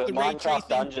coming with But the ray Minecraft tracing.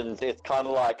 Dungeons, it's kind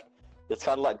of like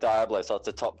Diablo, so it's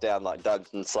a top-down like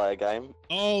Dungeon Slayer game.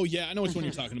 Oh yeah, I know which one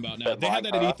you're talking about now. But They had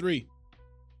that at Minecraft? E3.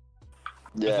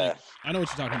 Yeah, I know what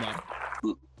you're talking about.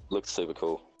 looks super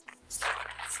cool.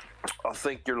 I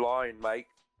think you're lying, mate.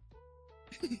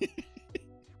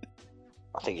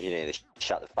 I think you need to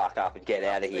shut the fuck up and get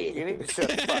out of You here. need to shut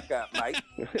the fuck up, mate.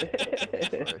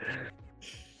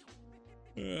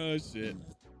 Oh shit.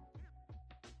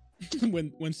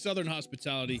 when Southern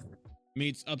hospitality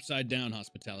meets upside down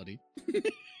hospitality.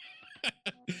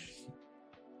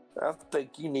 I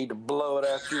think you need to blow it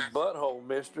out your butthole,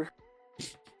 mister.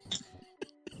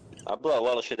 I blow a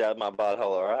lot of shit out of my butthole,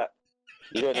 alright?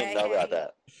 You don't even know about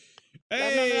that.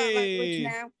 Hey!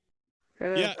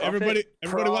 Yeah, everybody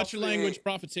watch your language.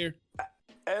 Prophet's here.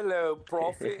 Hello,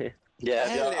 Prophet. Yeah,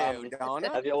 Hello,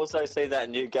 Donna. have you also seen that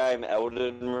new game,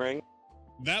 Elden Ring?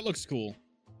 That looks cool.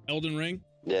 Elden Ring.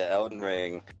 Yeah, Elden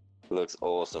Ring looks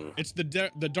awesome. It's the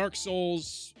Dark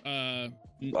Souls.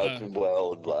 Open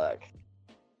world, like.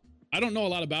 I don't know a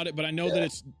lot about it, but I know that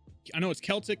I know it's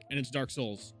Celtic and it's Dark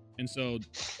Souls, and so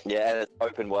Yeah, and it's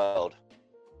open world.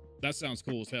 that sounds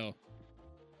cool as hell.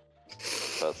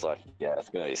 So it's like, yeah, it's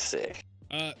gonna be sick.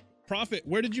 Prophet,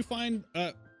 where did you find?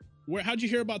 How'd you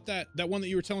hear about that one that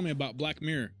you were telling me about, Black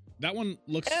Mirror? That one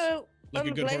looks Oh, like on a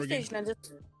the good horror game. PlayStation.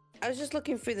 I was just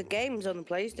looking through the games on the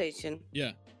PlayStation.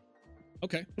 Yeah.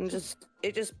 Okay. And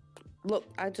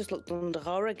I just looked under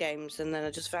horror games, and then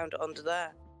I just found it under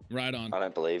there. Right on. I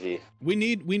don't believe you. We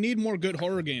need more good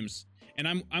horror games, and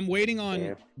I'm waiting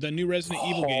on the new Resident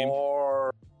Evil game.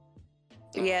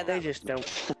 Yeah, They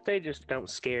just don't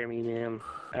scare me, man.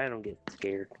 I don't get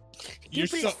scared. You're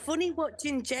but it's funny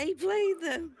watching Jay play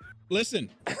them. Listen.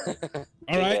 All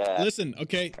right. Yeah. Listen.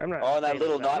 Okay. I'm not. Oh, that saying-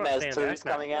 Little I'm not Nightmares saying 2 that's is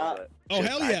not coming cool, out. but Oh just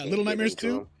hell I yeah, can't Little get Nightmares into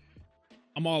 2. 'em.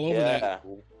 I'm all over Yeah. that.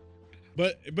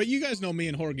 But you guys know me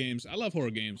in horror games. I love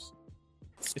horror games.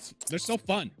 They're so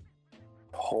fun.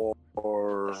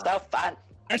 Horror. So fun.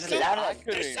 They're so,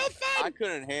 they're so I fun.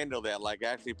 couldn't handle that. Like,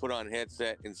 actually put on a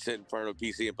headset and sit in front of a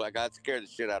PC and play. Like, I'd scare the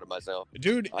shit out of myself.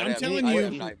 Dude, I'd I'm have- telling I'd you,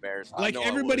 have nightmares. I like know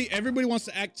I would. everybody wants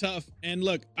to act tough, and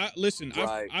look, listen,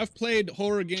 Right. I've played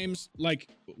horror games like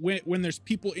when there's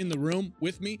people in the room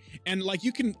with me, and like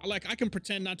I can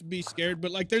pretend not to be scared,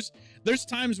 but like there's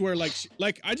times where like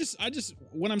I just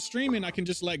when I'm streaming I can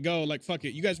just let go, like fuck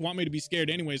it, you guys want me to be scared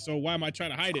anyway, so why am I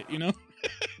trying to hide it, you know?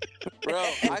 Bro,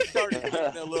 I started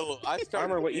getting a little.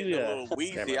 Armor, what getting you a little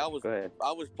wheezy. Go ahead.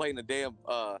 I was playing a damn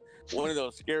one of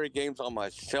those scary games on my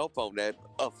cell phone. That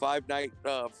Five Night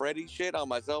Freddy shit on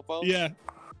my cell phone. Yeah.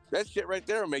 That shit right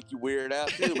there will make you weird out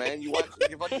too, man. You watch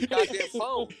your fucking goddamn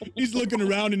phone. He's looking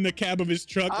around in the cab of his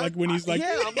truck, like when he's like,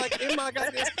 yeah, I'm like in my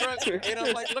goddamn truck, and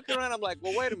I'm like looking around. I'm like,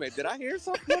 well, wait a minute, did I hear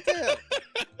something? What the hell?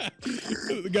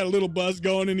 got a little buzz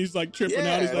going, and he's like tripping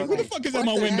out. He's like, "Who the fuck is at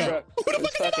my What the window? Who the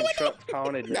This fuck is at my fucking window?" truck's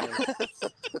haunted, man.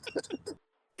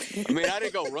 I mean, I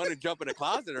didn't go run and jump in a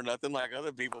closet or nothing like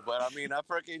other people, but I mean, I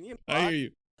freaking, you know, I hear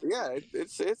you. yeah,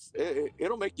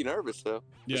 it'll make you nervous though,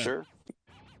 Yeah. for sure.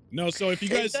 No, so if you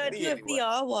guys Go to a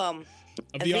VR one.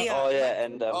 a VR, Oh yeah,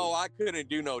 and Oh, I couldn't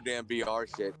do no damn VR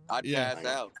shit. I'd Yeah. pass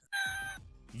out.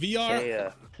 VR, Hey,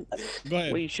 go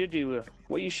ahead. what you should do with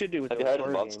have you those heard of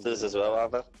horror Monsters games as well,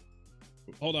 Arthur?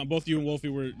 Hold on, both you and Wolfie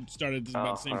were started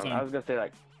about the same I time. was gonna say,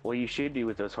 like, what you should do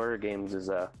with those horror games is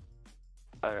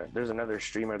there's another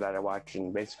streamer that I watch,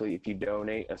 and basically if you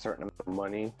donate a certain amount of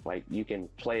money, like you can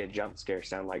play a jump scare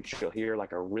sound, like she'll hear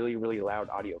like a really, really loud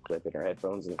audio clip in her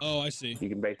headphones, and Oh, I see. you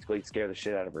can basically scare the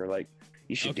shit out of her. Like,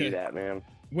 you should Okay. do that, man.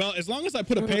 Well, as long as I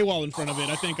put a paywall in front of it,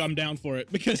 I think I'm down for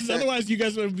it, because otherwise you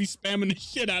guys would be spamming the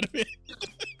shit out of it.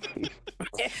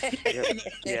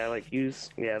 Yeah, like you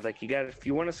got, if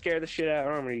you want to scare the shit out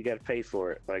of Armor, you got to pay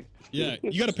for it. Like, Yeah,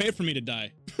 you got to pay for me to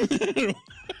die.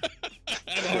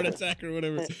 Have a heart attack or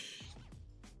whatever.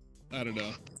 I don't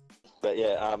know. But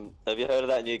yeah, have you heard of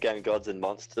that new game, Gods and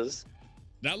Monsters?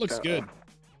 That looks good.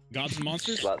 Gods and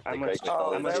Monsters? Like, I'm it's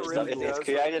really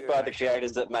created by the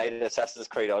creators that made Assassin's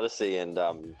Creed Odyssey and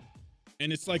And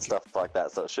it's like, stuff like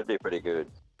that, so it should be pretty good.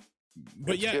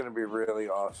 but It's yeah, gonna be really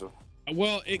awesome.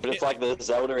 Well, but it's like the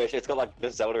Zelda-ish. It's got like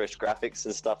the Zelda-ish graphics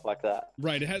and stuff like that.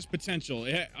 Right, it has potential.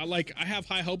 I have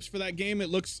high hopes for that game. It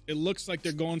looks like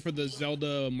they're going for the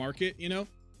Zelda market, you know,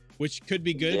 which could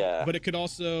be good. Yeah. But it could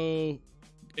also,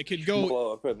 it could go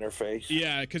blow up in their face.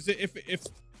 Yeah, because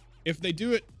if they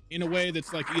do it in a way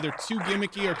that's like either too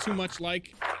gimmicky or too much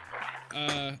like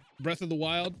Breath of the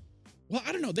Wild, well,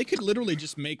 I don't know. They could literally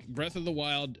just make Breath of the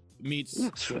Wild meets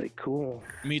That's really cool.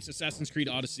 Meets Assassin's Creed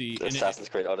Odyssey.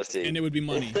 Creed Odyssey, and it would be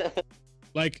money.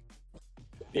 Like,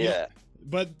 yeah.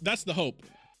 But that's the hope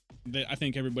that I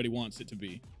think everybody wants it to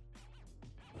be.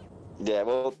 Yeah,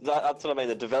 well, that's what I mean.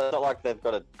 It's not like they've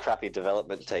got a crappy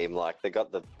development team. Like they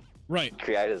got the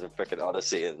creators of frickin'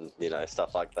 Odyssey and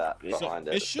stuff like that behind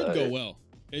it. It should go well.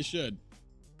 It should.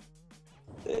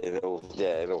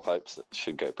 It'll hopes it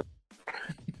should go.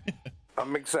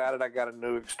 I'm excited. I got a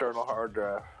new external hard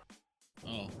drive.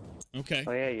 Oh, okay.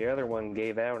 Oh yeah, your other one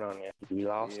gave out on you. You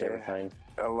lost everything.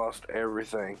 I lost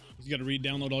everything. You got to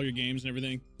re-download all your games and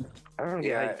everything. I don't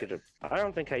get how you could have. I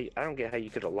don't get how you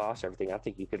could have lost everything. I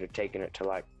think you could have taken it to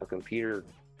like a computer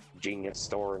genius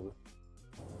store and.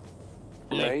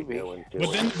 Maybe.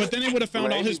 But then they would have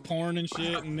found all his porn and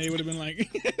shit, and they would have been like.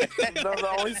 No,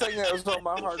 the only thing that was on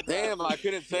my hard drive. Damn, I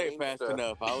couldn't say it fast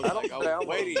enough. I was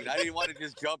waiting. I didn't want to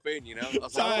just jump in, you know.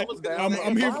 I was like,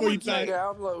 I'm here for you, Ty.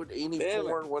 Download any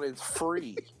porn when it's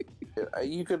free.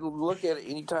 You can look at it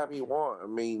anytime you want. I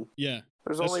mean,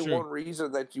 there's only one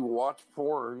reason that you watch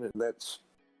porn, and that's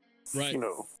right.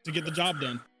 To get the job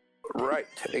done. Right,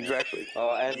 exactly.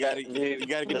 Oh, and you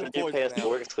gotta get the new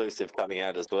PS4 exclusive coming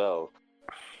out as well.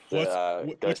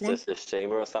 Ghost of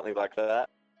Tsushima or something like that.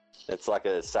 It's like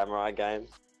a samurai game.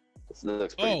 It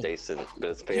looks pretty decent,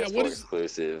 but it's PS4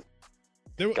 exclusive.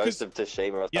 Ghost of Tsushima or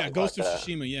something like that. Ghost of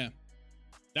Tsushima, yeah.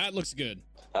 That looks good.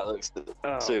 That looks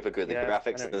super good. The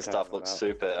graphics and stuff look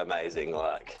super amazing.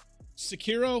 Like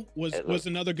Sekiro was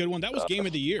another good one. That was game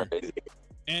of the year. Crazy.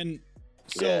 And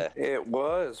so it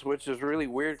was, which is really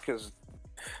weird because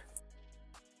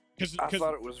I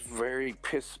thought it was very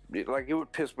it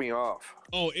would piss me off.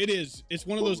 Oh, it is. It's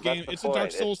one of those games. It's a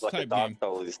Dark Souls type game.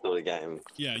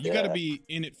 Yeah, you got to be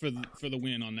in it for the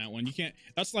win on that one. You can't.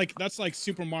 That's like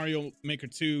Super Mario Maker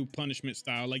 2 punishment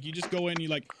style. Like you just go in,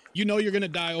 you're gonna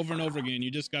die over and over again. You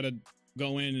just got to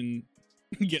go in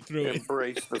and get through it.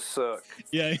 Embrace the suck.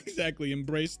 Yeah, exactly.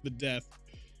 Embrace the death.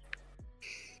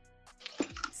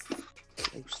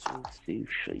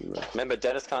 Remember,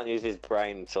 Dennis can't use his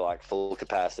brain to like full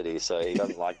capacity, so he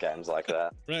doesn't like games like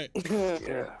that. Right.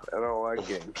 Yeah, I don't like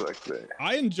games like that.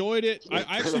 I enjoyed it. I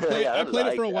actually played. I played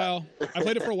it for a while. I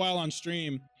played it for a while on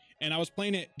stream, and I was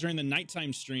playing it during the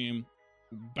nighttime stream,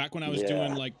 back when I was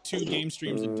doing like 2 game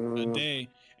streams a day,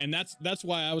 and that's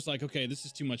why I was like, okay, this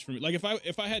is too much for me. Like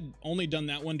if I had only done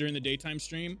that one during the daytime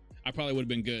stream, I probably would have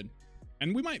been good,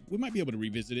 and we might be able to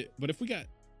revisit it. But if we got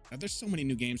there's so many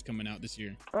new games coming out this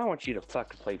year. I want you to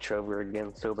fucking play Trover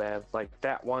again so bad. Like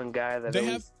that one guy that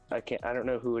I don't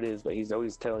know who it is, but he's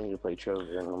always telling you to play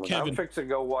Trover. And I'm fixing to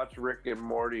go watch Rick and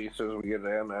Morty as soon as we get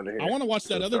down out of here. I want to watch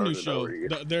that other new show.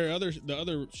 The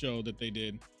other show that they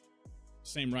did.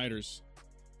 Same writers.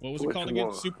 What was it called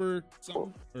again? Super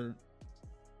something? Or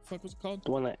fuck was it called?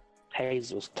 The one that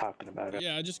Hayes was talking about it.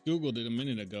 Yeah, I just Googled it a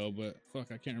minute ago, but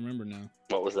fuck, I can't remember now.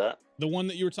 What was that? The one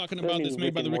that you were talking about that's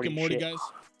made by the Rick and Morty guys?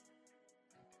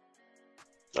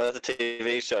 Oh, that's a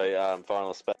TV show,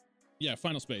 Final Space. Yeah,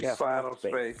 Final Space. Yeah, Final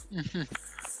Space.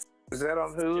 Is that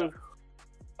on Hulu?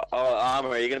 Oh,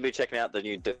 are you going to be checking out the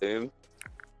new Doom?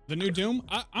 The new Doom?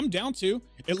 I'm down to.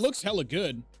 It looks hella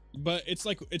good, but it's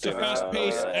a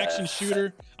fast-paced action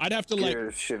shooter. I'd have to Scare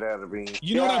the shit out of me.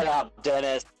 You know what? Shut up,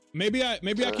 Dennis. Maybe I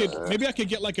could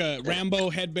get like a Rambo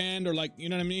headband or like, you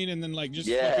know what I mean, and then like just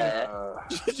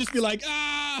just be like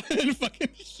and fucking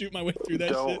shoot my way through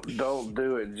that shit. Don't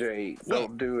do it, Jay.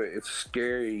 Don't do it. It's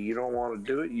scary. You don't want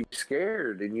to do it. You're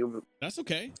scared, and you. That's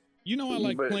okay. You know I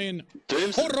like playing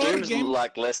Doom's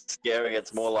like less scary.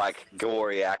 It's more like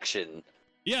gory action.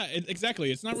 Yeah,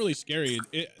 exactly. It's not really scary.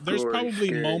 There's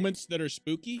probably moments that are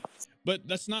spooky, but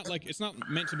that's not like it's not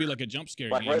meant to be like a jump scare.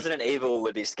 Like game. Resident Evil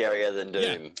would be scarier than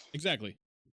Doom. Yeah, exactly.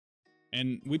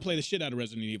 And we play the shit out of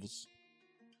Resident Evils.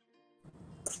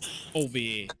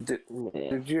 Did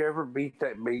you ever beat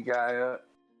that big guy up?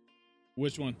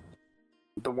 Which one?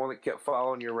 The one that kept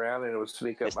following you around and it would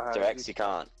sneak up behind you. Mr. X, you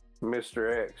can't.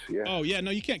 Mr. X, yeah. Oh yeah, no,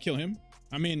 you can't kill him.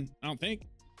 I mean, I don't think.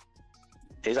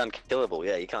 He's unkillable.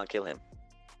 Yeah, you can't kill him.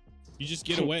 You just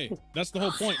get away. That's the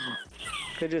whole point.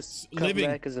 Could just come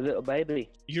back as a little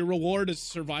baby. Your reward is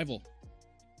survival.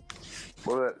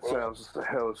 Well, that sounds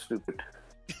hella stupid.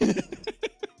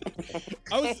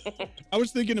 I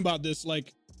was thinking about this.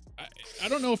 Like, I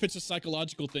don't know if it's a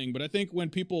psychological thing, but I think when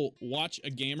people watch a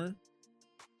gamer,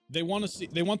 they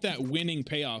want that winning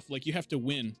payoff. Like you have to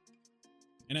win.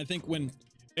 And I think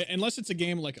unless it's a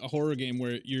game like a horror game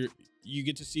where you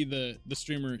get to see the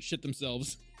streamer shit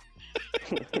themselves,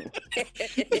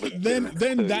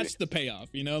 then that's the payoff,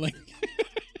 you know? Like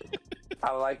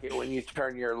I like it when you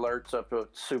turn your alerts up to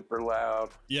super loud.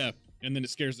 Yeah, and then it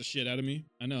scares the shit out of me.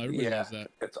 I know everybody loves that.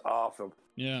 It's awesome.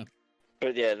 Yeah.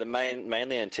 But yeah, the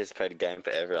mainly anticipated game for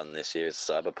everyone this year is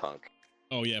Cyberpunk.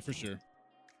 Oh yeah, for sure.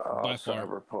 Oh, By far.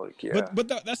 Cyberpunk, yeah. But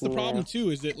that's the problem too,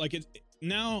 is that like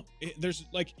there's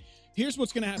like, here's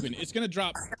what's gonna happen. It's gonna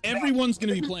drop. Everyone's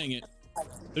gonna be playing it.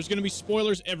 There's gonna be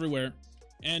spoilers everywhere,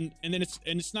 and then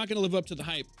it's not gonna live up to the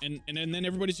hype, and then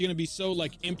everybody's gonna be so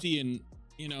like empty and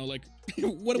you know like,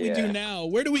 what do we do now?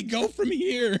 Where do we go from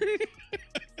here?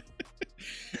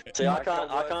 See, I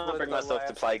can't bring myself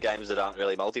to play games that aren't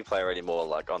really multiplayer anymore,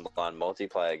 like online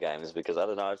multiplayer games, because I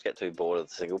don't know, I just get too bored of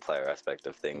the single player aspect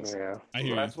of things. Yeah, I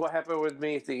hear that's what happened with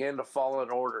me at the end of Fallen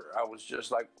Order. I was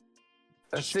just like,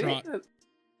 distraught.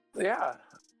 Yeah.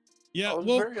 Yeah, I was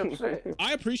well, very upset.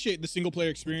 I appreciate the single player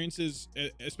experiences,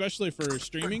 especially for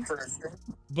streaming.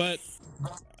 But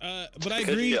I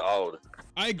agree. You're old.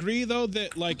 I agree though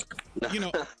that like, you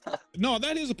know, no,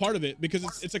 that is a part of it because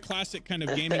it's a classic kind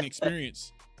of gaming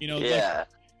experience. You know, yeah.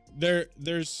 Like,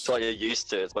 there's. It's what you're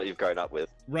used to. It's what you've grown up with.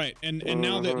 Right, and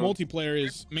now that multiplayer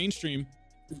is mainstream,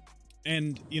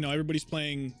 and you know everybody's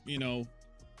playing, you know,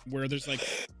 where there's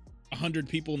like 100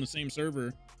 people in the same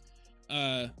server,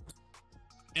 but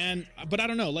I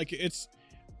don't know, like it's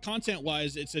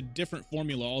content-wise, it's a different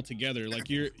formula altogether. Like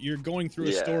you're going through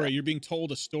a story, you're being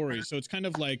told a story, so it's kind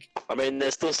of like. I mean,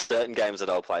 there's still certain games that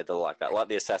I'll play that are like that, like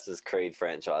the Assassin's Creed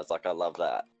franchise. Like I love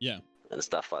that. Yeah. And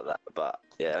stuff like that, but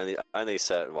yeah, only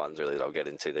certain ones really that I'll get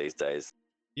into these days.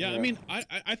 Yeah, I mean,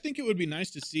 I think it would be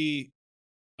nice to see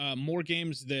more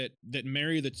games that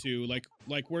marry the two, like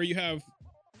where you have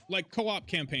like co-op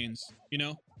campaigns, you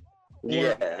know?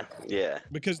 Yeah.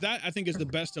 Because that I think is the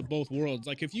best of both worlds.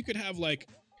 Like if you could have like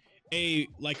a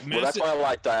massive. Well, that's why I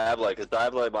like Diablo, because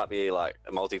Diablo might be like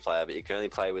a multiplayer, but you can only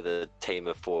play with a team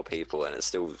of 4 people, and it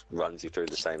still runs you through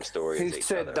the same story. He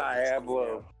said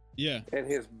Diablo. Yeah. And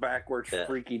his backwards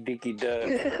freaky dicky dub.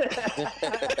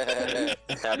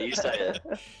 How do you say it?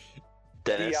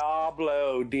 Dennis?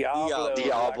 Diablo.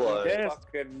 Dennis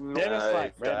like read my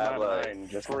Diablo. mind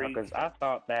just because I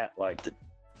thought that like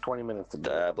 20 minutes ago.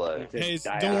 Diablo. Hey,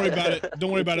 don't worry about it.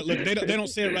 Don't worry about it. Look, they don't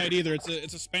say it right either.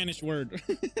 It's a Spanish word.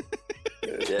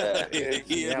 Yeah.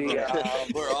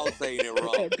 We're all saying it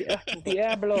wrong.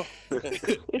 Diablo. It's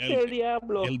el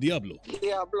Diablo. El Diablo.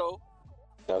 Diablo.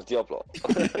 El Diablo.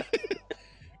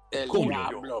 El Coño.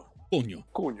 Diablo.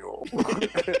 Coño.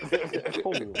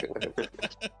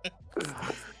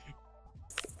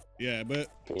 Yeah, but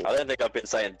I don't think I've been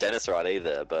saying Dennis right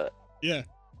either, but yeah,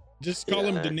 just call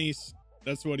him Denise.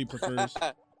 That's what he prefers.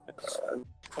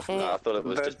 No, I thought it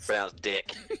was just pronounced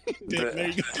Dick. Dick, there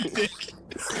you go, Dick.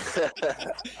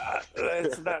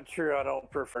 That's not true. I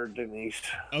don't prefer Denise.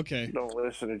 Okay. Don't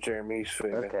listen to Jeremy's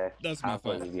thing. Okay. That's my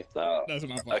fault. No. That's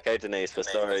my fault. Okay, Denise, we're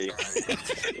sorry.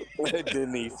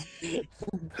 Denise.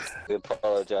 We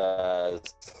apologize.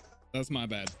 That's my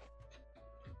bad.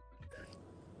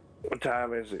 What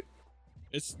time is it?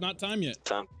 It's not time yet.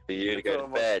 Time for you to go to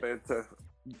bed. It's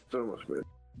almost bed.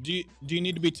 Do you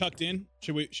need to be tucked in?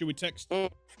 Should we text?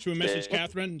 Should we message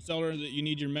Catherine and tell her that you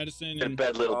need your medicine? Go to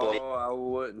bed, little boy. Oh, I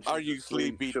wouldn't. Are you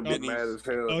sleepy, She'll be mad as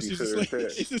hell. Oh, if you she's said asleep.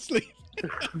 that. She's asleep.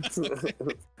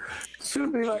 She'll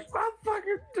be like, "My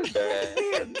fucking just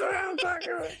being down,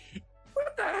 fucker.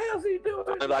 What the hell's he doing?"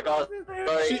 I'm like, oh,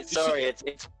 sorry,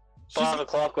 it's 5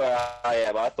 o'clock where I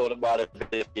am. I thought it might have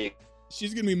been a few.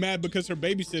 She's gonna be mad because her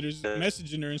babysitter's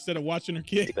messaging her instead of watching her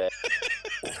kid.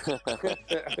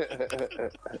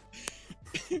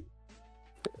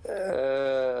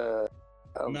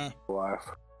 Nah.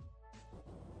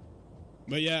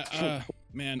 But yeah,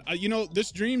 man, you know,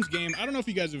 this Dreams game, I don't know if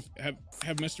you guys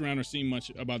have messed around or seen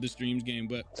much about this Dreams game,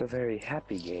 but it's a very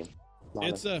happy game.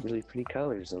 It's really pretty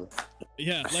colors and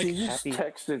yeah, like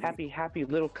happy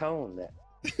little cone that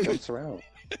jumps around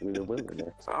through the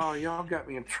wilderness. Oh, y'all got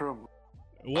me in trouble.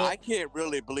 Well, I can't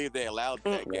really believe they allowed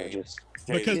that game.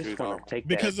 Take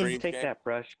that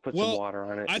brush, put some water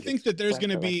on it. I think that there's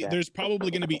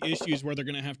probably gonna be issues where they're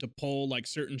gonna have to pull like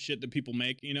certain shit that people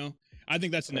make. You know, I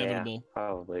think that's inevitable. Yeah,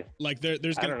 probably. Like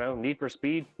there's. I don't know. Need for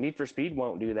Speed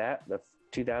won't do that. The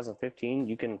 2015,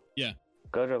 you can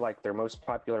go to like their most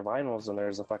popular vinyls and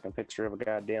there's a fucking picture of a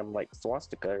goddamn like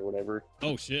swastika or whatever.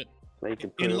 Oh shit. They can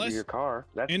put over your car.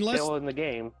 That's still in the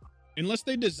game. Unless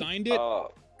they designed it.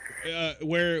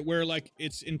 where like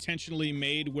it's intentionally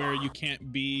made where you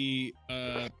can't be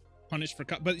punished for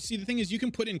but see, the thing is, you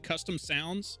can put in custom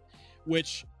sounds,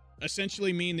 which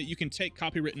essentially mean that you can take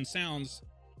copywritten sounds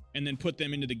and then put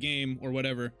them into the game or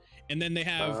whatever, and then they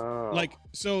have like,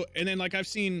 so, and then like I've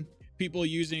seen people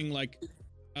using like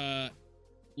the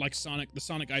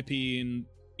Sonic IP and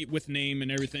with name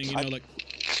and everything, you know, like,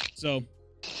 so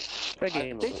I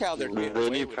think how they're doing the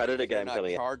new Predator game not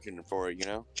coming out. charging for it, you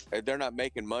know, they're not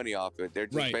making money off it. They're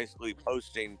just basically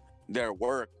posting their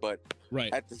work, but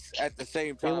at the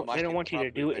same time, they don't want you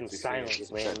to do it in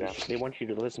silence, man. They want you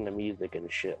to listen to music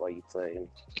and shit while you play.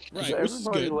 Right,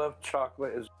 everybody loves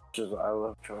chocolate as much as I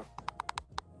love chocolate.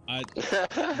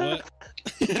 What?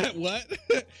 What?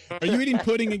 Are you eating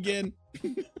pudding again?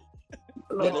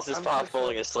 No, this is Pop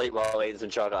falling asleep while eating some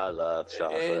chocolate. I love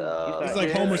chocolate. It's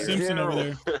like Homer Simpson over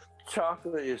there.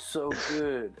 Chocolate is so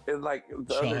good. And like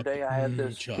the other day, I had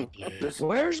this chocolate.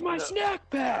 Where's my snack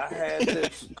pack? I had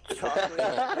this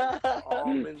chocolate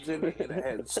almonds in it, and it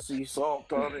had sea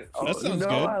salt on it. That sounds good.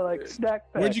 I like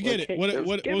snack pack. Where'd you get it? What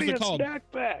was it called?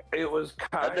 Snack pack. It was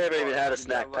kind I've never even had a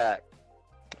snack pack.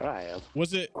 I have.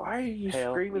 Was it? Why are you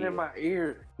screaming in my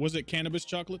ear? Was it cannabis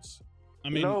chocolates? I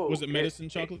mean, no, was it medicine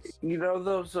chocolates? You know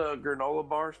those granola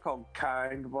bars called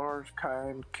Kind bars?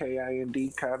 Kind,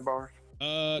 K-I-N-D, Kind bars?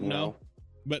 No.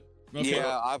 But, okay.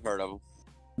 Yeah, I've heard of them.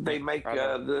 They make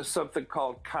there's something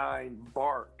called Kind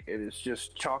bark, and it's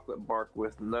just chocolate bark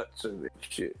with nuts in it.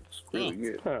 Shit, it's really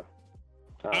good. Huh.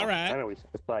 All right. I know it's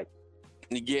like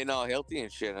you're getting all healthy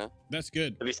and shit, huh? That's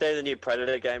good. Have you seen the new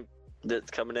Predator game that's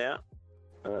coming out?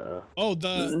 Oh, no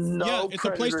it's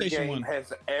a Predator PlayStation game one.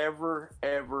 Has ever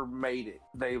made it.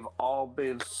 They've all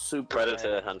been super.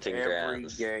 Predator Hunting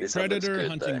Grounds. Predator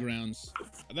Hunting Grounds.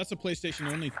 That's a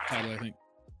PlayStation only title, I think.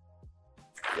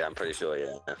 Yeah, I'm pretty sure.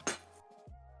 Yeah.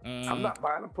 I'm not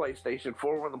buying a PlayStation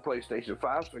 4 when the PlayStation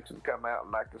 5's fixing to come out,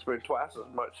 and I can spend twice as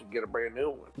much and get a brand new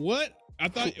one. What? I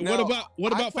thought. What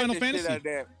about Final Fantasy?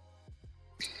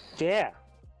 Yeah.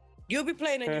 You'll be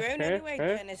playing on your own anyway,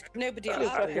 Dennis. Nobody else.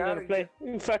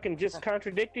 You fucking just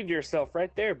contradicted yourself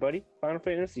right there, buddy. Final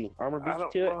Fantasy. Armor beat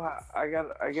you to it. I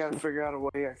gotta figure out a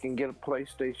way I can get a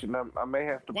PlayStation. I may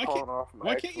have to pawn off my.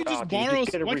 Why can't you just borrow?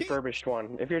 Just get a refurbished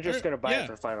one. If you're just gonna buy it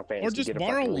for Final Fantasy, or just get a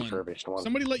borrow one. refurbished one.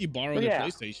 Somebody let you borrow their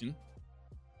PlayStation.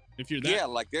 If you're that. Yeah,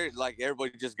 like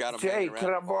everybody just got them. Jay,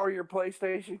 can I borrow your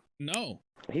PlayStation? No.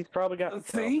 He's probably got.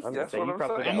 See, that's what I'm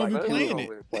saying. I'm gonna be playing it.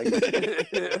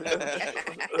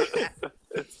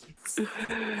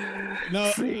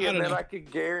 No, see, and then I could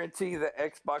guarantee the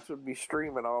Xbox would be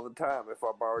streaming all the time if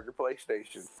I borrowed your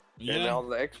PlayStation. Yeah. And all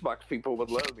the Xbox people would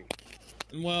love me.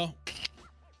 Well,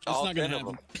 that's not gonna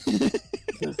happen.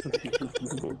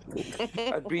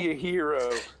 I'd be a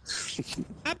hero.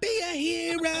 I'd be a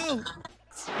hero.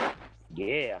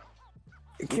 Yeah.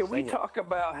 Can we talk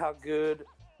about how good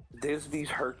Disney's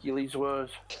Hercules was?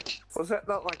 Was that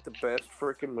not like the best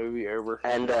freaking movie ever?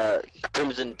 And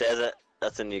Crimson Desert.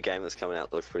 That's a new game that's coming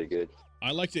out. Looks pretty good. I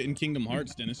liked it in Kingdom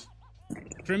Hearts, Dennis.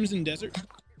 Crimson Desert?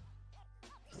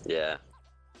 Yeah.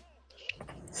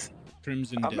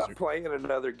 Crimson I'm Desert. not playing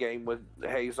another game with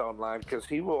Hayes online because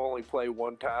he will only play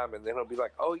one time and then he'll be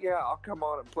like, oh yeah, I'll come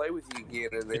on and play with you again,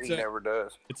 and then he never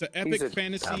does. It's an epic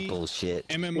fantasy bullshit.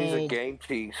 MMO. He's a game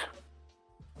tease.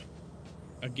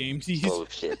 A game tease?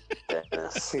 Bullshit.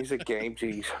 He's a game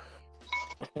tease.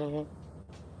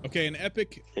 Okay, an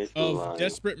epic of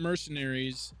desperate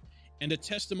mercenaries and a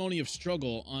testimony of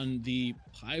struggle on the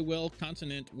Highwell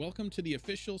continent. Welcome to the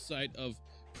official site of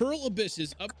Pearl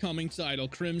Abyss's upcoming title,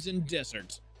 Crimson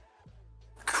Desert.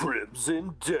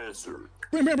 Crimson Desert.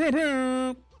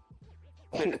 It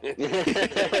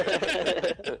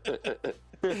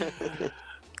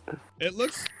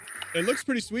looks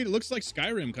pretty sweet. It looks like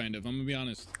Skyrim, kind of. I'm gonna be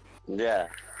honest. Yeah.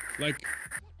 Like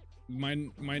my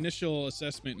initial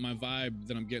assessment, my vibe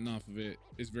that I'm getting off of it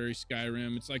is very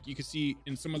Skyrim. It's like you can see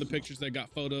in some of the pictures they got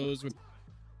photos with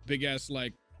big ass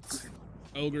like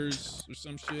ogres or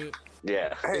some shit.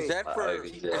 Yeah. Is that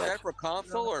for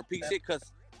console or PC?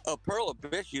 Because Pearl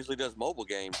Abyss usually does mobile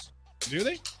games. Do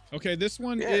they? Okay, this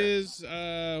one is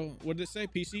what did it say?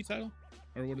 PC title?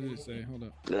 Or what did it say? Hold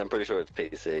up. I'm pretty sure it's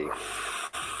PC.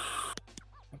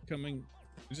 Upcoming.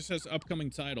 It just says upcoming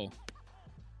title.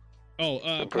 Oh,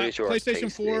 I'm pretty sure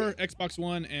PlayStation 4, Xbox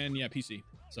One, and PC.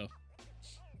 So.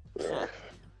 Yeah.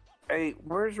 Hey,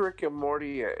 where's Rick and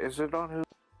Morty at? Is it on who?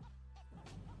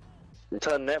 It's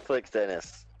on Netflix,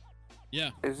 Dennis.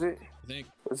 Yeah. Is it? I think.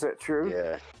 Is that true?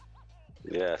 Yeah.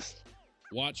 Yes.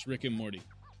 Watch Rick and Morty.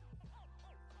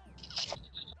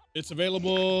 It's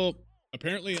available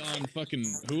apparently on fucking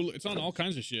Hulu. It's on all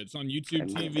kinds of shit. It's on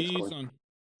YouTube TV. It's on.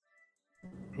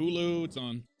 Hulu. It's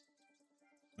on.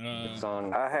 It's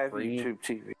on. I have free. YouTube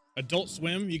TV. Adult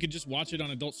Swim. You could just watch it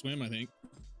on Adult Swim, I think.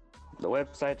 The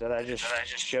website that I just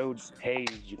showed Hayes,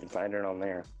 you can find it on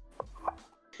there.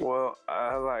 Well,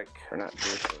 I like. Or not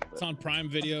just, It's on Prime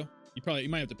Video. You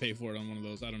might have to pay for it on one of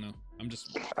those. I don't know.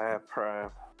 I have Prime.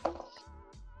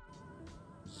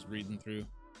 Just reading through.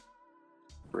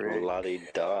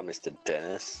 La-di-da, Mr.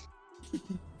 Dennis.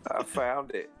 I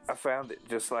found it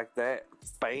just like that.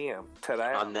 Bam.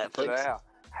 Ta-da. On Netflix? Ta-da.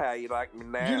 How you like me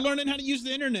now? You're learning how to use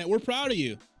the internet. We're proud of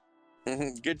you.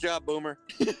 Good job, Boomer.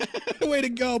 Way to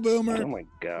go, Boomer. Oh my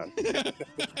god.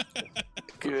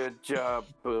 Good job,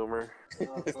 Boomer.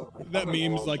 That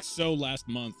meme's like so last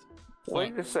month.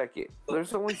 Wait a second.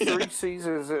 There's only 3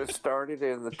 seasons that started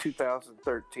in the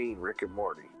 2013 Rick and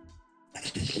Morty.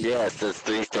 Yes, there's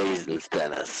 3 seasons,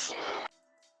 Dennis.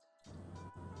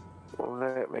 Well,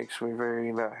 that makes me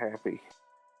very not happy.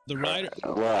 The writer,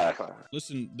 Why?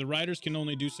 listen, the writers can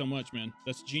only do so much, man.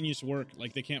 That's genius work.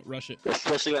 Like, they can't rush it.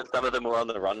 Especially when some of them were on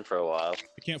the run for a while.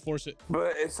 They can't force it.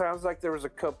 But it sounds like there was a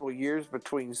couple of years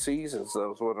between seasons,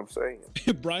 though, is what I'm saying.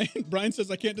 Brian says,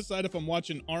 I can't decide if I'm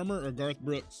watching Armor or Garth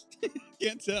Brooks.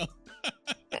 Can't tell.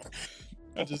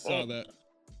 I just saw that.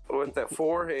 With that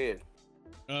forehead.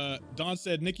 Don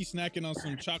said, Nikki snacking on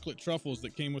some chocolate truffles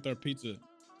that came with our pizza.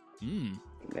 Mmm.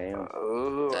 Damn.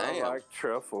 Oh, I Damn. like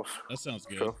truffles. That sounds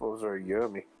good. Truffles are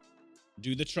yummy.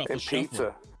 Do the truffle And shuffle.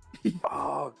 pizza.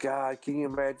 Oh, God. Can you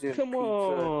imagine Come pizza,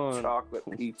 on. chocolate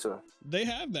pizza? They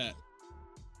have that.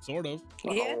 Sort of.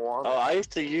 Yeah. Oh, I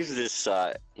used to use this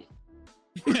site.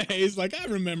 He's like, I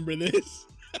remember this.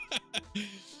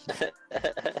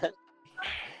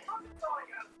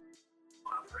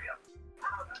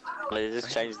 They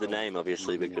just changed the name,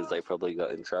 obviously, because they probably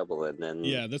got in trouble, and then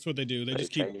Yeah, that's what they do. They They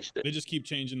just keep changed it. they just keep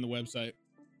changing the website.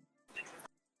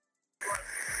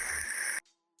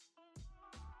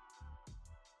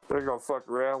 They're going to fuck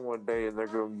around one day and they're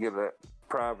going to get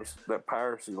that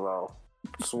piracy law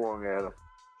swung at them.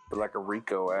 Like a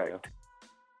RICO act.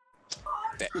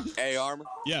 Hey, Armor.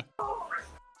 Yeah.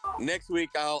 Next week,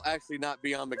 I'll actually not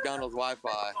be on McDonald's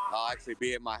Wi-Fi. I'll actually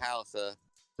be at my house.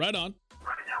 Right on.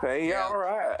 Hey, Yeah. all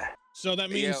right. So that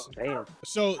means Damn.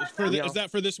 so for Yeah. is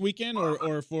that for this weekend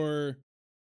or for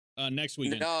next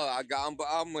weekend? No, I'm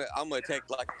gonna take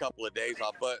like a couple of days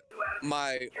off. But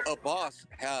my boss,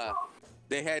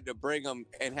 they had to bring him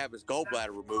and have his gallbladder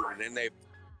removed, and then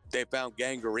they found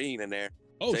gangrene in there.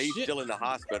 Oh So he's shit. still in the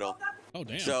hospital. Oh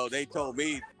damn. So they told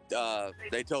me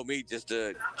just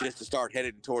to start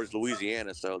heading towards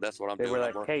Louisiana. So that's what I'm They doing. were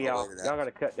I'm like, on hey, my y'all way to that. got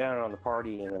to cut down on the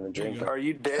party and the drinking. Are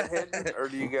you deadheading or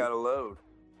do you got a load?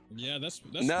 Yeah, that's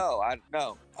No,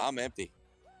 I'm empty.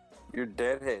 You're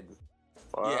deadheading.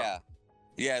 Wow.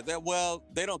 Yeah.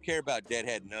 They don't care about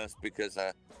deadheading us because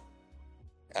they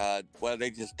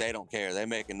don't care. They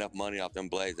make enough money off them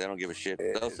blades. They don't give a shit.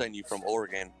 They'll send you from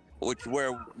Oregon,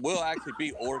 where we'll actually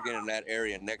be Oregon in that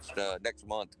area next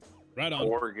month. right on.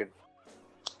 Oregon.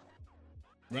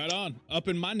 Right on. Up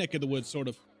in my neck of the woods, sort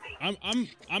of.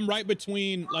 I'm right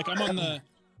between, like, I'm on the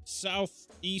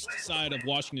southeast side of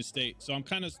Washington State, so I'm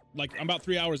kind of like I'm about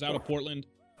 3 hours out of Portland,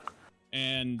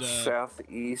 and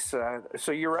Southeast side.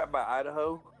 So you're right by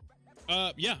Idaho?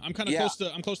 yeah, I'm kind of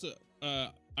close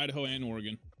to Idaho and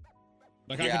Oregon.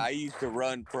 Like, I used to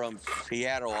run from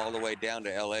Seattle all the way down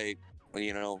to LA,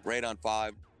 right on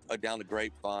 5, down the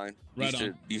Grapevine.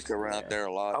 Right used to run out there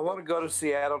a lot. I want to go to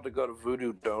Seattle to go to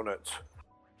Voodoo Donuts.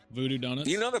 Voodoo Donuts.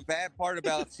 You know the bad part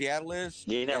about Seattle is?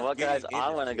 You know what, guys? I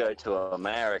want to go to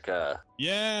America.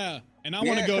 Yeah, and I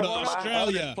want to go to come on,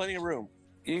 Australia. there's plenty of room.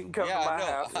 You can come to my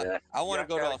house. I want to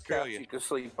go to Got a Australia. couch you can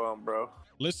sleep on, bro.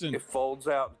 Listen, It folds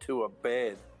out into a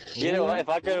bed. You know what? If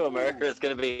I go to America, it's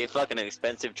going to be a fucking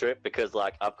expensive trip because,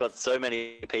 like, I've got so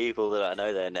many people that I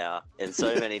know there now in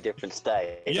so many different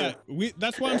states. yeah,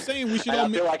 that's why I'm saying we should And all.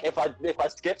 I feel like if I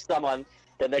skip someone,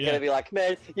 then they're Yeah. going to be like,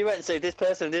 man, you went and see this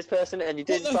person, and you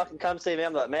didn't fucking come see me.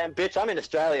 I'm like, man, bitch, I'm in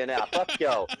Australia now. Fuck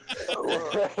y'all.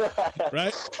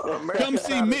 Right? America's Come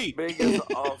see not me. as big as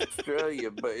Australia,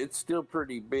 but it's still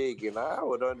pretty big, and I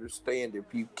would understand if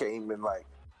you came and like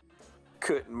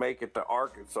couldn't make it to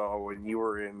Arkansas when you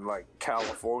were in like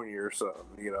California or something.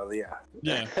 Yeah.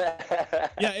 Yeah.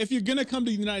 Yeah, if you're gonna come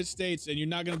to the United States and you're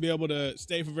not gonna be able to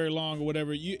stay for very long or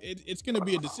whatever, it's gonna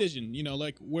be a decision.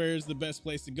 Like where's the best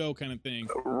place to go, kind of thing.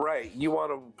 Right. You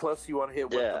want to hit what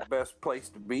the best place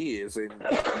to be is, and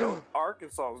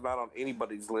Arkansas is not on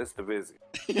anybody's list to visit.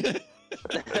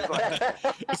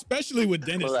 Especially with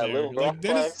Dennis Well, that there. little Like, rock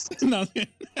Dennis, no,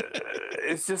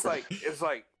 It's just like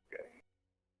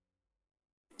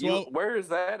Well- where is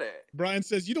that at? Brian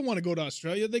says you don't want to go to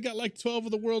Australia. They got like 12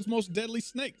 of the world's most deadly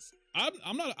snakes.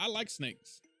 I'm not. I like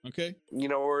snakes. Okay. You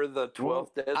know, we're the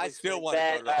 12th deadly. I still snake. want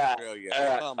to go to Australia.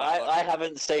 I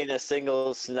haven't seen a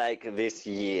single snake this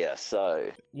year, so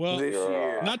well, this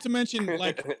year. Not to mention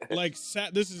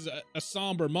this is a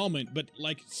somber moment, but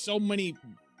like so many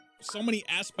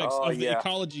aspects of the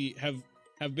ecology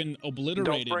have been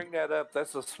obliterated. Don't bring that up.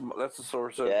 That's a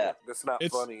source of that's not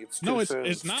funny. It's too soon.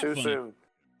 It's not too funny. Soon.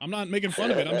 I'm not making fun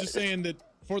of it. I'm just saying that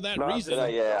for that reason. Our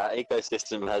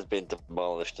ecosystem has been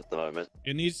demolished at the moment.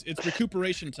 It's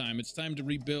recuperation time. It's time to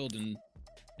rebuild and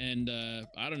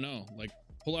I don't know, like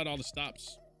pull out all the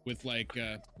stops with like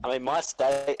I mean, my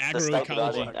state, the state that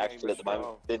I'm in actually at the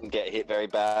moment didn't get hit very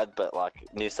bad, but like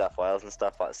New South Wales and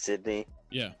stuff like Sydney,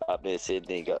 up near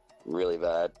Sydney got really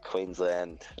bad.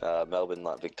 Queensland, Melbourne,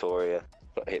 like Victoria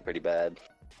got hit pretty bad.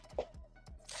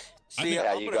 See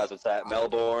how you guys would say it,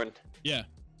 Melbourne. Yeah.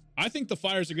 I think the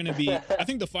fires are going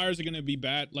to be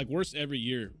bad, like worse every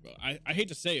year. I hate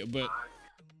to say it, but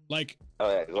like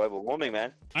global warming,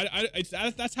 man.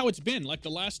 That's how it's been. Like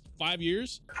the last 5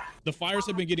 years, the fires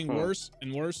have been getting worse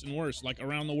and worse and worse, like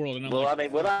around the world. And I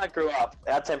mean, when I grew up,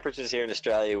 our temperatures here in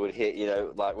Australia would hit,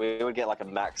 like we would get like a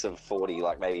max of 40,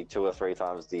 like maybe 2 or 3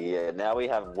 times a year. Now we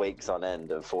have weeks on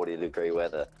end of 40-degree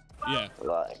weather. Yeah.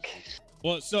 Like.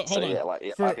 Well, so hold on.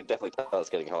 I can definitely tell it's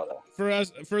getting hotter.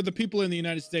 For the people in the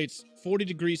United States, 40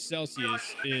 degrees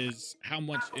Celsius is how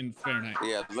much in Fahrenheit?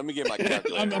 Yeah, let me get my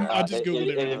calculator. I'll just Google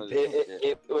it.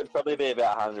 It would probably be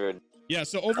about 100. Yeah,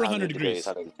 so over 100 degrees.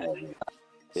 110.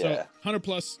 So 100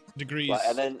 plus degrees.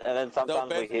 And then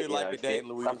sometimes we hit,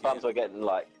 sometimes we're getting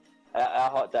like,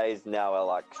 our hot days now are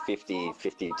like 50,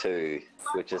 52,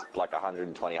 which is like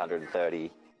 120,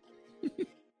 130.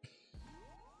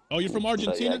 Oh, you're from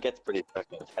Argentina? So, yeah, it gets pretty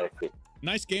hectic.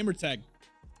 Nice gamer tag.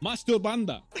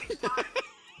 Masturbanda.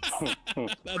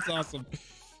 That's awesome.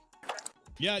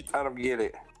 Yeah. I don't get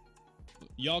it.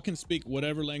 Y'all can speak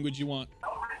whatever language you want.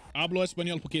 Hablo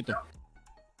español poquito.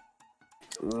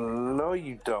 No,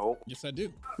 you don't. Yes, I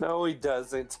do. No, he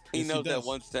doesn't. He knows that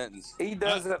one sentence. He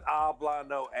doesn't habla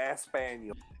no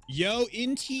español. Yo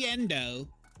entiendo.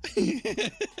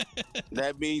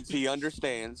 That means he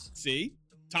understands. See?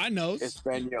 Ty knows.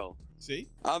 Espanol. See?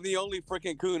 I'm the only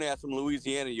freaking coon ass from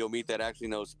Louisiana you'll meet that actually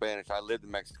knows Spanish. I lived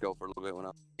in Mexico for a little bit when I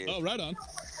was a kid. Oh, right on.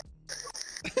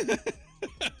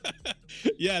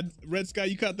 Yeah, Red Sky,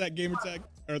 you caught that gamer tag?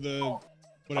 Or the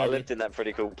whatever. I lived in that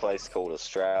pretty cool place called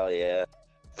Australia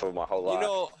for my whole life. You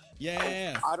know,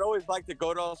 yeah. I'd always like to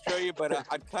go to Australia, but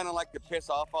I'd kind of like to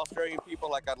piss off Australian people.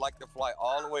 Like, I'd like to fly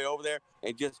all the way over there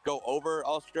and just go over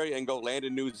Australia and go land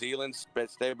in New Zealand,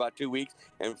 stay about 2 weeks,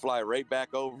 and fly right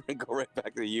back over and go right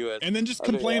back to the U.S. And then just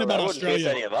complain about Australia.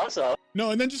 Any of us up.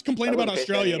 No, and then just complain about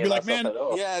Australia. Be like, man,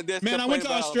 I went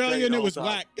to Australia and it was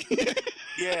whack.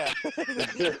 Yeah.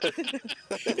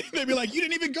 They'd be like, you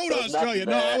didn't even go to Australia.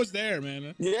 No, I was there,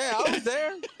 man. Yeah, I was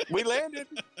there. We landed.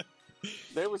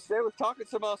 They was talking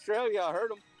some Australia. I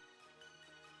heard them.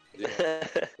 Yeah,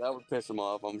 that would piss them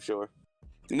off, I'm sure.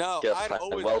 No, I'd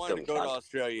always wanted to go to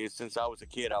Australia since I was a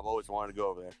kid. I've always wanted to go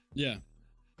over there. Yeah,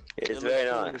 it's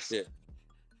very nice.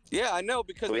 Yeah, I know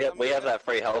because we have that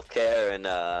free healthcare and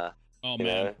oh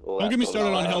man, don't get me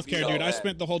started on healthcare, dude. I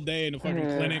spent the whole day in a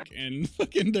fucking clinic and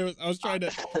fucking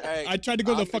I tried to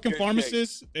go to the fucking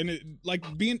pharmacist and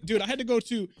dude, I had to go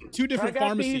to 2 different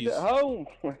pharmacies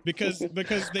because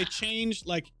they changed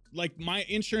like my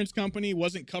insurance company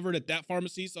wasn't covered at that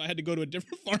pharmacy, so I had to go to a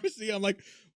different pharmacy. I'm like,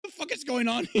 what the fuck is going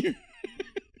on here?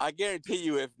 I guarantee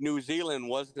you, if New Zealand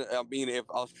wasn't, if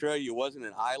Australia wasn't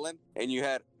an island and you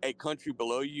had a country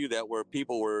below you that where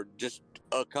people were just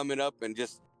coming up and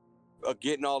just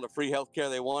getting all the free healthcare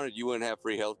they wanted, you wouldn't have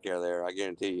free healthcare there. I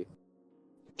guarantee you.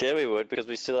 Yeah, we would, because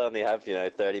we still only have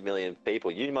 30 million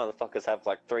people. You motherfuckers have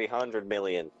like 300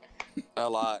 million. A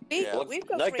lot. Yeah. We've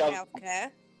got free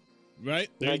healthcare. Right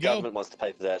there, no you go. Government wants to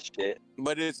pay for that shit.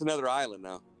 But it's another island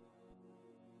now.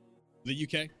 The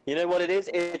UK. You know what it is?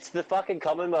 It's the fucking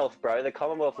Commonwealth, bro. The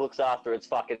Commonwealth looks after its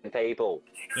fucking people.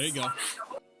 There you go.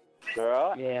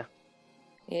 Alright? Yeah.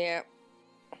 Yeah.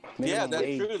 Yeah,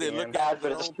 that's true. They look at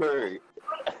but it's true.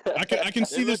 I can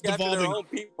see this devolving.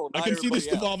 I can see this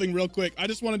devolving real quick. I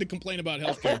just wanted to complain about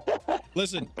healthcare.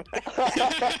 Listen,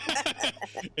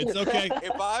 it's okay.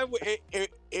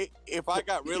 If I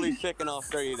got really sick in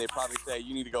Australia, they'd probably say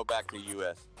you need to go back to the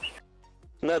U.S.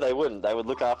 No, they wouldn't. They would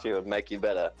look after you and make you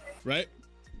better. Right?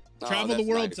 Travel the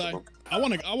world, Ty. I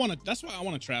want to. That's why I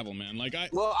want to travel, man.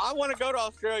 Well, I want to go to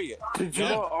Australia. Did you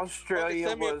know Australia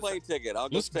send me a plane ticket? I'll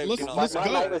let's go.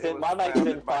 My mate was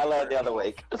in Thailand the other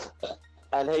week,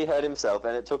 and he hurt himself,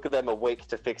 and it took them a week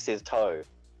to fix his toe.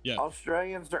 Yeah.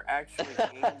 Australians are actually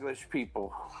English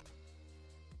people.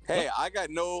 Hey, I got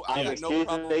no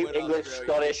problem with English,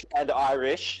 Australia. Scottish, and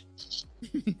Irish.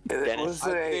 It was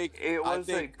I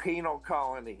a penal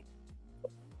colony.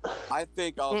 I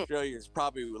think Australia is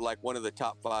probably like one of the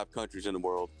top 5 countries in the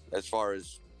world as far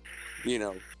as, you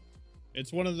know,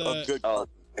 It's one of the. a good,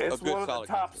 It's a good one of the solid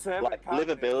top country. 7. Like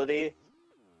livability.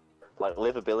 Like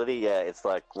livability, yeah, it's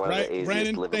like one of the easiest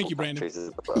Brandon, livable thank you, Brandon. countries in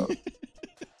the world.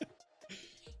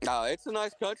 No, it's a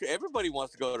nice country. Everybody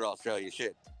wants to go to Australia.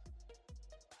 Shit.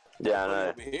 Yeah, I know.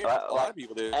 Over here, Like- a lot of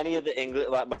people do. Any of the English,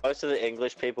 like most of the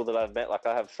English people that I've met, like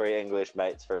I have 3 English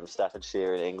mates from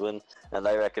Staffordshire in England, and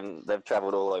they reckon they've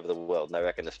travelled all over the world, and they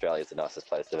reckon Australia's the nicest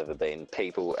place they've ever been,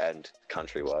 people and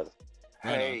country-wise.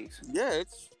 Hey, Yeah,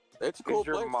 it's a cool is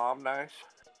your place. mom nice?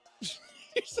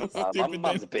 You're so My stupid,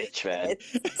 mum's a Dan. bitch, man.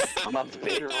 My mum's a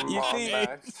Is your bitch. You mom see-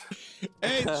 nice?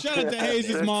 Hey, shout out to Hayes'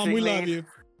 Does mom. she We love need- you.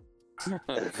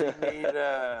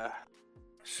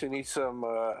 She needs some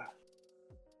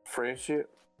friendship.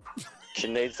 She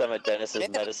needs some of Dennis's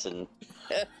medicine.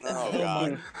 Oh, my-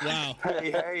 God. Wow.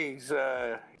 Hey, Hayes,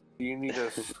 you need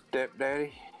a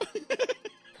stepdaddy?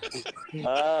 I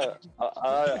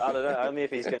don't know. Only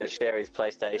if he's going to share his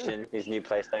PlayStation, his new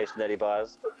PlayStation that he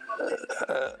buys.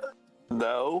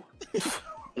 No.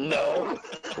 No.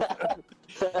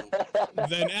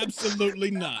 Then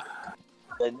absolutely not.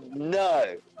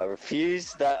 No, I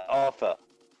refuse that offer.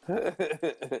 On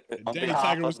Danny behalf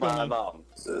Tiger, what's of my going on? mum.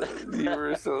 You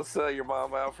were supposed to sell your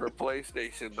mom out for a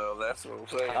PlayStation, though. That's what I'm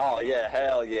saying. Oh yeah,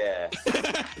 hell yeah.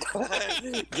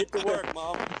 Get to work,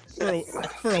 Mom.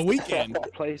 For a weekend.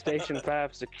 PlayStation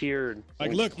 5 secured.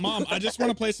 Like, look, Mom, I just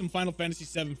want to play some Final Fantasy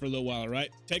VII for a little while, all right?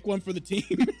 Take one for the team.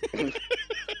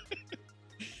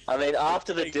 I mean,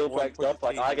 after the Take deal one breaks for the up,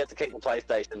 like team. I get to keep the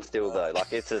PlayStation still though.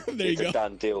 Like it's a There you go.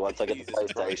 done deal once I get the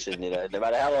Jesus PlayStation. You know, no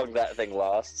matter how long that thing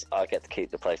lasts, I get to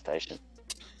keep the PlayStation.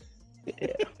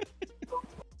 Yeah.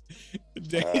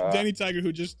 Danny Tiger,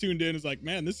 who just tuned in, is like,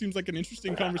 man, this seems like an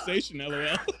interesting conversation, LOL.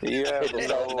 Yeah,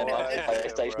 It's all in my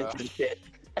PlayStation and shit.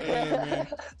 Oh, man.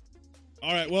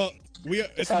 All right, well,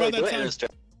 it's How about we do that it in time.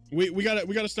 Australia.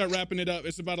 We gotta start wrapping it up.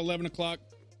 It's about 11 o'clock.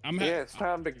 it's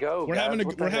time to go. We're guys. having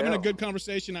What the we're having a hell? good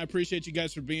conversation. I appreciate you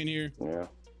guys for being here. Yeah.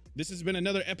 This has been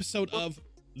another episode of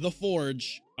The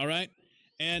Forge. All right,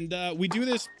 and we do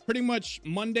this pretty much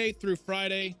Monday through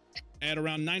Friday at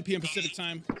around 9 p.m. Pacific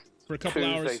time for a couple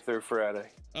Tuesday hours. through Friday.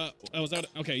 Was that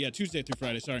okay? Yeah, Tuesday through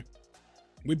Friday. Sorry.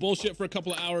 We bullshit for a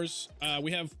couple of hours.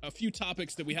 We have a few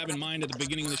topics that we have in mind at the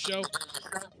beginning of the show,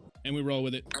 and we roll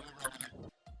with it.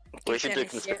 We should do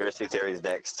conspiracy theories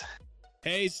next.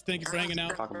 Hayes, thank you for hanging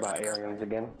out. Talk about aliens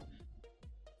again.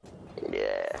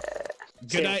 Yeah.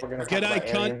 Good eye, We're gonna talk good eye, about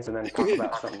cunt. aliens and then talk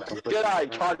about something completely Good eye,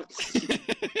 different.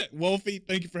 cunt. Wolfie,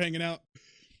 thank you for hanging out.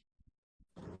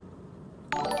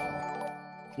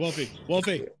 Wolfie.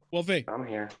 I'm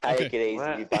here. Okay. Take it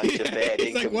easy, you bunch of bad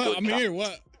He's like, income what? good I'm here.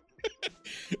 cunts.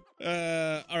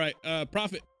 What? All right.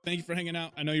 Prophet, thank you for hanging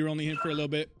out. I know you're only here for a little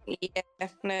bit.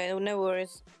 Yeah, no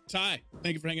worries. Ty,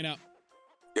 thank you for hanging out.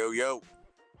 Yo.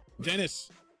 Dennis.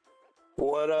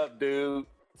 What up, dude?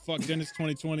 Fuck Dennis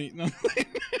 2020. No.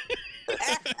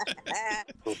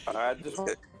 I just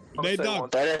They say dog. one-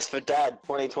 Dennis for Dad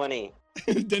 2020.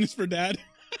 Dennis for dad.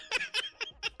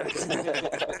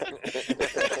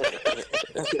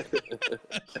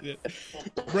 Shit.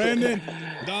 Brandon,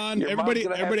 Don, Your everybody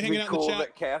mom's gonna have to hanging be out cool in the chat.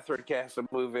 That Catherine has to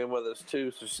move in with us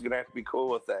too, so she's gonna have to be cool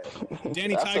with that.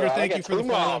 Danny That's Tiger, all right, thank I you got for the two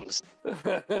follow.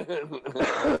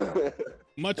 moms.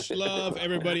 Much love,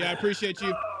 everybody. I appreciate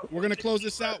you. We're gonna close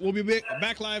this out. We'll be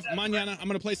back live mañana. I'm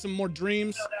gonna play some more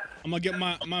Dreams. I'm gonna get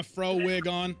my fro wig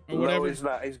on or No, whatever. he's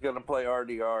not. He's gonna play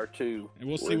RDR too. And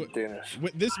we'll see with what Dennis.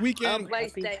 this weekend. On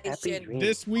PlayStation.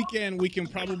 This weekend we can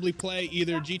probably play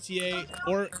either GTA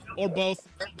or both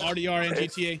RDR and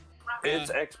GTA.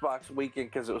 It's Xbox weekend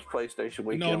because it was PlayStation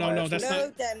weekend. No, last that's week. No,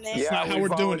 not. Dennis. That's not how we we're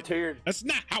doing it. volunteered. That's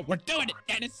not how we're doing it,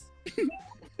 Dennis.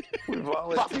 We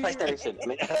Fuck volunteered.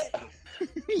 PlayStation.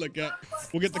 Look up.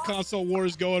 We'll get the console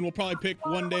wars going. We'll probably pick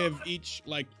one day of each,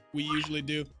 like we usually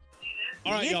do.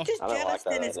 All right, You're y'all. just I don't jealous, like that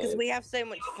Dennis, because idea. we have so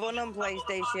much fun on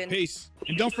PlayStation. Peace.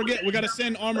 And don't forget, we gotta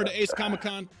send armor to Ace Comic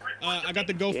Con. I got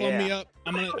the GoFundMe Yeah. up.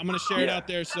 I'm gonna share it Yeah. out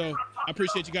there. So I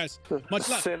appreciate you guys. Much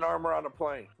love. Send armor on a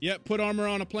plane. Yeah, put armor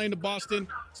on a plane to Boston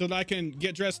so that I can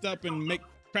get dressed up and make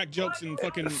crack jokes and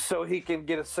fucking So he can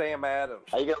get a Sam Adams.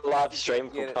 Are you gonna live stream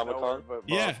Get from it Comic nowhere Con? but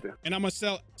yeah. Boston. And I'm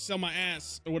gonna sell my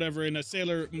ass or whatever in a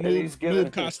Sailor he's gonna-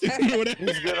 Moon costume or whatever.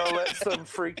 He's gonna let some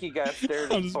freaky guy stare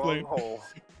at I'm his just playing. phone hole.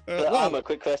 Whoa, A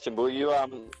quick question. Will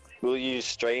you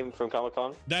stream from Comic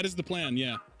Con? that is the plan.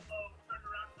 Yeah.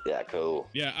 Yeah, cool.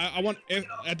 Yeah, I want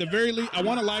at the very least I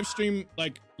want to live stream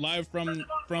like live from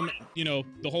the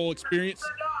whole experience.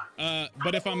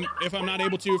 But if I'm not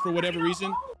able to for whatever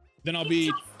reason, then I'll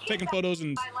be taking photos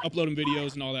and uploading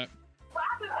videos and all that.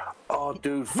 Oh,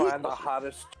 dude, find the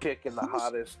hottest chick in the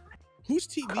hottest. Who's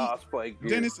TV? Cosplay gear.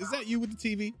 Dennis, is that you with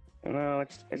the TV? No,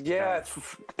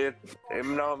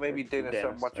 no, maybe Dennis.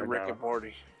 I'm watching Rick and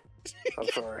Morty. I'm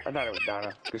sorry. I thought it was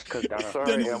Donna. Just because Donna. Sorry,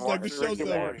 Dennis I'm is like the watching Rick show's and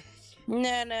over. Morty.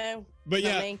 No. But not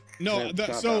yeah, me. no. Yeah,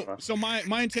 it's So not Donna. so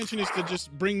my intention is to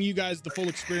just bring you guys the full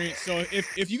experience. So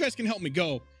if you guys can help me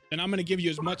go, then I'm gonna give you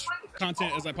as much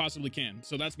content as I possibly can.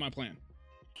 So that's my plan.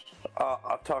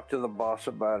 I'll talk to the boss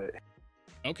about it.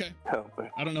 Okay. Help me.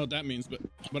 I don't know what that means,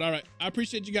 but all right. I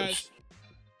appreciate you guys.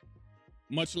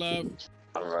 Much love.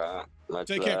 All right. Much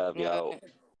Take care. love, yo.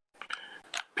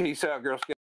 Peace out, Girl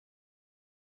Scout.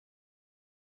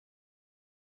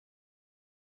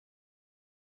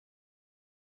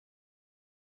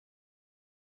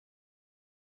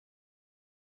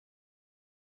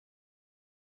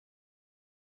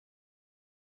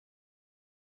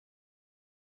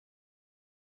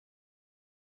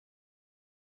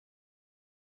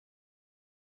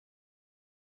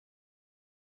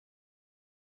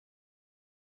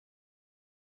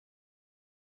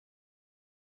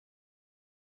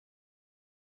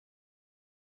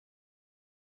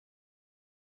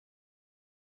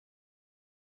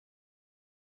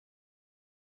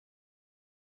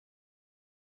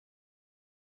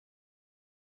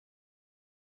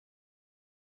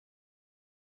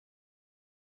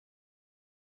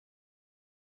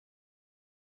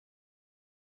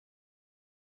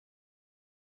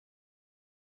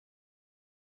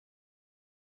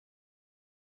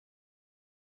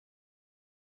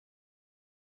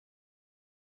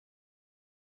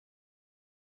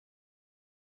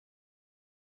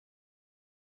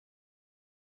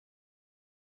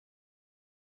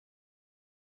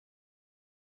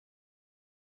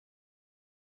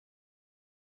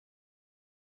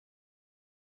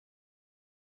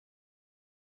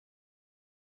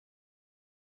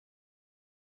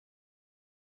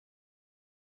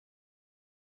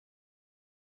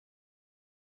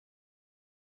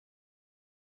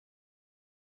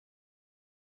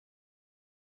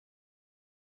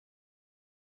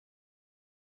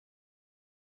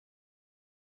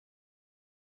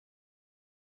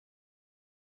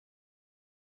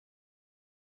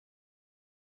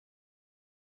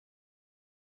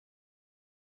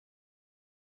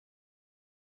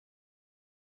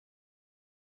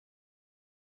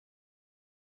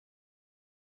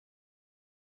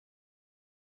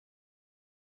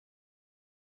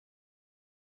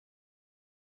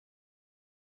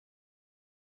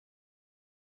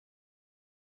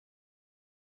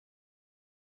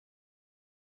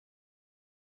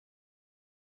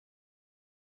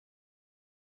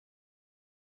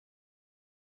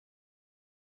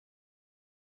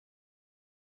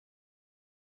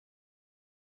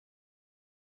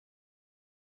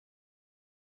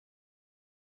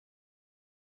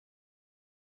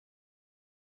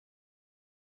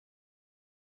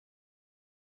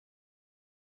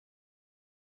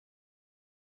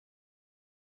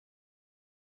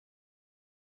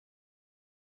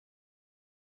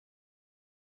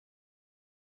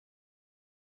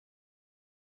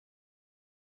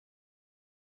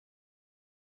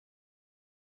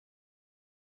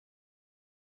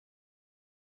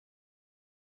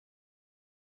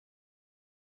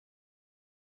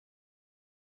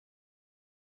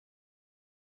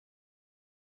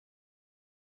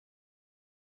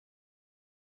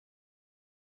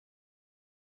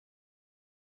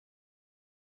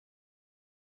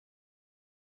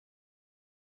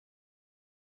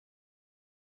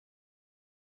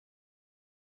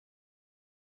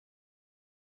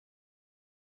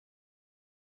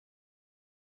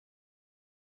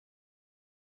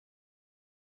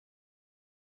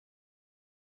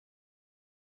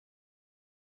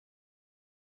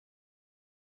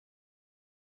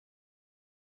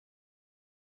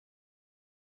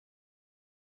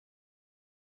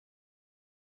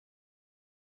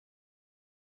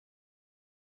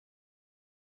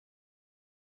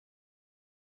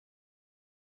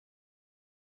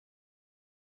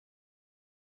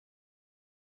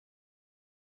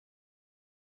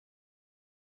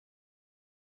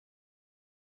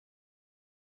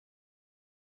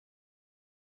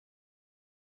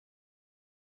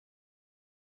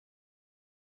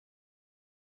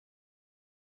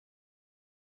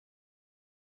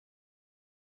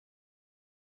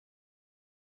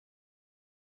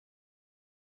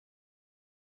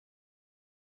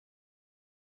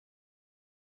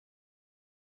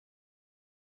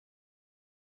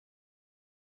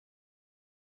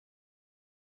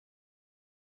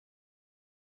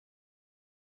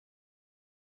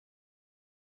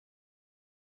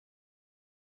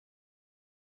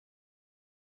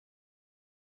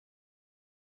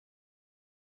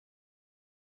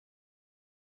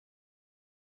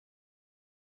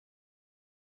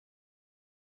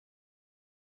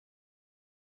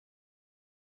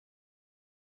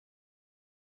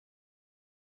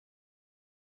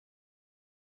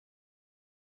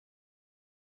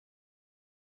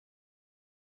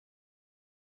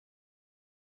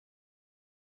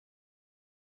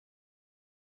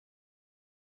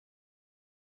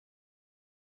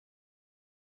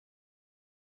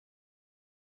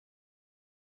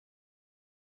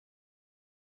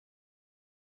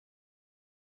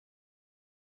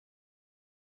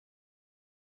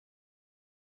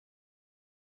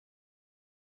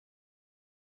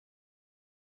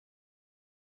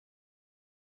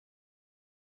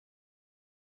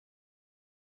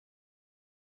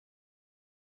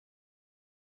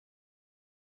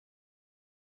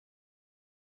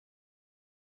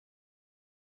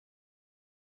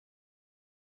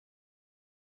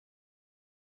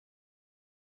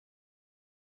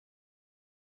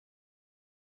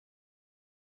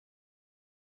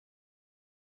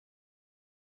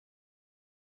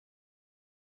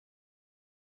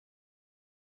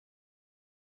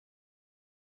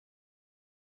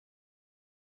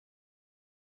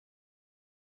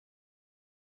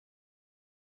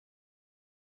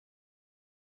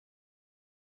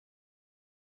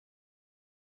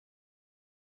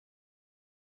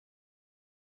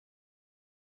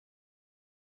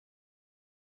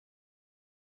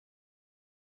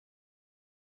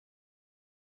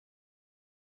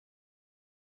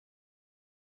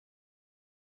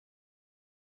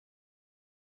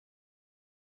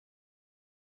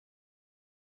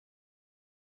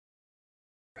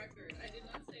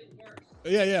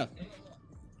 Yeah.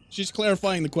 She's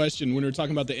clarifying the question when we were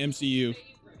talking about the MCU.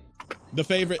 The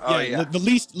favorite, the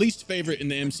least favorite in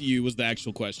the MCU was the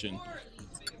actual question.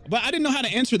 But I didn't know how to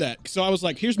answer that, so I was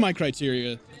like, "Here's my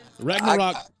criteria."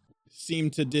 Ragnarok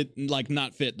seemed to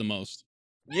not fit the most.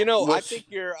 You know, I think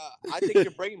you're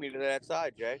bringing me to that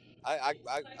side, Jay. I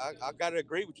gotta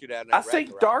agree with you that. I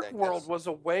think Dark World was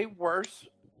a way worse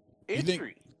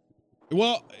entry.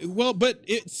 Well, but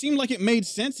it seemed like it made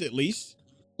sense at least.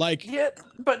 Yeah,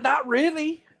 but not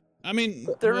really. I mean,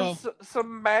 there was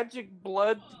some magic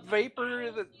blood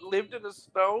vapor that lived in a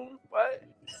stone. What?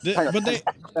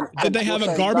 Did they have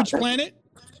a garbage planet?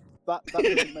 That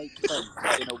doesn't make sense.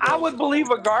 I would believe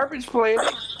a garbage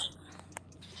planet.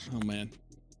 Oh man.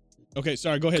 Okay,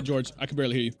 sorry. Go ahead, George. I can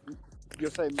barely hear you.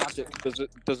 You're saying magic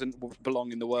doesn't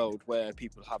belong in the world where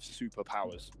people have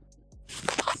superpowers.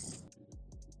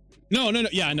 No.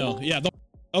 Yeah, I know. Yeah.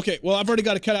 Okay. Well, I've already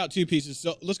got to cut out 2 pieces,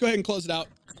 so let's go ahead and close it out.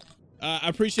 I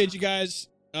appreciate you guys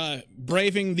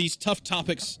braving these tough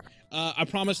topics. I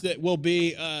promise that we'll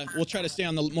try to stay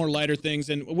on the more lighter things,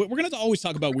 and we're gonna have to always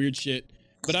talk about weird shit.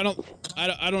 But I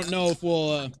don't know if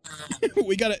we'll.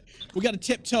 we gotta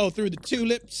tiptoe through the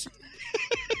tulips.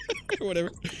 Or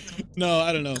whatever. No,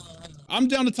 I don't know. I'm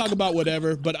down to talk about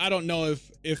whatever, but I don't know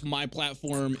if my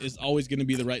platform is always going to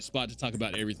be the right spot to talk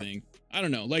about everything. I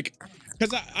don't know,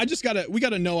 because we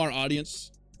gotta know our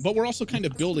audience, but we're also kind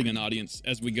of building an audience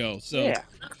as we go. So,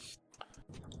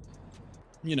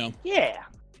 yeah. Yeah,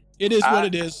 it is what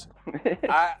it is.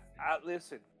 I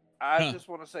listen. I just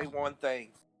want to say one thing.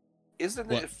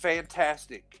 Isn't it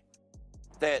fantastic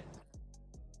that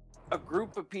a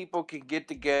group of people can get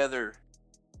together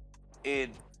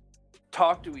and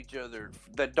talk to each other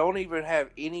that don't even have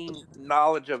any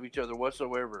knowledge of each other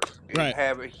whatsoever and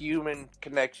have a human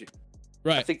connection?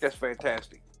 Right. I think that's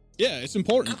fantastic. Yeah, it's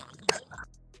important.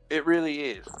 It really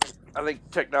is. I think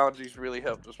technology's really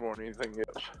helped us more than anything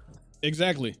else.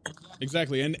 Exactly.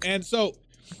 And so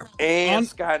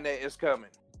Skynet is coming.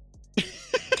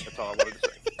 That's all I wanted to say.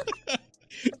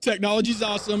 Technology's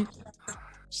awesome.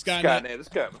 Skynet is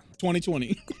coming.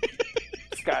 2020.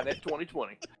 Skynet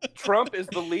 2020. Trump is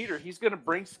the leader. He's going to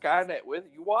bring Skynet with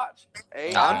you. Watch.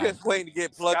 I'm just waiting to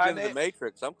get plugged into the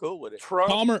Matrix. I'm cool with it.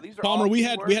 Trump, Palmer, we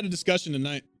had a discussion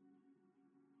tonight,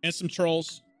 and some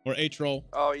trolls or a troll.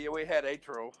 Oh yeah, we had a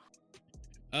troll.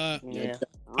 Yeah.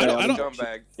 I don't.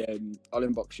 Scumbag. I'll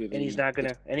inbox you. And he's not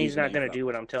gonna do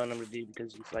what I'm telling him to do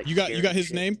because he's like. You got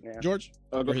his name, George?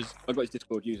 I got his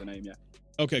Discord username. Yeah.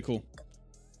 Okay, cool.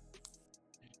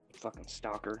 Fucking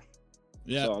stalker.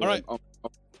 Yeah. All right. I'll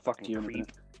fucking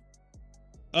creep.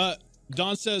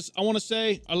 Don says, I want to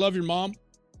say I love your mom.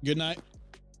 Good night.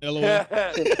 LOL.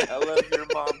 I love your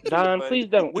mom too, Don, buddy. please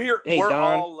don't. We're Don,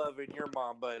 all loving your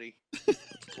mom, buddy.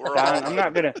 Don,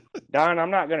 I'm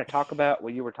not gonna talk about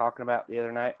what you were talking about the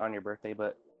other night on your birthday,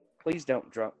 but please don't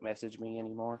drunk message me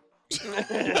anymore.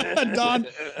 Don,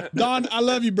 I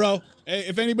love you, bro. Hey,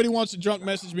 if anybody wants to drunk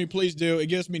message me, please do. It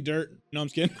gives me dirt. No, I'm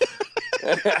just kidding.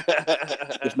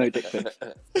 There's no dick pics.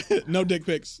 No dick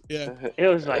pics. Yeah. It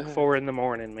was like 4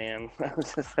 a.m, man. I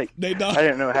was just like, I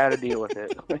didn't know how to deal with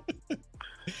it.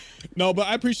 No, but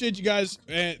I appreciate you guys.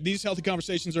 These healthy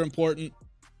conversations are important.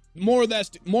 More of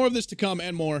this to come,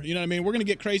 and more. You know what I mean? We're gonna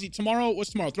get crazy tomorrow.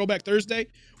 What's tomorrow? Throwback Thursday.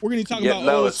 We're gonna talk about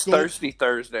old school. Thirsty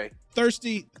Thursday.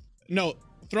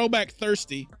 Throwback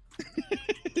Thirsty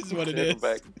is what it is.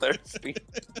 Throwback Thirsty.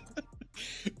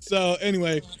 So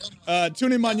anyway,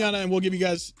 tune in mañana and we'll give you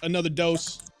guys another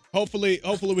dose. Hopefully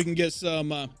we can get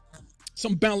some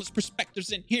balanced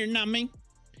perspectives in here. Not me.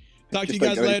 Talk to you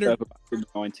guys later. In the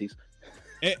 90s.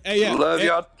 Hey, yeah.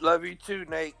 Y'all. Love you too,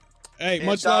 Nate. Hey, and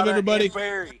much Donna love, everybody. And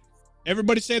Barry.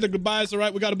 Everybody say their goodbyes. All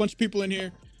right, we got a bunch of people in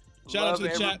here. Shout out to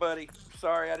the everybody. Chat.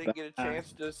 Sorry I didn't get a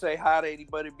chance to say hi to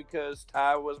anybody because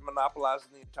Ty was monopolizing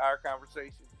the entire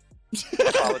conversation. I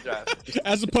apologize.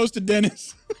 As opposed to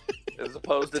Dennis. As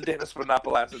opposed to Dennis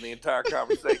monopolizing the entire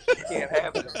conversation. You can't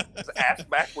have this ass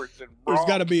backwards and wrong. There's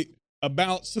got to be a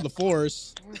balance to the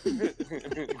force.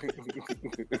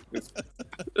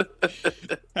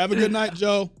 Have a good night,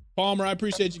 Joe. Palmer, I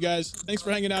appreciate you guys. Thanks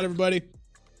for hanging out, everybody.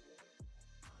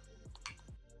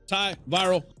 Ty,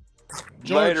 Viral.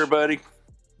 George, later, buddy.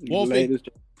 Wolfie.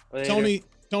 Later.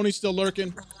 Tony's still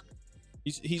lurking.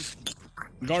 He's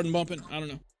garden bumping. I don't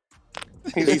know.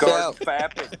 He's garden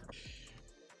fapping.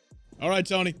 All right,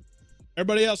 Tony.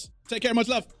 Everybody else, take care. Much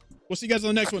love. We'll see you guys on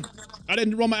the next one. I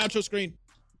didn't roll my outro screen.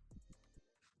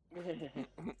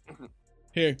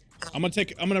 Here, I'm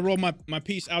gonna roll my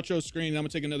piece outro screen. And I'm gonna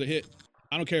take another hit.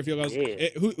 I don't care if you guys. Yeah.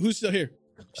 Who's still here?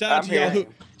 Shout out to y'all.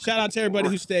 Shout out to everybody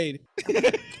who stayed.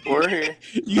 We're here.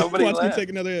 You watch me take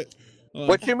another hit.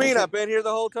 What you mean? I've been here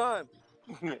the whole time.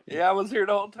 Yeah, I was here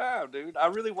the whole time, dude. I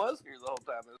really was here the whole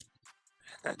time.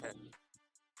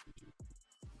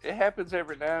 It happens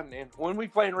every now and then. When we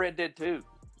playing Red Dead 2?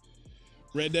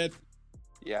 Red Dead?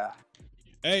 Yeah.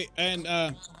 Hey, and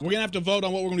we're going to have to vote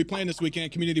on what we're going to be playing this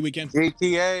weekend, community weekend.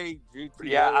 GTA.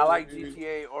 Yeah, I like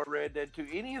GTA or Red Dead 2.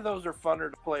 Any of those are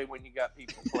funner to play when you got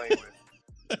people playing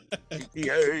with.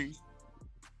 GTA.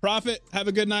 Prophet, have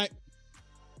a good night.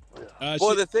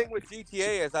 Well, the thing with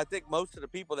GTA is I think most of the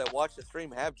people that watch the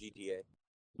stream have GTA.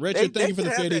 Richard, thank you for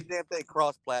the should have 50. that damn thing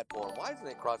cross-platform. Why isn't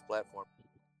it cross-platform?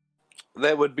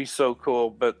 That would be so cool,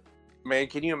 but man,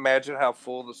 can you imagine how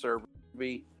full the server would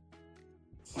be?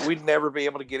 We'd never be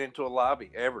able to get into a lobby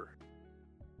ever.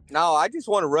 No, I just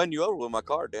want to run you over with my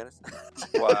car, Dennis.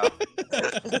 Wow.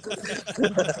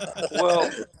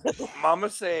 Well, Mama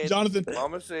said, Jonathan.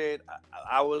 Mama said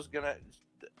I was gonna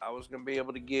be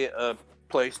able to get a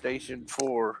PlayStation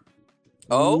 4.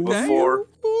 Okay.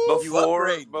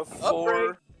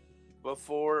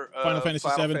 Before Final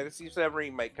Fantasy VII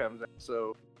remake comes out,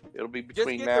 so it'll be Just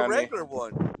between get now the and then. regular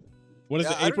one. What is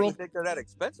it, I don't April? even think they're that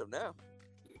expensive now.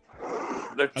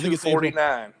 They're I think it's April.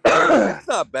 $249. That's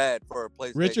not bad for a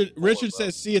PlayStation 4, Richard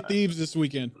says Sea of Thieves this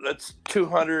weekend. That's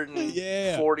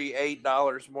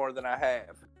 $248 more than I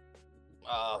have.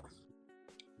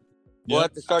 We'll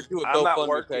have to start doing I'm not GoFundMe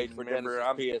working. page for Remember,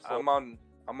 Dennis's PS4.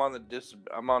 I'm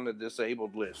on the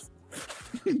disabled list.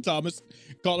 Thomas,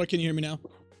 caller, can you hear me now?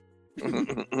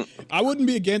 I wouldn't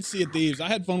be against Sea of Thieves. I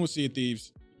had fun with Sea of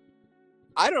Thieves.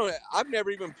 I've never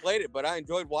even played it, but I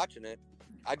enjoyed watching it.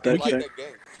 I do like that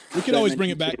game. We could always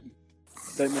bring it back.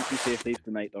 Don't mention Sea of Thieves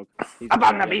to Nate Dogg. I'm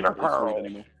on the beaver pearl.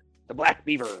 The black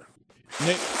beaver.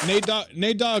 Nate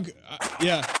Dogg,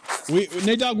 yeah.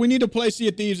 Nate Dogg, we need to play Sea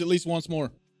of Thieves at least once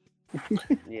more.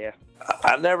 Yeah.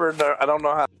 I don't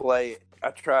know how to play it. I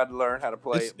tried to learn how to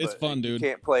play it. It's but fun, dude. You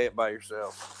can't play it by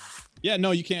yourself. Yeah, no,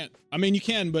 you can't. I mean, you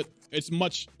can, but it's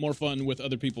much more fun with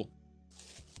other people.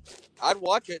 I'd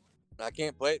watch it. I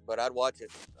can't play it, but I'd watch it.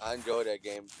 I enjoy that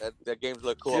game. That games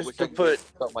look cool. Just I wish to I could put do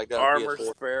something like that on Armor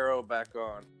PS4. Sparrow back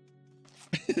on.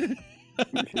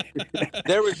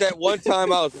 There was that one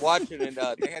time I was watching, and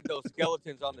they had those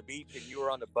skeletons on the beach, and you were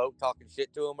on the boat talking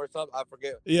shit to them or something. I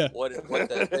forget. Yeah. What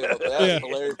that thing was. That was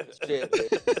hilarious as shit.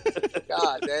 Dude.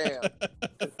 God damn.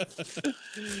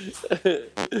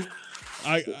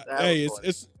 Hey,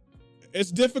 it's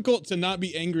difficult to not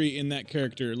be angry in that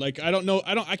character. Like I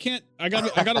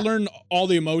gotta learn all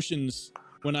the emotions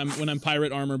when I'm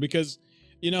pirate armor, because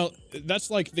that's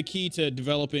like the key to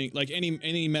developing like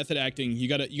any method acting. You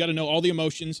gotta know all the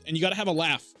emotions, and you gotta have a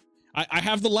laugh. I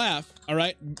have the laugh, all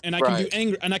right, and I can do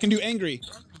angry, and I can do angry,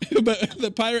 but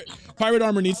the pirate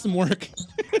armor needs some work.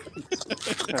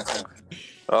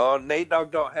 Oh, Nate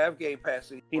Dogg don't have Game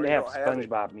Pass anymore. He can have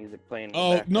SpongeBob music playing.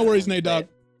 Oh, no worries, Nate Dogg.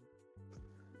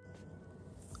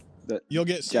 You'll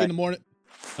get see in the morning.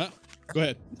 Huh? Go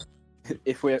ahead.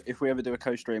 If we ever do a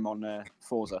co-stream on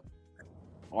Forza,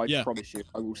 I promise you,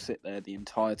 I will sit there the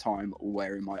entire time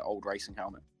wearing my old racing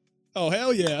helmet. Oh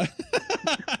hell yeah!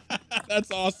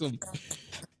 That's awesome.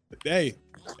 Hey,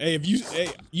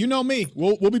 you know me.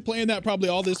 We'll be playing that probably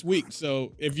all this week.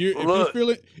 So if you're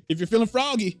feeling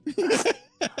froggy.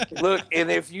 Look, and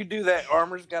if you do that,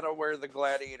 Armor's got to wear the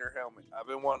Gladiator helmet. I've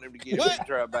been wanting him to get it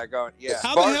try it back on. Yeah.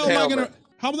 How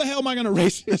the hell am I gonna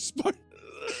race in a Spartan?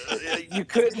 You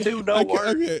couldn't do no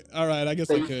work. Okay. All right, I guess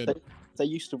I could. They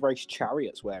used to race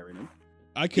chariots wearing them.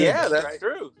 I could. Yeah, that's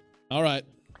true. All right.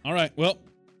 Well,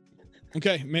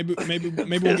 okay. Maybe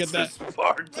we'll get that.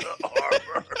 Spartan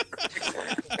armor.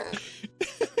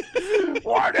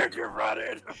 Why did you run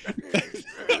it?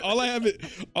 all I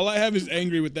have is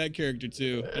angry with that character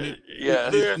too.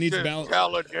 This needs is balance.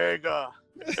 Talladega.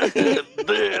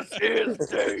 This is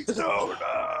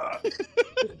Daytona.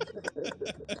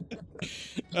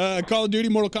 Call of Duty,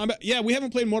 Mortal Kombat. Yeah, we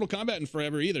haven't played Mortal Kombat in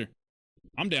forever either.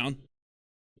 I'm down.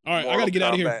 All right, I got to get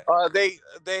out of here. They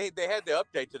had the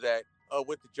update to that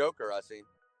with the Joker. I seen.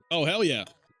 Oh hell yeah!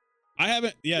 I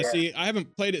haven't. Yeah, see, I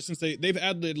haven't played it since they've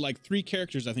added like 3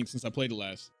 characters. I think since I played it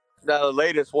last. Now the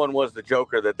latest one was the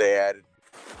Joker that they added.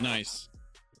 Nice.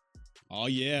 Oh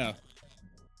yeah.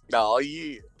 Oh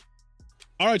yeah.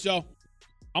 All right, y'all.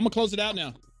 I'm gonna close it out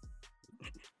now.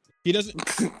 He doesn't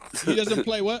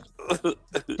play what?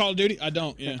 Call of Duty? I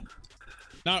don't. Yeah.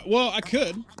 Now, well, I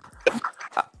could.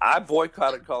 I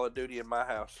boycotted Call of Duty in my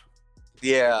house.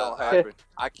 Yeah,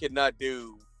 I could not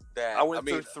do that. I'll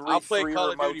play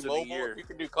Call of Duty Mobile. You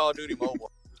can do Call of Duty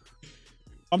Mobile.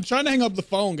 I'm trying to hang up the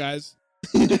phone, guys.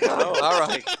 All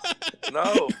right.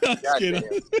 No. I'm just kidding.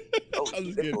 All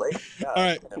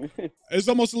right. It's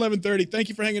almost 11:30. Thank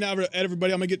you for hanging out,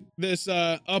 everybody. I'm gonna get this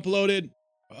uploaded.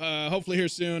 Hopefully here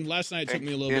soon. Last night it took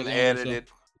me a little bit longer. Edited.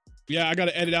 So. Yeah, I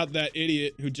gotta edit out that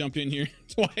idiot who jumped in here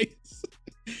twice.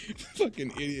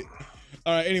 Fucking idiot.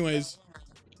 All right. Anyways,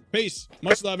 peace.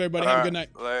 Much love, everybody. Have a good night.